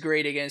 Cavern is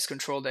great against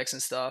control decks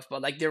and stuff,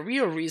 but like the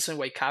real reason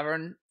why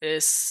Cavern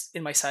is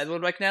in my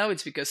sideboard right now,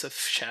 it's because of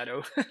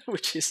Shadow,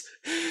 which is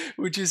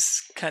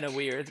kind of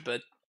weird,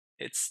 but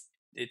it's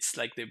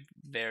like the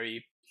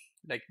very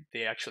like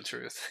the actual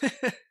truth.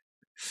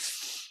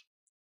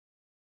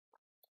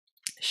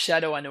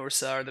 Shadow and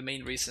Ursa are the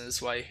main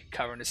reasons why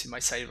Cavern is in my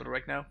sideboard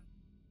right now.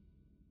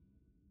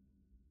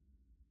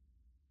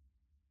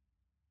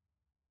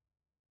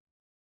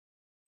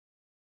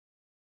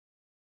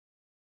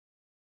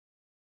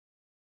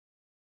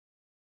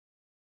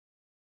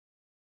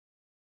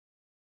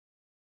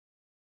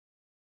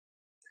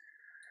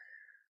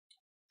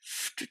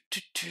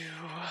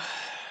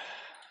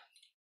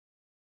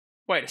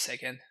 Wait a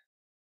second.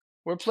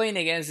 We're playing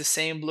against the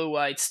same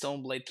blue-white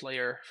Stoneblade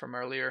player from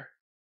earlier.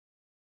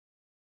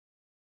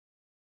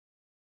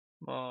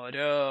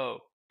 Modo,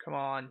 come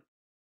on.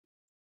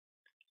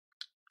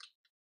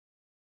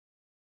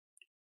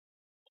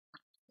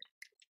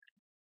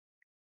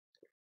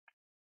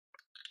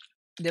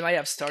 They might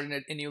have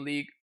started a new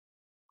league.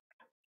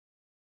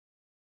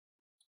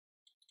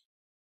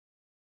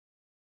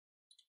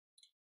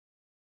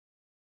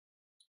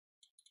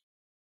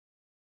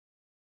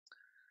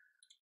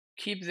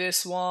 Keep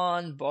this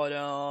one,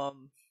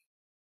 bottom.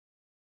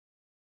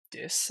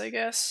 This, I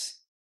guess?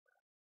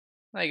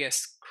 I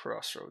guess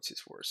Crossroads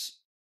is worse.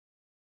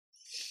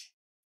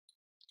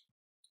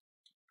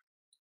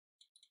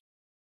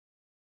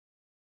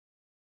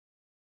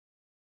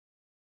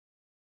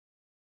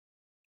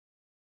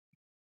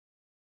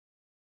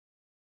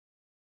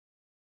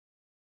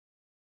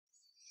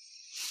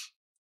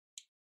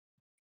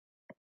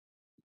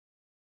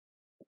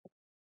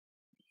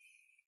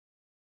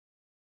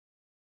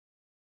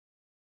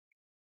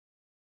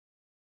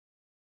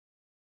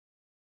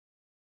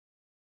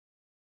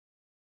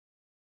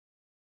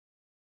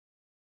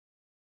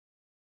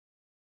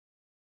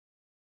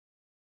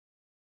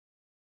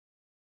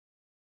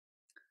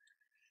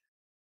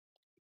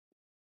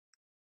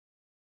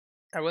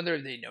 I wonder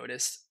if they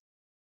noticed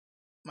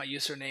my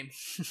username.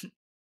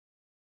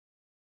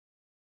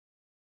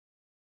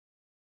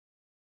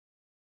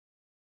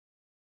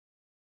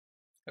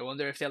 I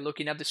wonder if they're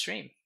looking at the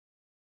stream.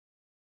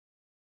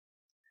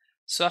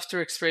 So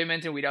after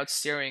experimenting without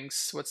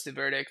steerings, what's the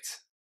verdict?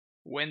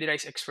 When did I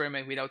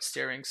experiment without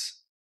steerings?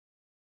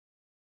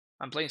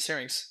 I'm playing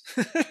steerings.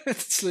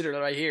 It's literally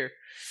right here.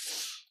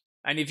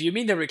 And if you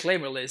mean the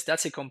reclaimer list,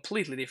 that's a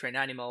completely different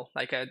animal.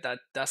 Like that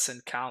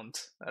doesn't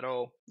count at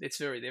all. It's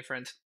very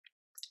different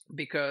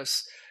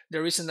because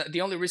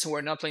the only reason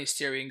we're not playing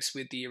steerings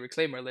with the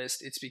reclaimer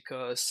list it's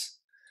because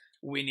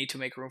we need to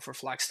make room for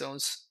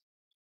flagstones.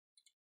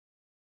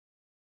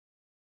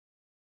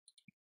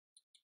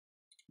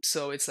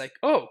 So it's like,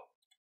 oh,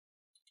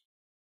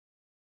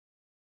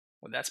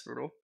 well, that's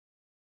brutal.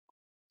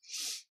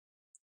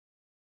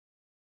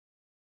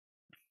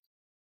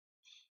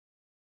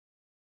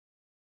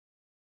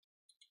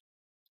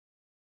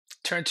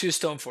 Turn 2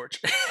 Stoneforge.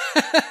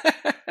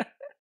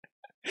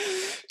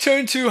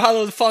 Turn 2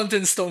 Hallowed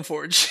Fountain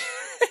Stoneforge.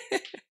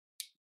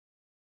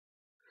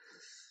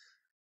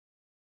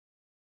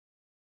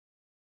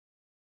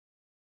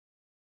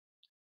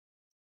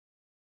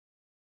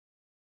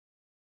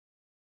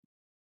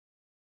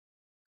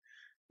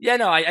 Yeah,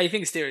 no, I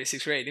think steerings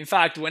is great. In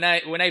fact, when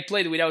I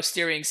played without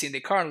steerings in the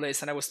current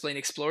list and I was playing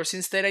explorers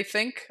instead, I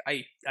think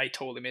I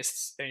totally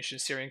missed ancient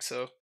steering.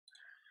 So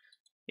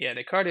yeah,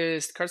 the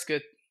card's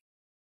good.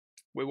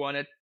 We won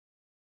it.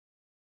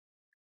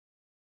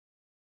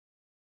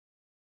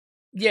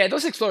 Yeah,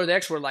 those explorer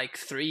decks were like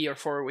 3 or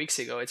 4 weeks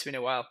ago. It's been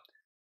a while,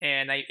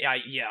 and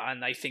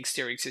I think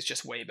steerings is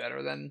just way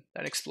better than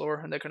explorer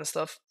and that kind of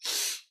stuff.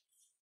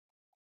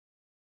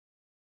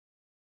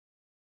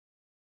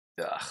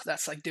 Ugh,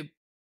 that's like the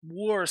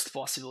worst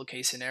possible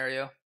case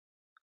scenario.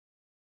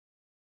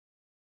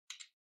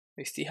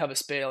 We still have a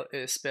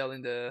spell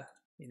in the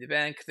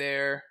bank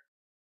there.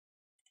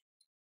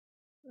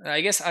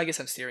 I guess I'm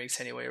steerings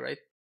anyway, right?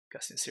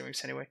 Casting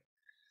steerings anyway.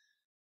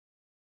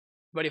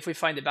 But if we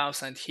find the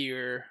bounce land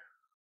here,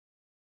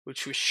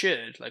 which we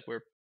should, like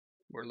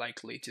we're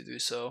likely to do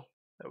so.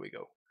 There we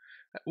go.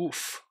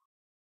 Oof.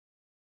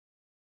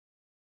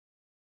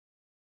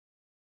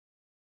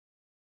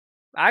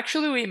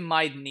 Actually, we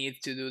might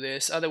need to do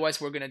this. Otherwise,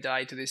 we're gonna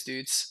die to these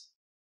dudes.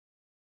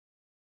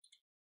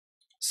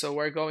 So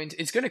we're going to.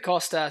 It's gonna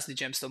cost us the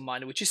gemstone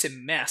mine, which is a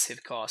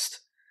massive cost.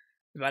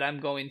 But I'm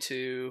gonna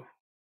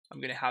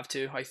have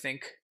to. I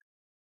think.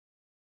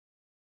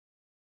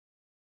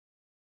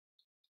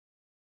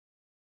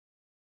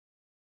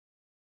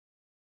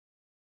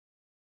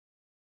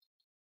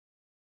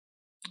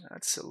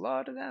 That's a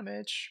lot of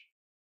damage.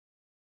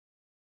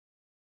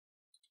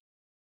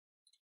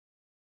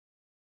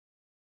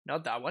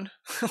 Not that one.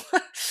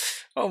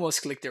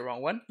 Almost clicked the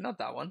wrong one. Not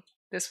that one.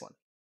 This one.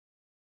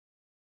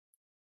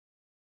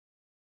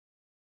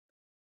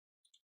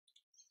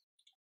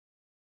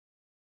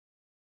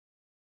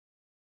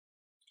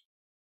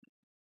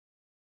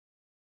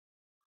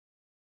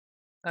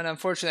 And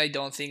unfortunately, I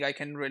don't think I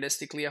can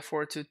realistically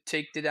afford to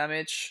take the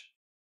damage.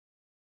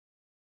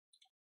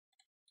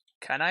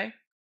 Can I?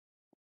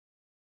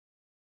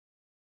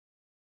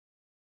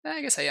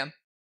 I guess I am.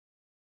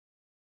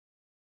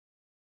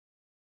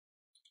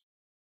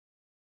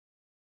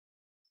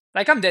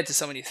 Like, I'm dead to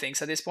so many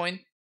things at this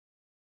point.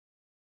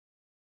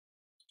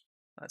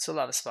 That's a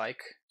lot of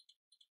spike.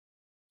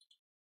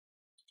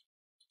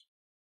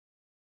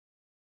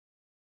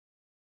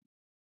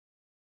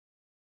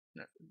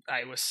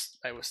 I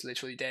was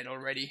literally dead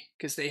already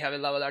because they have a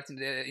lava dart in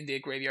the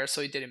graveyard,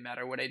 so it didn't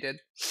matter what I did.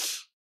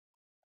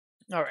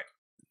 All right.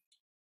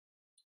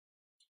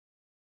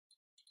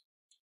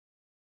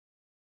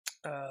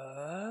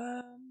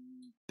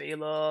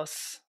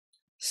 Baloth,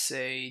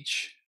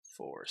 Sage,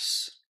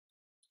 Force.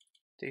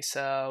 This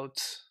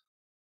out.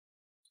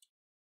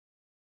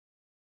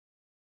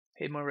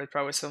 Hate my red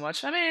Prowess so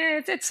much. I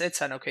mean,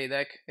 it's an okay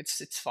deck.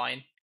 It's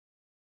fine.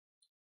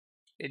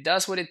 It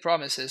does what it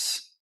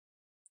promises.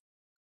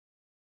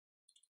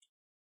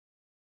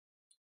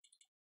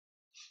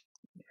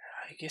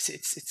 I guess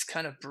it's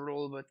kind of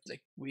brutal, but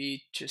like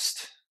we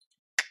just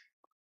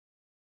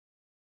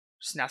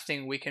there's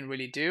nothing we can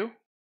really do.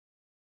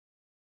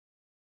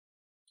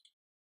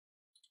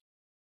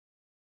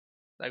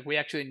 Like we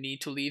actually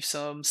need to leave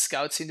some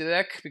scouts in the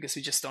deck because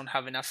we just don't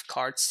have enough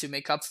cards to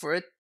make up for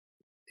it.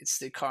 It's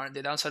the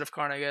downside of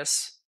Karn, I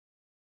guess.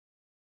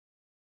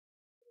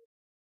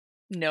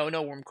 No,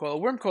 no Wormcoil.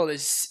 Wormcoil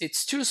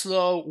it's too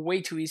slow,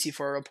 way too easy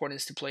for our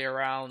opponents to play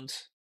around.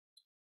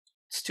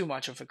 It's too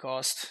much of a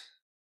cost.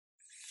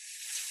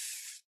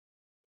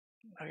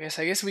 I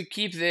guess we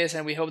keep this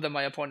and we hope that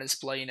my opponent's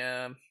playing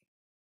a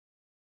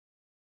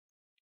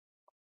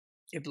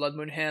Blood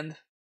Moon hand.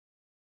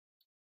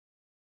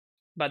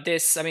 But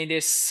this, I mean,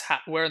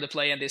 we're on the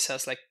play and this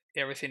has like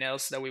everything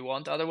else that we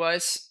want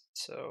otherwise.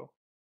 So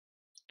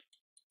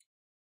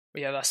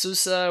we have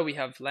Azusa, we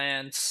have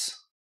lands.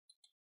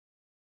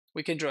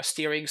 We can draw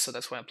steering, so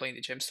that's why I'm playing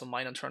the Gemstone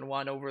Mine on turn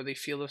 1 over the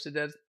Field of the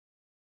Dead.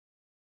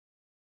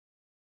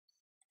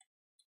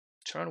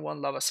 Turn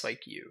 1 Lava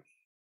Spike you.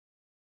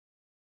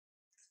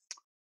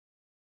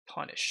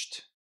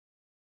 Punished.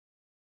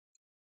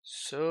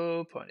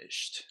 So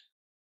punished.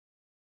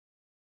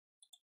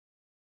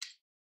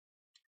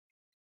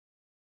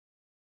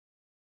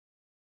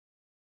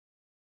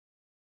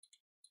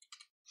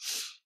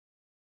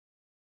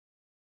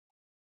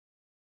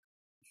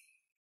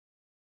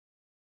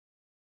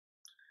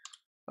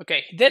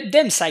 Okay,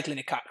 them cycling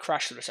a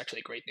Crash Loader is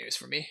actually great news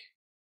for me.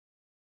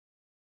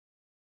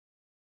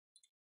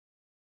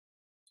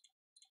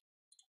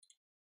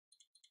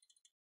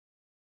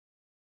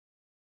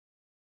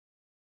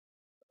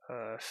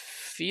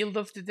 Field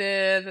of the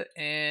Dead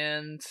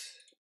and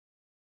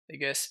I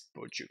guess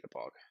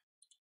Bojukapog.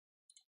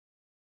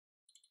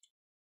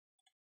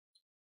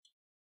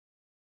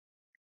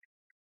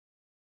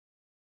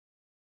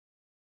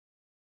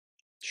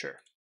 Sure.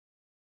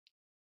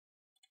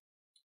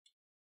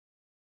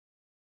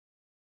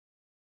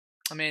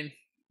 I mean,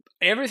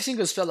 every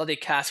single spell that they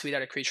cast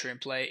without a creature in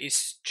play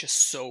is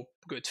just so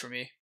good for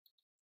me.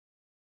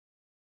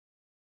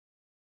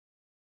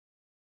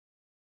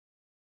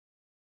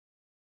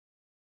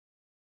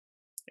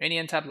 Any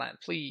untap land,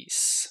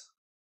 please.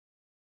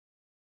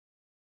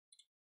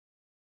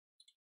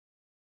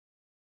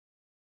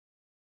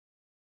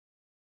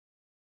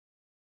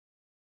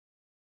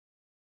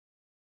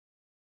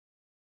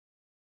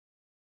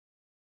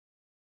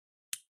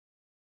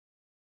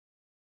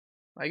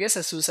 I guess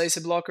Azusa is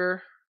a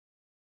blocker.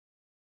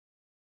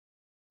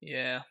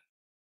 Yeah.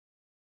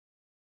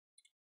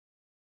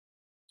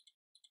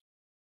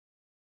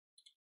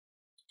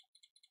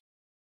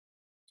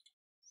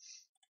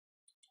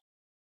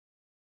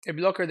 A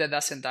blocker that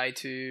doesn't die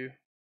to,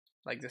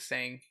 like, the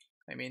thing.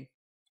 I mean.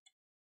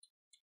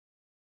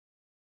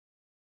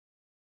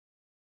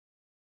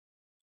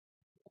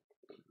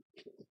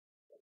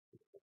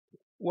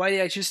 Why did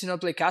I choose to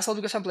not play Castle?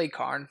 Because I'm playing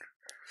Karn.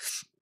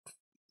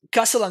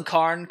 Castle and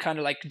Karn kind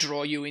of like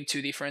draw you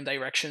into different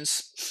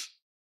directions.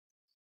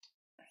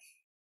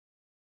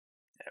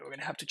 Yeah, we're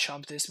gonna have to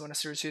chomp this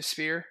Monastery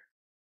Sphere.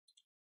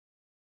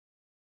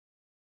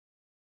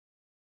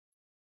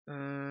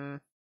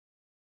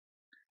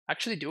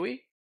 Actually, do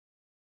we?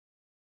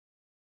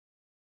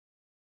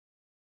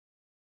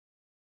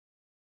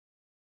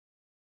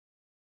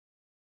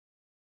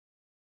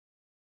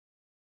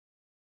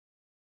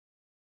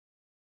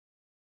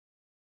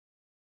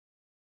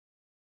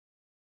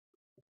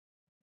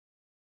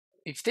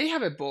 If they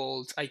have a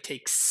bolt, I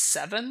take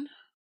 7.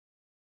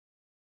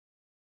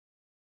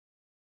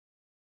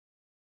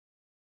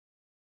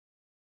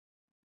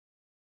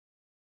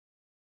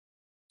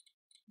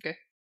 Okay.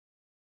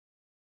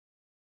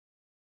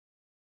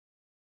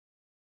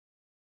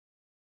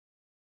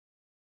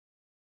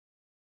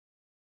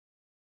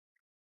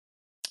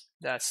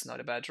 That's not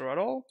a bad draw at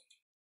all.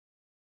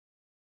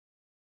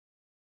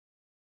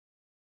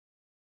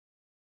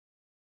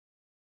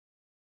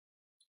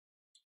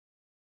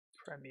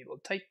 Primeval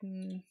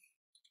Titan.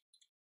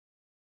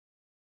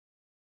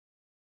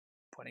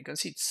 Pointing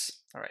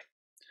Conceits. Alright.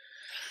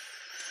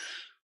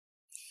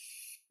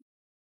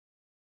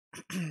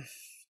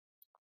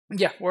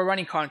 Yeah, we're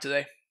running Karn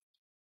today.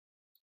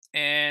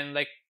 And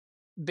like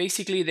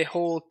basically the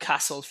whole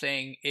castle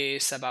thing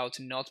is about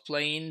not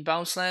playing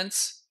bounce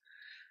lands.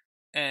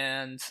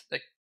 And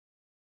like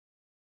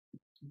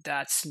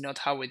that's not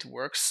how it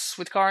works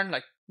with Karn.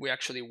 Like we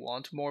actually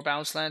want more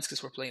bounce lands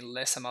because we're playing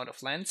less amount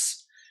of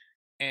lands.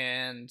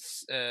 And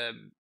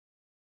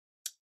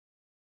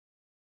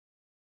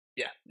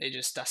yeah, it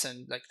just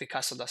doesn't, like, the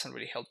castle doesn't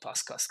really help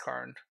us cast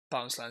Karn.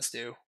 Bounce lands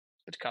do,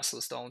 but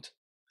castles don't.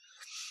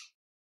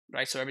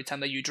 Right, so every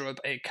time that you draw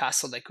a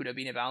castle that could have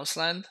been a bounce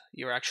land,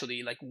 you're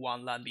actually like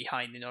 1 land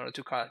behind in order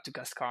to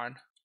cast Karn.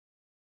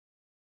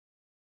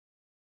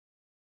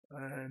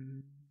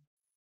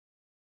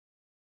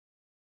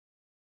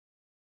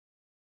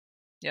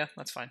 Yeah,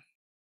 that's fine.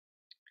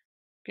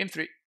 Game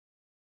 3.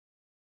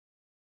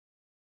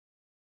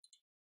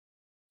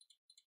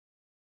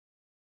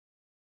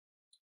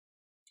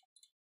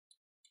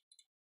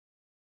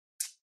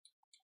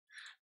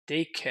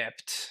 They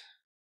kept.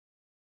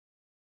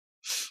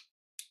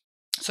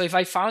 So if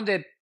I found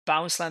that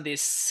bounce land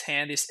this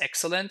hand is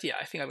excellent, yeah,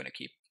 I think I'm gonna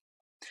keep.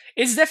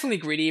 It's definitely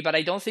greedy, but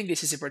I don't think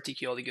this is a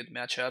particularly good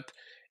matchup.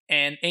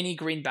 And any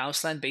green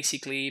bounce land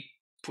basically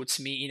puts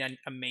me in an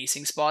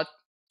amazing spot.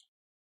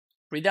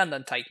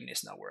 Redundant Titan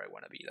is not where I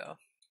want to be, though.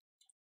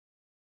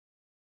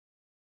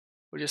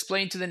 We're just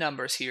playing to the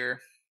numbers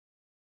here.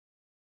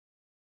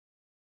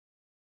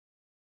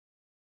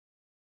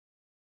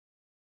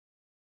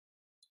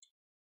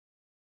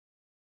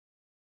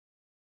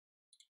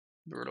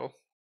 Brutal.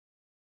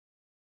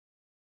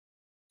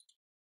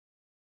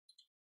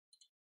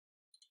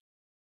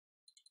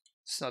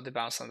 It's not the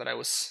bounce land that I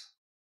was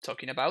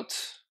talking about.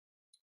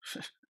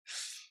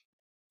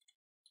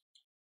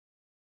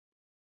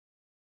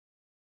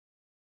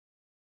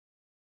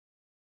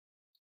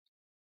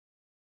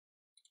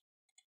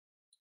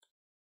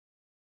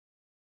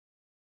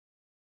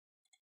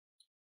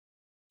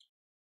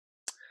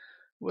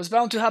 Was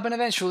bound to happen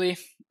eventually.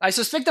 I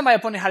suspect that my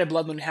opponent had a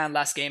Blood Moon hand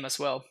last game as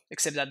well,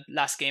 except that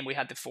last game we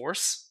had the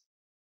Force,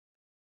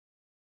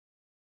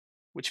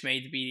 which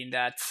made beating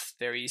that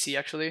very easy,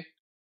 actually.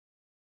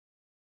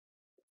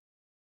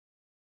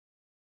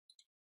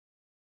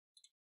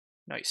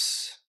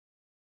 Nice.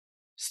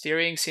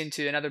 Steerings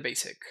into another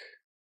basic.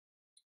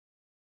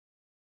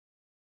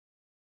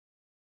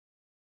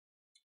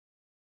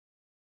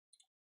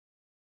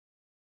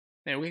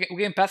 And we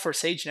can path for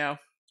Sage now.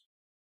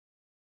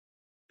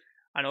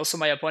 And also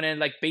my opponent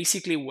like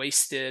basically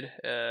wasted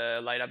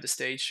light up the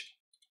stage,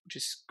 which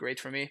is great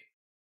for me.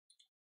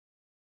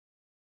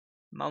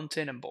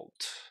 Mountain and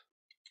Bolt.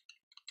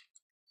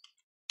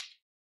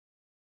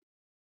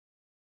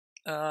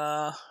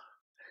 I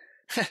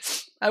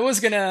was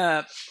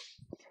gonna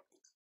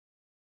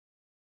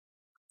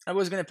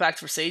pact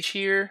for Sage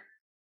here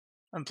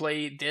and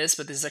play this,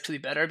 but this is actually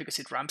better because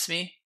it ramps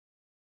me.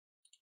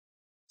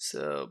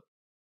 So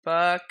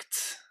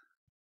pact.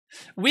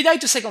 We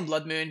died to second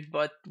Blood Moon,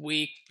 but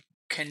we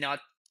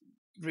cannot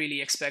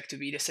really expect to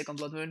be the second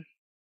Blood Moon.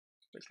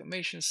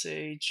 Reclamation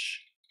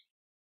Sage.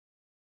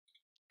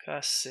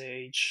 Cast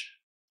Sage.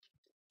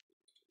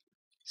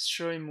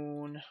 Destroy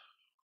Moon.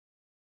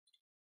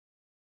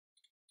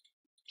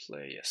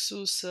 Play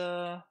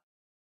Asusa.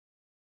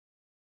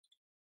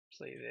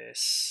 Play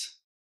this.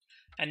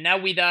 And now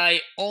we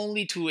die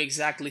only to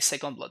exactly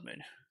second Blood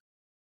Moon.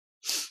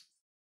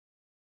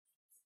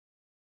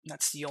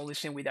 That's the only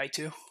thing we die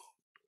to.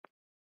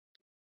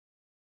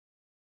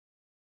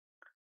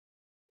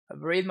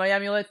 Upgrade my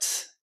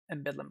AmuLIT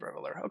and Bedlam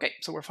Reveler. Okay,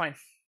 so we're fine.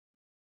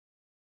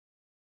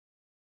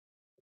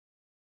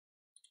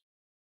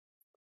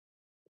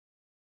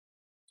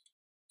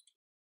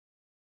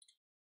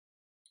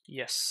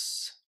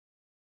 Yes.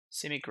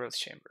 Semi-growth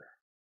chamber.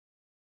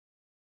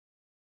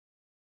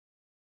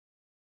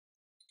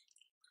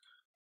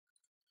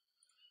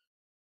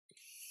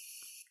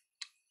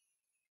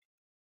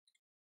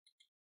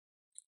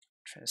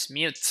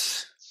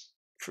 Transmute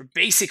for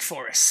basic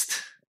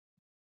forest.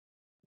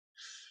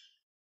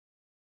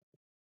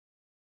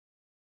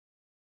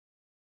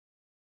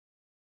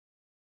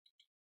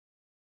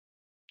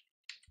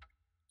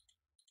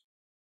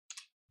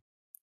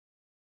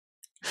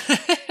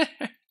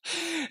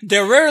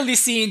 They're rarely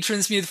seen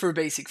transmute for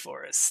basic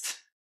forest.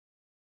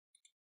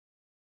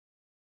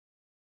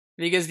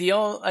 Because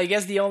I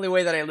guess the only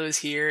way that I lose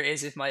here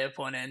is if my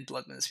opponent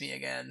Blood Moons me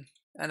again.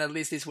 And at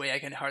least this way I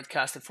can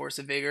hardcast a Force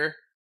of Vigor.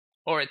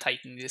 Or a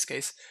Titan in this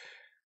case.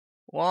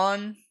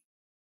 1,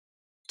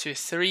 2,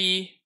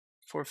 3,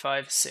 4,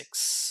 5,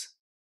 6.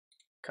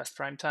 Cast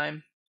Prime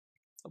Time.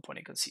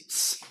 Opponent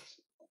concedes.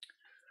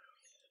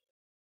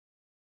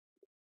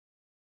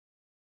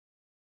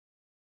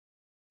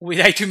 We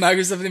die to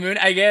Magus of the Moon.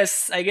 I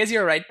guess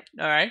you're right.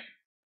 Alright.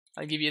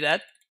 I'll give you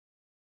that.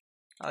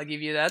 I'll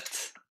give you that.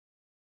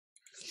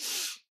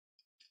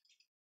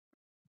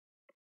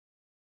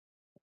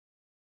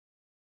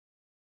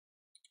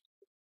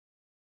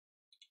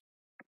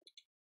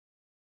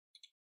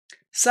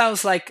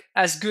 Sounds like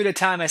as good a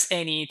time as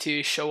any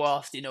to show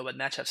off the Nomad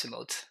matchups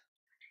emote.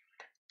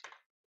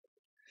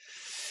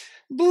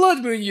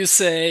 Blood Moon, you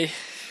say?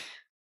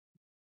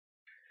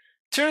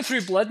 Turn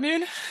 3 Blood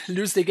Moon,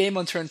 lose the game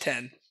on turn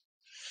 10.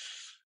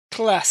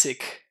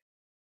 Classic.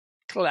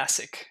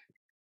 Classic.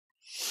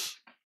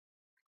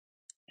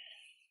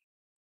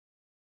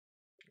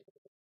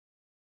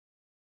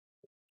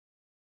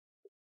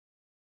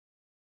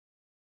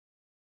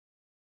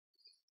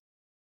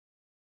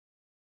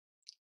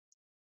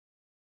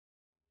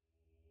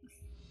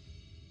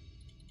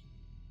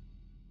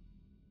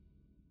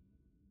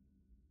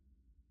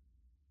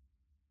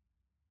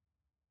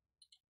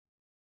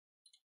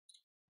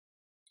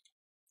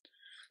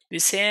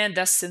 This hand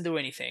doesn't do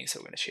anything, so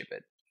we're gonna ship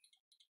it.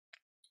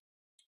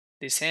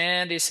 This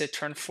hand is a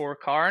turn 4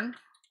 Karn.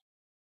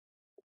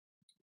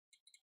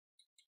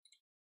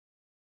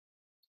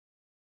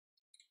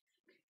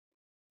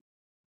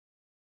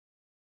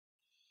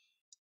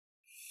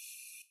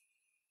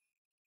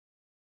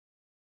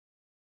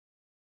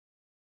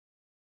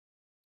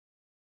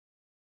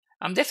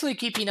 I'm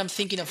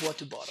thinking of what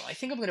to bottom. I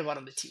think I'm gonna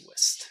bottom the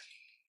T-West.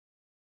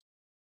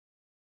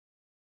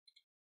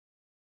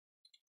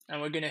 And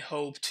we're gonna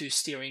hope to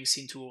steerings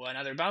into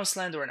another bounce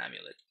land or an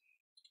AmuLIT.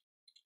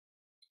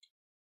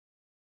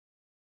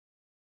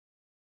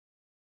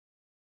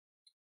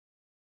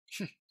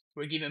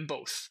 We're given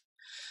both.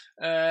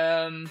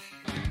 Jim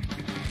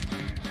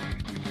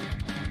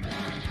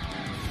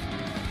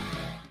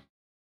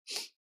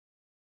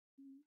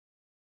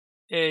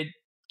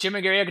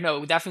McGarrick,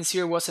 no, Daphne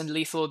Seer wasn't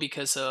lethal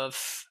because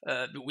of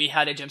we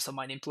had a Gemstone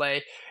Mine in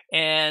play.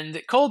 And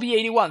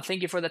Colby81,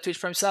 thank you for that Twitch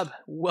Prime sub.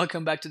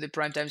 Welcome back to the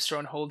Primetime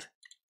Stronghold.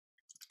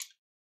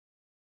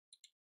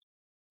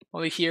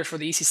 Only here for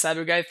the easy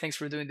cyber guide. Thanks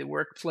for doing the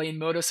work playing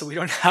Moto so we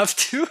don't have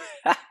to.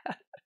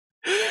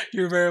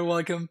 You're very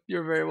welcome.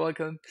 You're very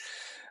welcome.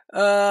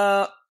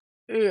 Yeah.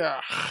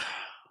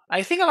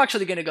 I think I'm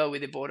actually gonna go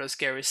with the Boros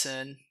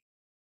Garrison.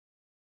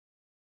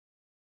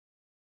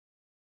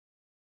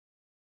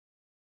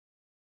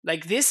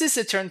 Like, this is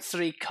a turn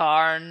 3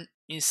 Karn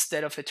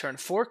instead of a turn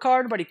 4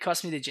 card, but it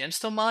costs me the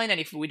Gemstone Mine, and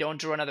if we don't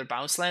draw another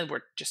bounce land,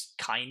 we're just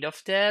kind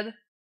of dead.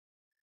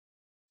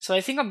 So I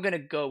think I'm gonna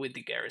go with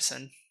the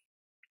Garrison.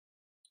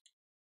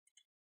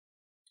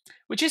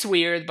 Which is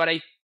weird, but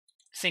I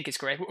think it's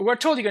correct. We're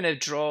totally gonna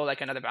draw like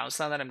another bounce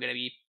land, and I'm gonna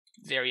be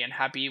very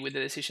unhappy with the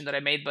decision that I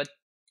made, but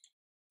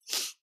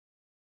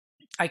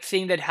I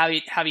think that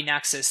having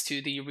access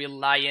to the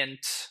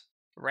Reliant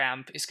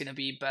ramp is gonna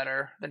be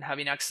better than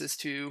having access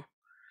to...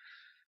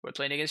 We're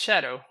playing against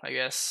Shadow, I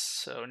guess,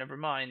 so never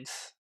mind.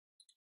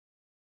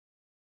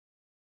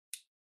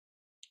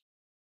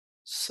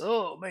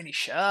 So many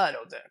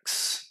Shadow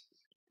decks.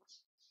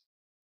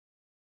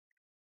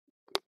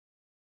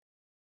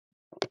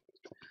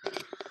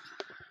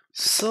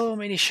 So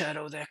many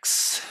Shadow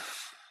decks.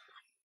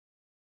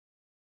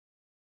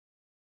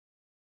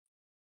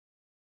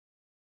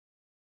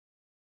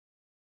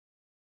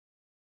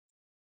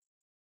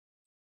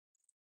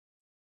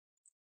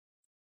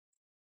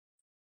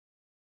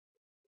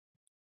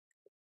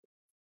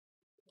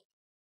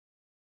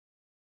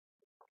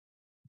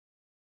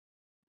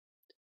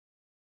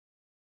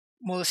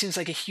 Well, it seems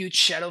like a huge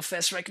Shadow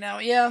Fest right now,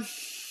 yeah.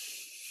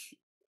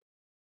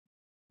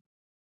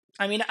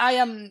 I mean,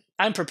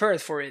 I'm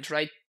prepared for it,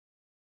 right?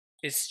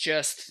 It's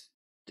just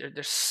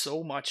there's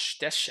so much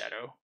Death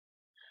Shadow.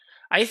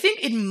 I think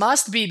it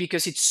must be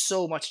because it's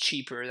so much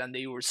cheaper than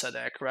the Ursa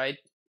deck, right?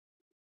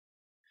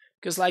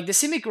 Because like the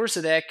Simic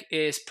Ursa deck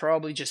is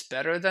probably just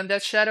better than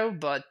Death Shadow,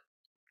 but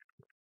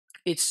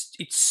it's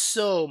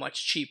so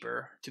much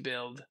cheaper to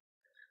build.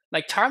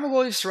 Like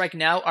Tarmogoyfs right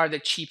now are the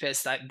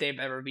cheapest that they've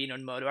ever been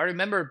on Moto. I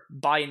remember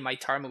buying my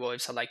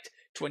Tarmogoyfs at like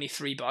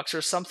 $23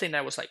 or something. And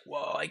I was like,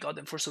 whoa, I got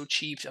them for so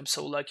cheap. I'm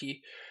so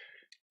lucky.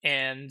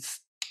 And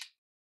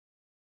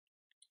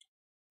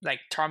like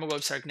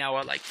Tarmogoyfs are now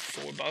at like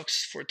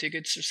 $4 for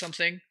tickets or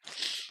something.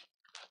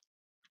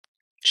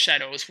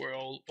 Shadows were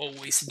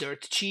always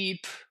dirt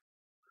cheap.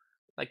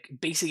 Like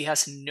basically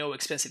has no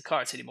expensive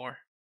cards anymore.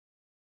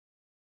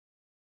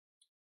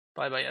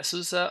 Bye bye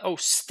Azusa. Oh,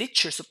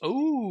 Stitchers.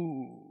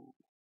 Oh,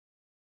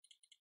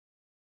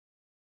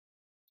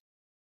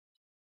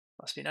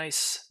 must be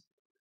nice.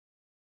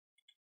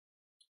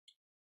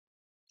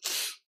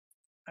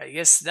 I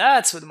guess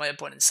that's what my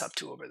opponent's up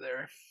to over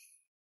there.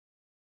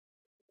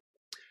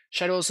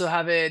 Shadow also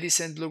have a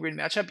decent blue-green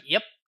matchup.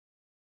 Yep.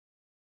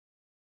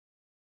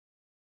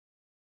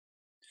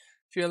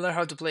 If you learn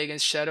how to play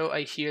against Shadow,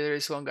 I hear there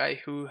is one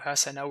guy who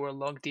has an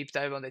hour-long deep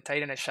dive on the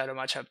Titan and Shadow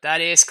matchup. That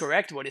is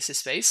correct. What is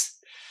his face?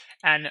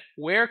 And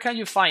where can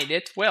you find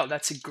it? Well,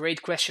 that's a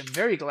great question.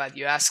 Very glad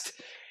you asked.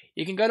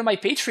 You can go to my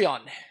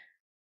Patreon.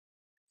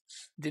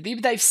 The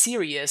Deep Dive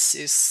series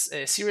is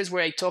a series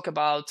where I talk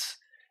about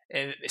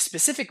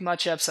specific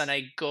matchups and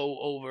I go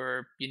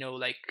over,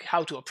 like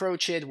how to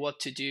approach it,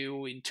 what to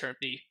do in terms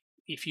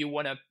if you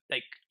want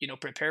to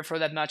prepare for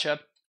that matchup,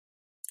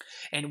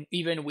 and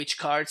even which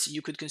cards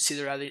you could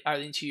consider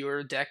adding to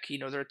your deck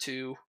in order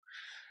to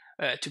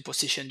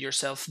position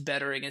yourself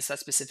better against that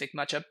specific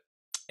matchup.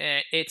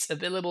 It's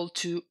available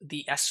to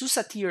the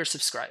Azusa tier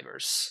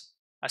subscribers,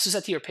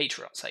 Azusa tier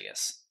patrons, I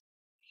guess.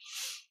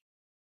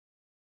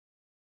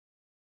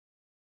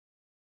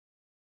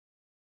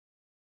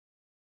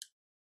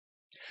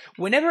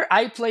 Whenever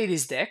I play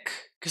this deck,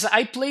 because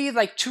I played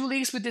like 2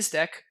 leagues with this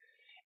deck,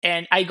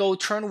 and I go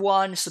turn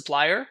 1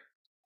 supplier,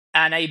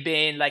 and I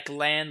ban like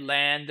land,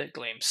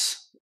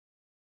 glimpse.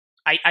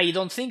 I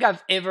don't think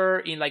I've ever,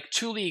 in like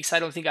 2 leagues, I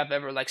don't think I've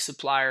ever like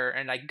supplier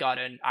and like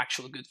gotten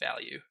actual good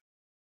value.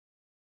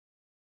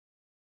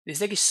 This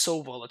deck is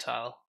so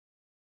volatile.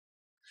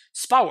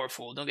 It's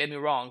powerful, don't get me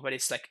wrong, but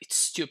it's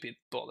stupid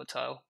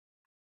volatile.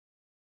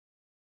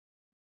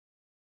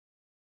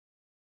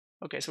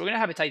 Okay, so we're gonna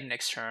have a Titan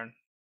next turn.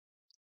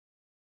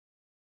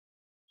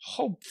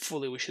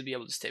 Hopefully we should be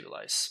able to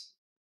stabilize.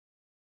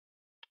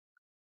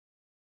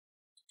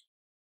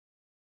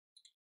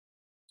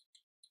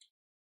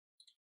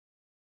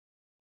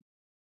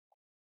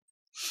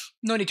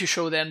 No need to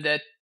show them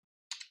that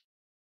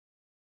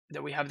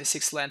we have the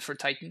 6th land for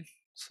Titan.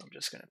 So I'm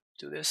just gonna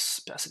do this,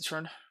 pass the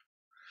turn.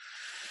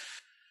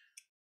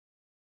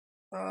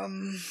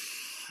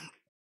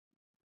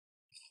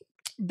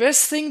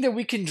 Best thing that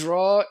we can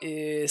draw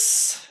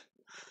is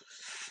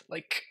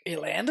like a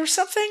land or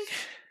something.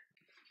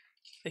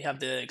 They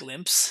have the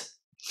glimpse.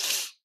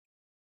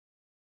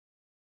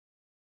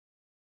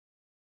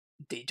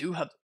 They do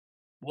have...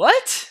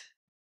 What?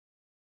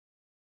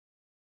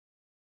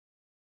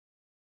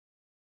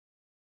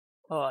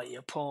 Oh, the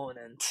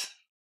opponent.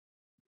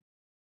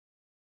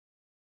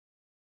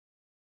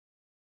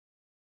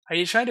 Are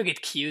you trying to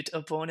get cute,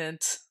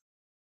 opponent?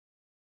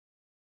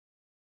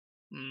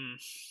 Hmm.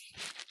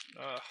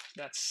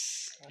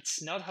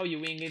 That's not how you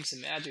win games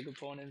in Magic,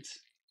 opponent.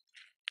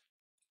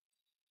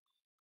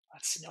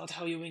 That's not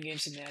how you win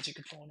games in Magic,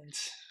 opponent.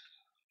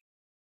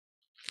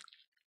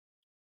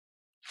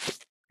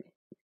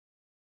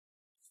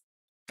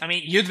 I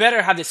mean, you'd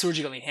better have the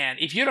Surgical in hand.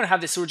 If you don't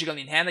have the Surgical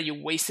in hand and you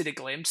wasted a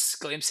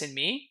glimpse in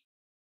me,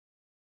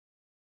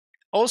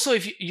 Also,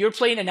 if you're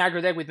playing an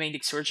aggro deck with main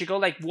deck surgical,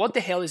 like what the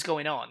hell is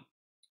going on?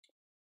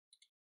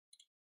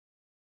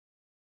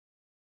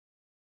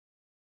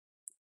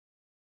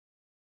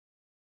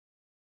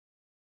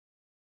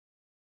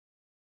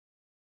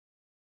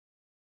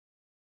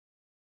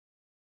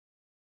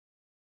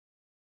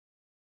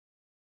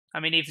 I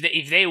mean,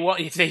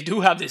 if they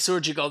do have the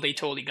surgical, they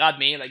totally got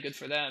me. Like, good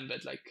for them.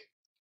 But like,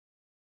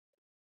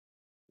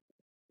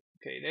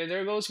 okay,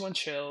 there goes one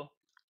chill.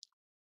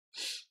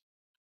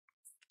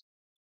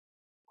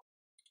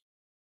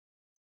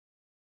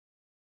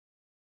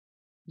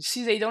 You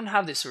see, they don't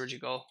have the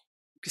surgical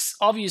because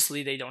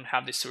obviously they don't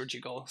have the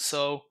surgical.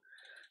 So,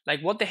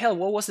 like, what the hell?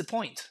 What was the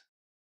point?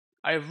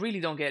 I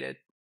really don't get it.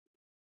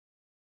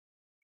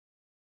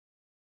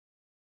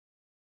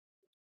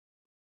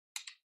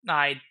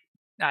 I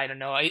don't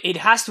know. It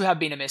has to have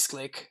been a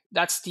misclick.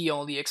 That's the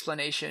only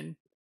explanation.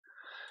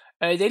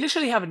 They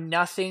literally have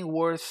nothing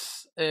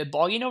worth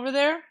bogging over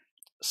there.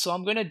 So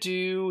I'm gonna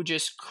do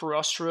just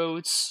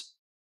Crossroads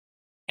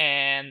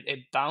and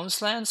a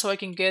bounce land, so I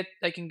can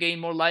gain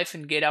more life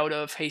and get out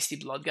of Hasty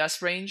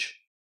Bloodghast range.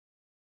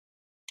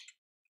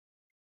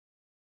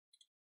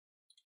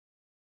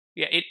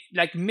 Yeah, it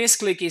like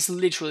misclick is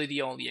literally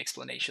the only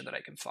explanation that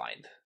I can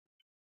find,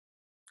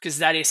 because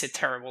that is a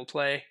terrible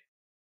play.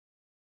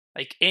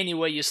 Like any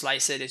way you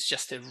slice it, it's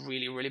just a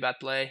really really bad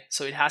play.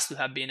 So it has to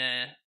have been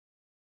a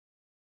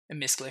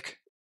misclick.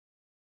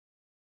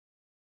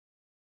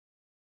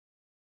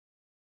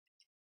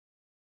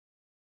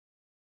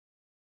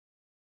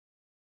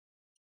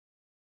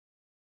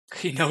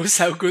 He knows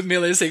how good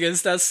Mill is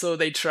against us, so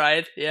they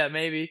tried. Yeah,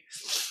 maybe.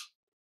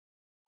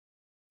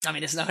 I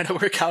mean, it's not gonna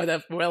work out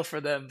that well for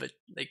them, but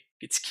like,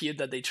 it's cute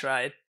that they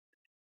tried.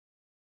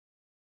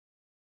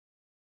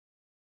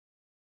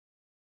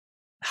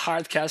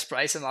 Hard cast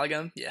price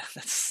amalgam. Yeah,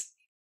 that's.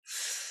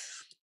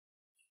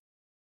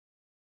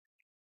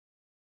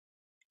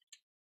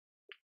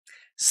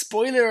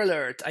 Spoiler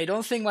alert! I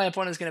don't think my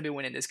opponent's gonna be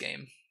winning this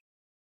game.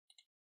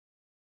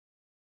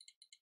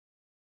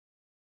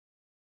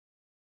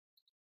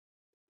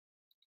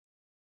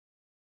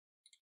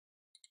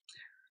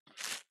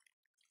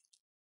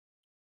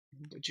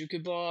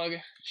 Bojuka Bog,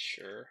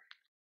 sure.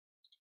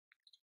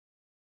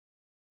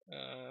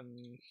 I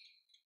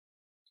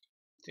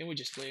think we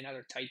just play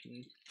another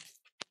Titan.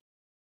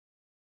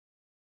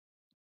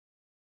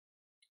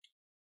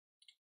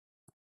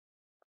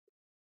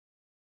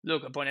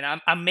 Look,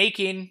 opponent,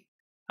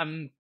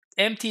 I'm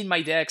emptying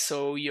my deck,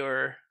 so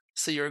your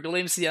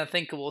Glimpse the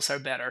Unthinkables are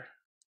better.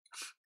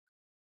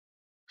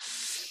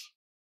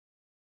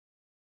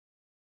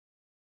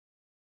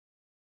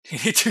 You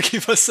need to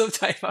give us some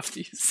time after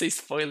you say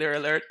spoiler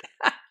alert.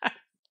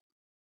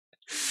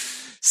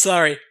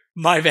 Sorry,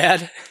 my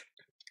bad.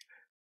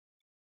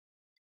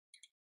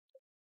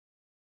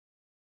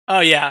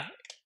 Oh yeah.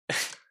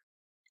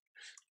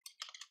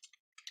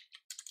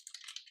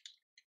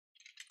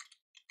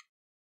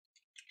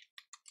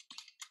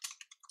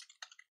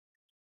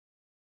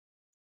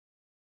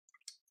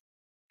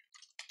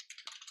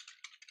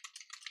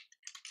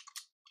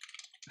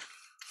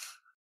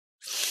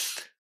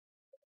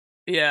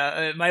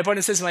 Yeah, my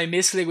opponent says my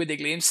misclick with the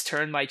Glimpse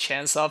turned my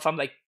chance off. I'm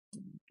like,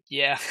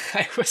 yeah,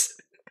 I was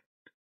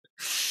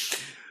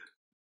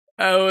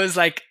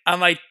like,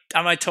 am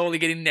I totally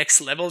getting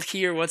next level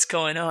here? What's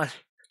going on?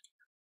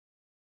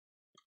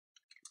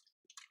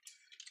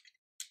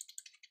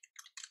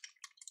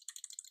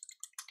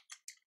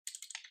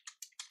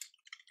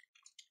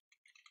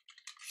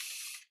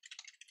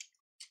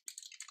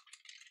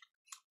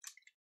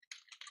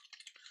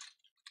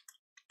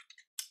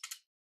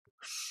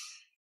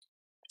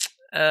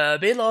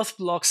 Bailoff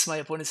blocks my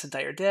opponent's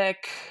entire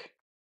deck.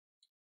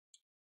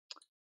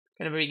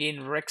 Gonna bring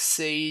in Rex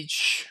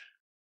Sage.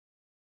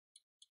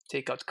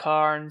 Take out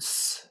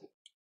Carnes.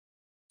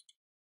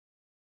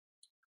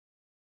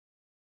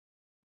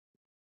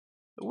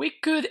 We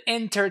could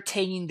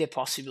entertain the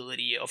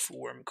possibility of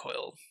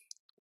Wormcoil.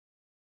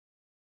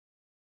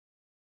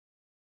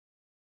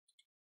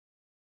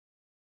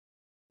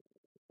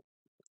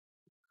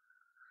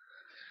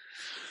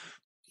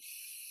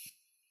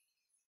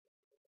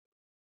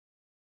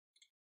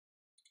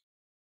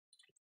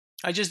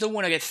 I just don't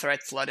want to get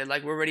threat flooded.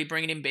 Like, we're already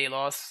bringing in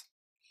Bailoff.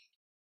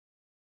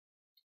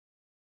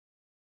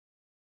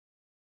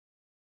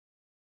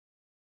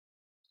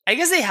 I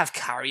guess they have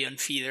Carrion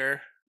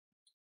Feeder.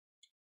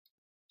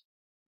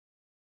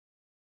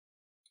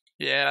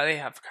 Yeah, they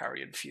have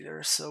Carrion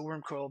Feeder, so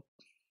Wormcoil.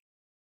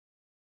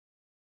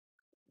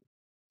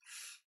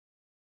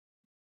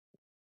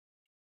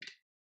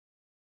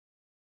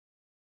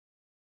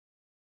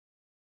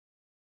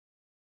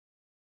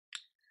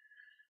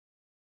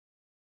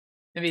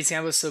 Maybe this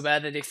game was so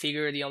bad that they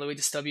figured the only way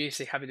to stop you is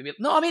they have to build.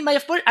 No, I mean, my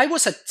opponent, I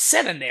was at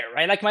 7 there,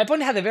 right? Like, my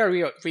opponent had a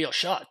very real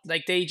shot.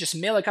 Like, they just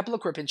mill a couple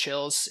of Crippin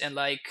Chills and,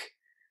 like,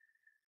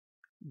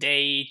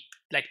 they,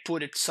 like,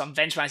 put some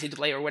Vengeance into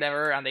play or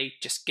whatever, and they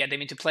just get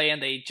them into play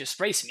and they just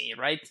race me,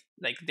 right?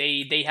 Like,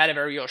 they had a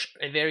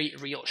very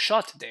real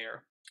shot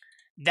there.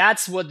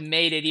 That's what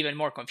made it even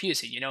more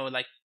confusing, you know?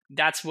 Like,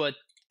 that's what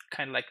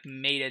kind of like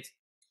made it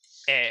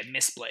a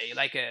misplay,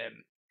 like a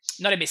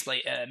not a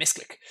misplay, a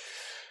misclick.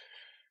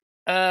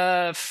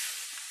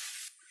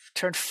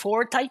 Turn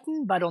 4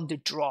 Titan, but on the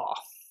draw.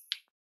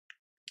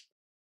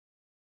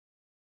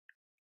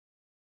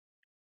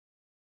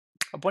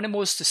 Opponent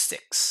moves to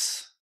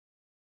 6.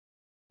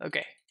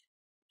 Okay.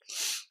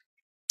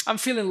 I'm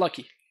feeling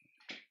lucky.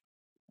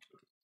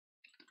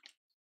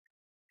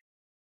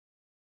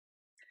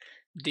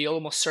 They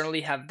almost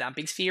certainly have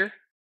Damping Sphere.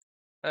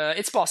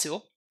 It's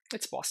possible.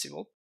 It's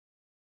possible.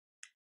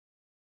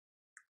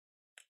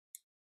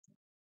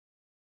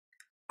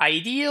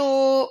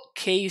 Ideal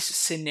case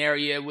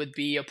scenario would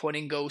be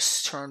opponent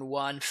goes turn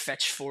 1,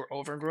 fetch for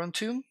Overgrown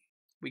Tomb.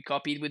 We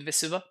copy it with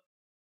Vesuva.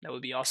 That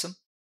would be awesome.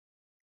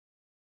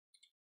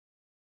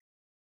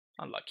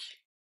 Unlucky.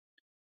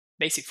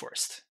 Basic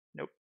Forest.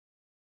 Nope.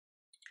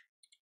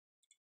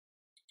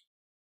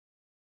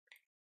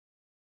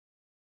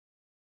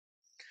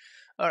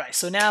 Alright,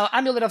 so now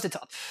AmuLIT off the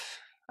top.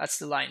 That's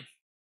the line.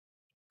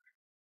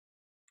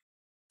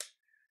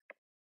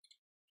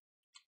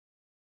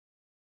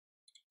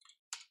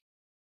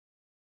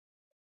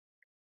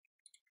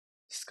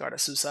 Discard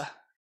Asusa.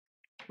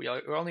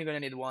 We're only going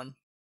to need 1.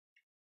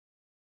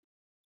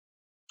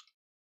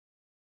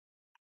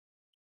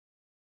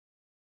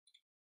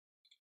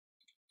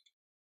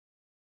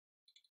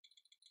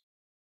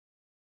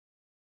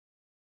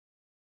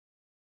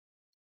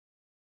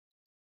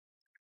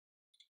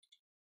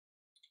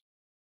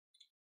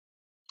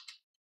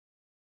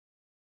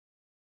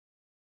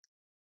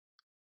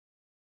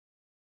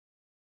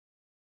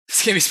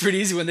 This game is pretty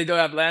easy when they don't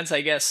have lands,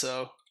 I guess,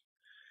 so...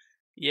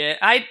 Yeah,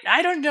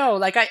 I don't know.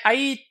 Like,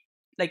 I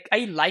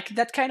like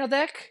that kind of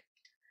deck.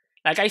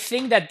 Like, I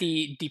think that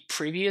the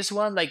previous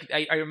one, like,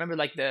 I remember,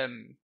 like,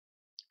 the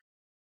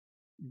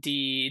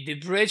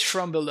Bridge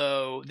from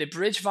Below, the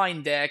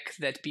CrabVine deck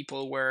that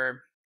people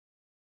were...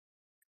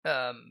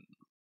 So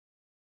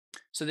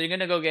they're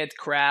gonna go get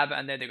Crab,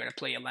 and then they're gonna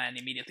play a land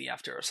immediately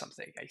after or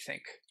something, I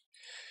think.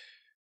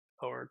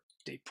 Or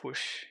they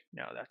push...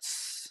 No,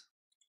 that's...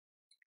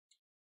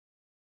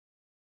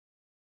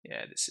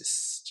 Yeah, this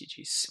is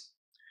GG's.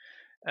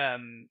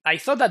 I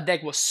thought that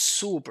deck was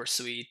super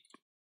sweet.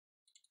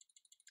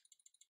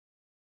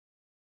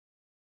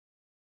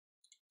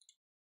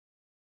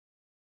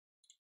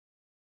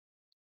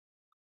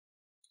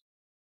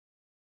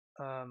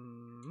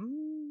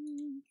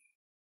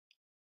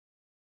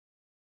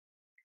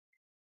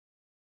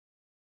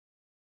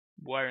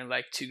 We're in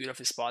like too good of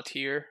a spot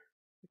here.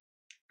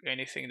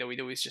 Anything that we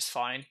do is just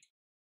fine.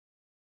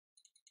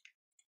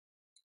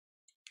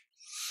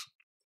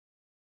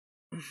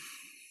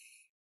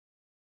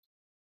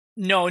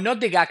 No, not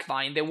the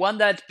CrabVine. The one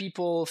that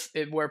people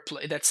were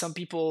that some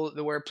people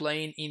were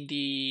playing in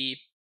the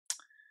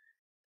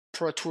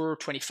Pro Tour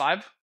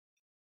 25,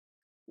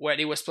 where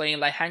it was playing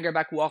like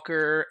Hangerback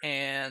Walker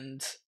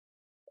and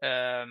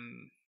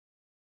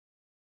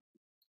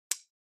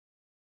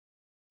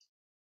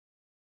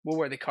what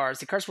were the cards?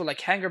 The cards were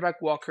like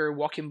Hangerback Walker,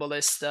 Walking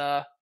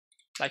Ballista,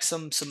 like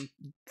some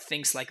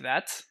things like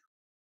that,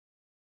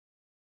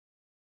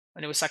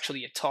 and it was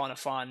actually a ton of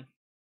fun.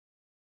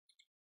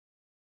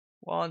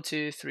 1,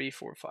 2, 3,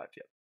 4, 5.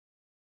 Yep.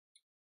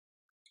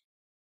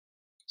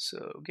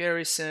 So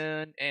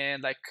Garrison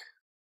and like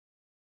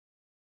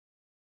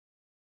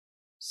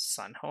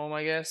Sun Home,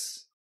 I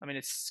guess. I mean,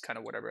 it's kind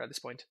of whatever at this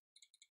point.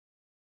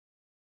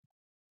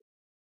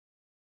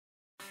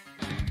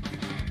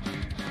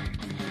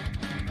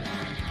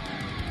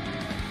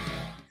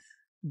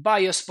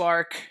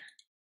 Biospark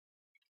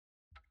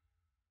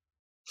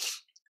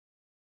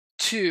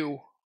 2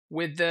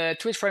 with the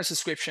Twitch Prime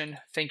subscription.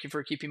 Thank you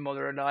for keeping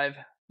Mother alive.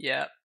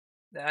 Yeah,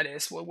 that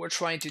is what we're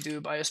trying to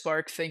do,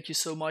 Biospark. Thank you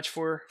so much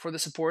for the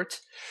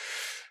support.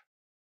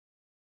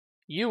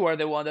 You are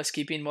the one that's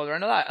keeping Mother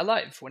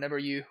alive. Whenever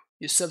you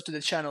sub to the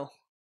channel,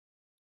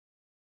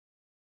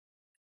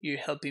 you're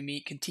helping me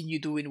continue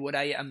doing what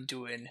I am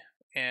doing,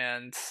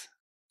 and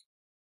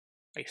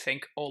I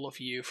thank all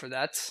of you for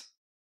that.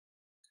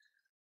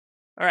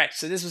 Alright,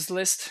 so this was the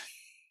list.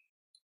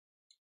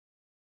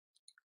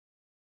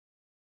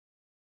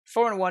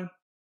 4-1.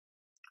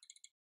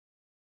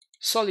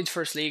 Solid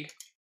first league.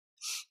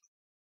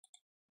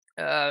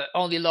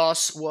 Only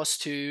loss was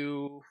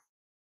to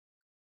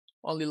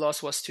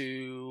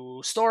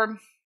Storm,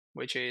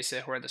 which is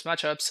a horrendous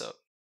matchup, so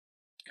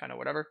kind of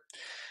whatever.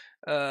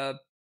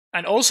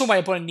 And also my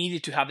opponent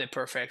needed to have the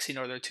perfects in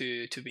order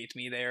to beat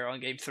me there on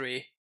game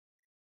 3.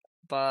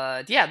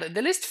 But yeah,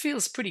 the list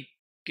feels pretty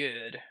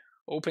good.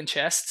 Open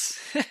chests.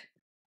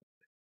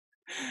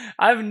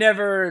 I've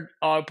never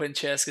opened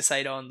chests because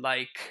I don't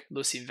like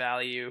losing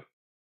value.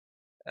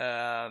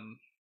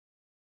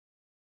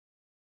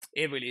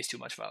 It really is too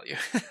much value.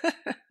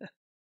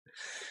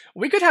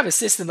 We could have a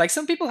system, like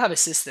some people have a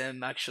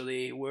system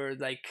actually, where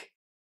like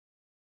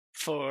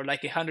for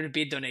like 100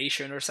 bit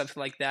donation or something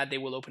like that, they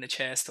will open a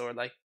chest, or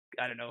like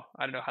I don't know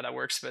how that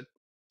works, but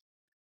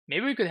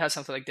maybe we could have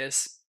something like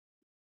this.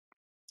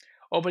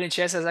 Opening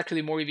chest is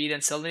actually more EV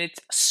than selling it.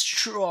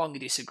 strong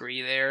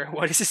disagree there.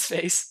 What is his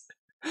face?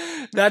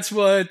 That's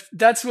what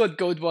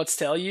GoatBots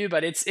tell you,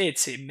 but it's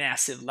a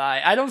massive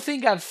lie. I don't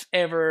think I've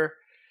ever.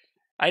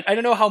 I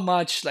don't know how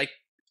much like.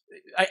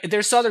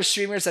 There's other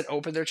streamers that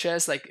open their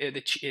chests, like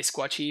the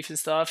Squad Chief and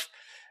stuff,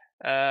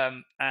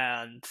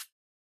 and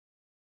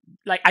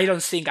like I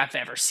don't think I've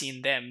ever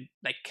seen them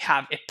like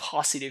have a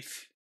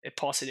positive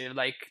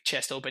like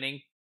chest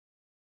opening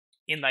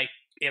in like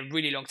a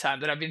really long time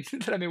that I've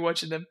been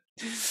watching them.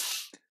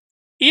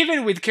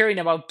 Even with caring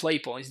about play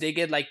points, they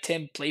get like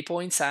 10 play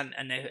points and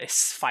a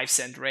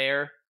 5-cent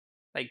rare,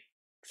 like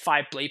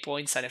 5 play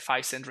points and a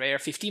 5-cent rare,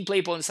 15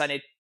 play points and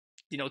a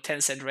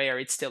 10-cent rare.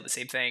 It's still the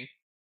same thing.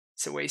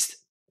 It's a waste.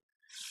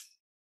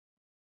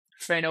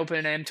 Friend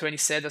open an M20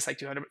 set, that's like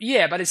 200.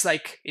 Yeah, but it's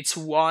like it's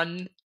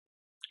one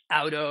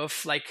out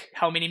of like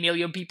how many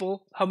million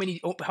people? How many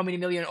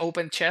million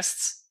open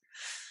chests?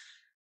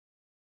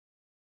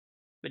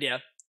 But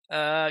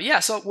yeah,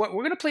 so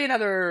we're gonna play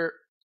another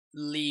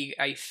league,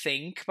 I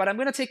think, but I'm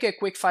gonna take a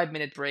quick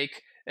 5-minute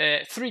break,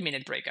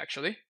 3-minute break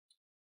actually,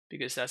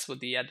 because that's what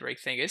the ad break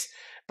thing is.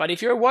 But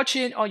if you're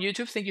watching on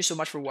YouTube, thank you so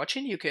much for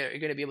watching. You're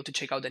gonna be able to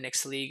check out the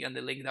next league and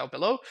the link down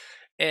below,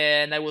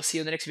 and I will see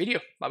you in the next video.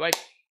 Bye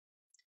bye.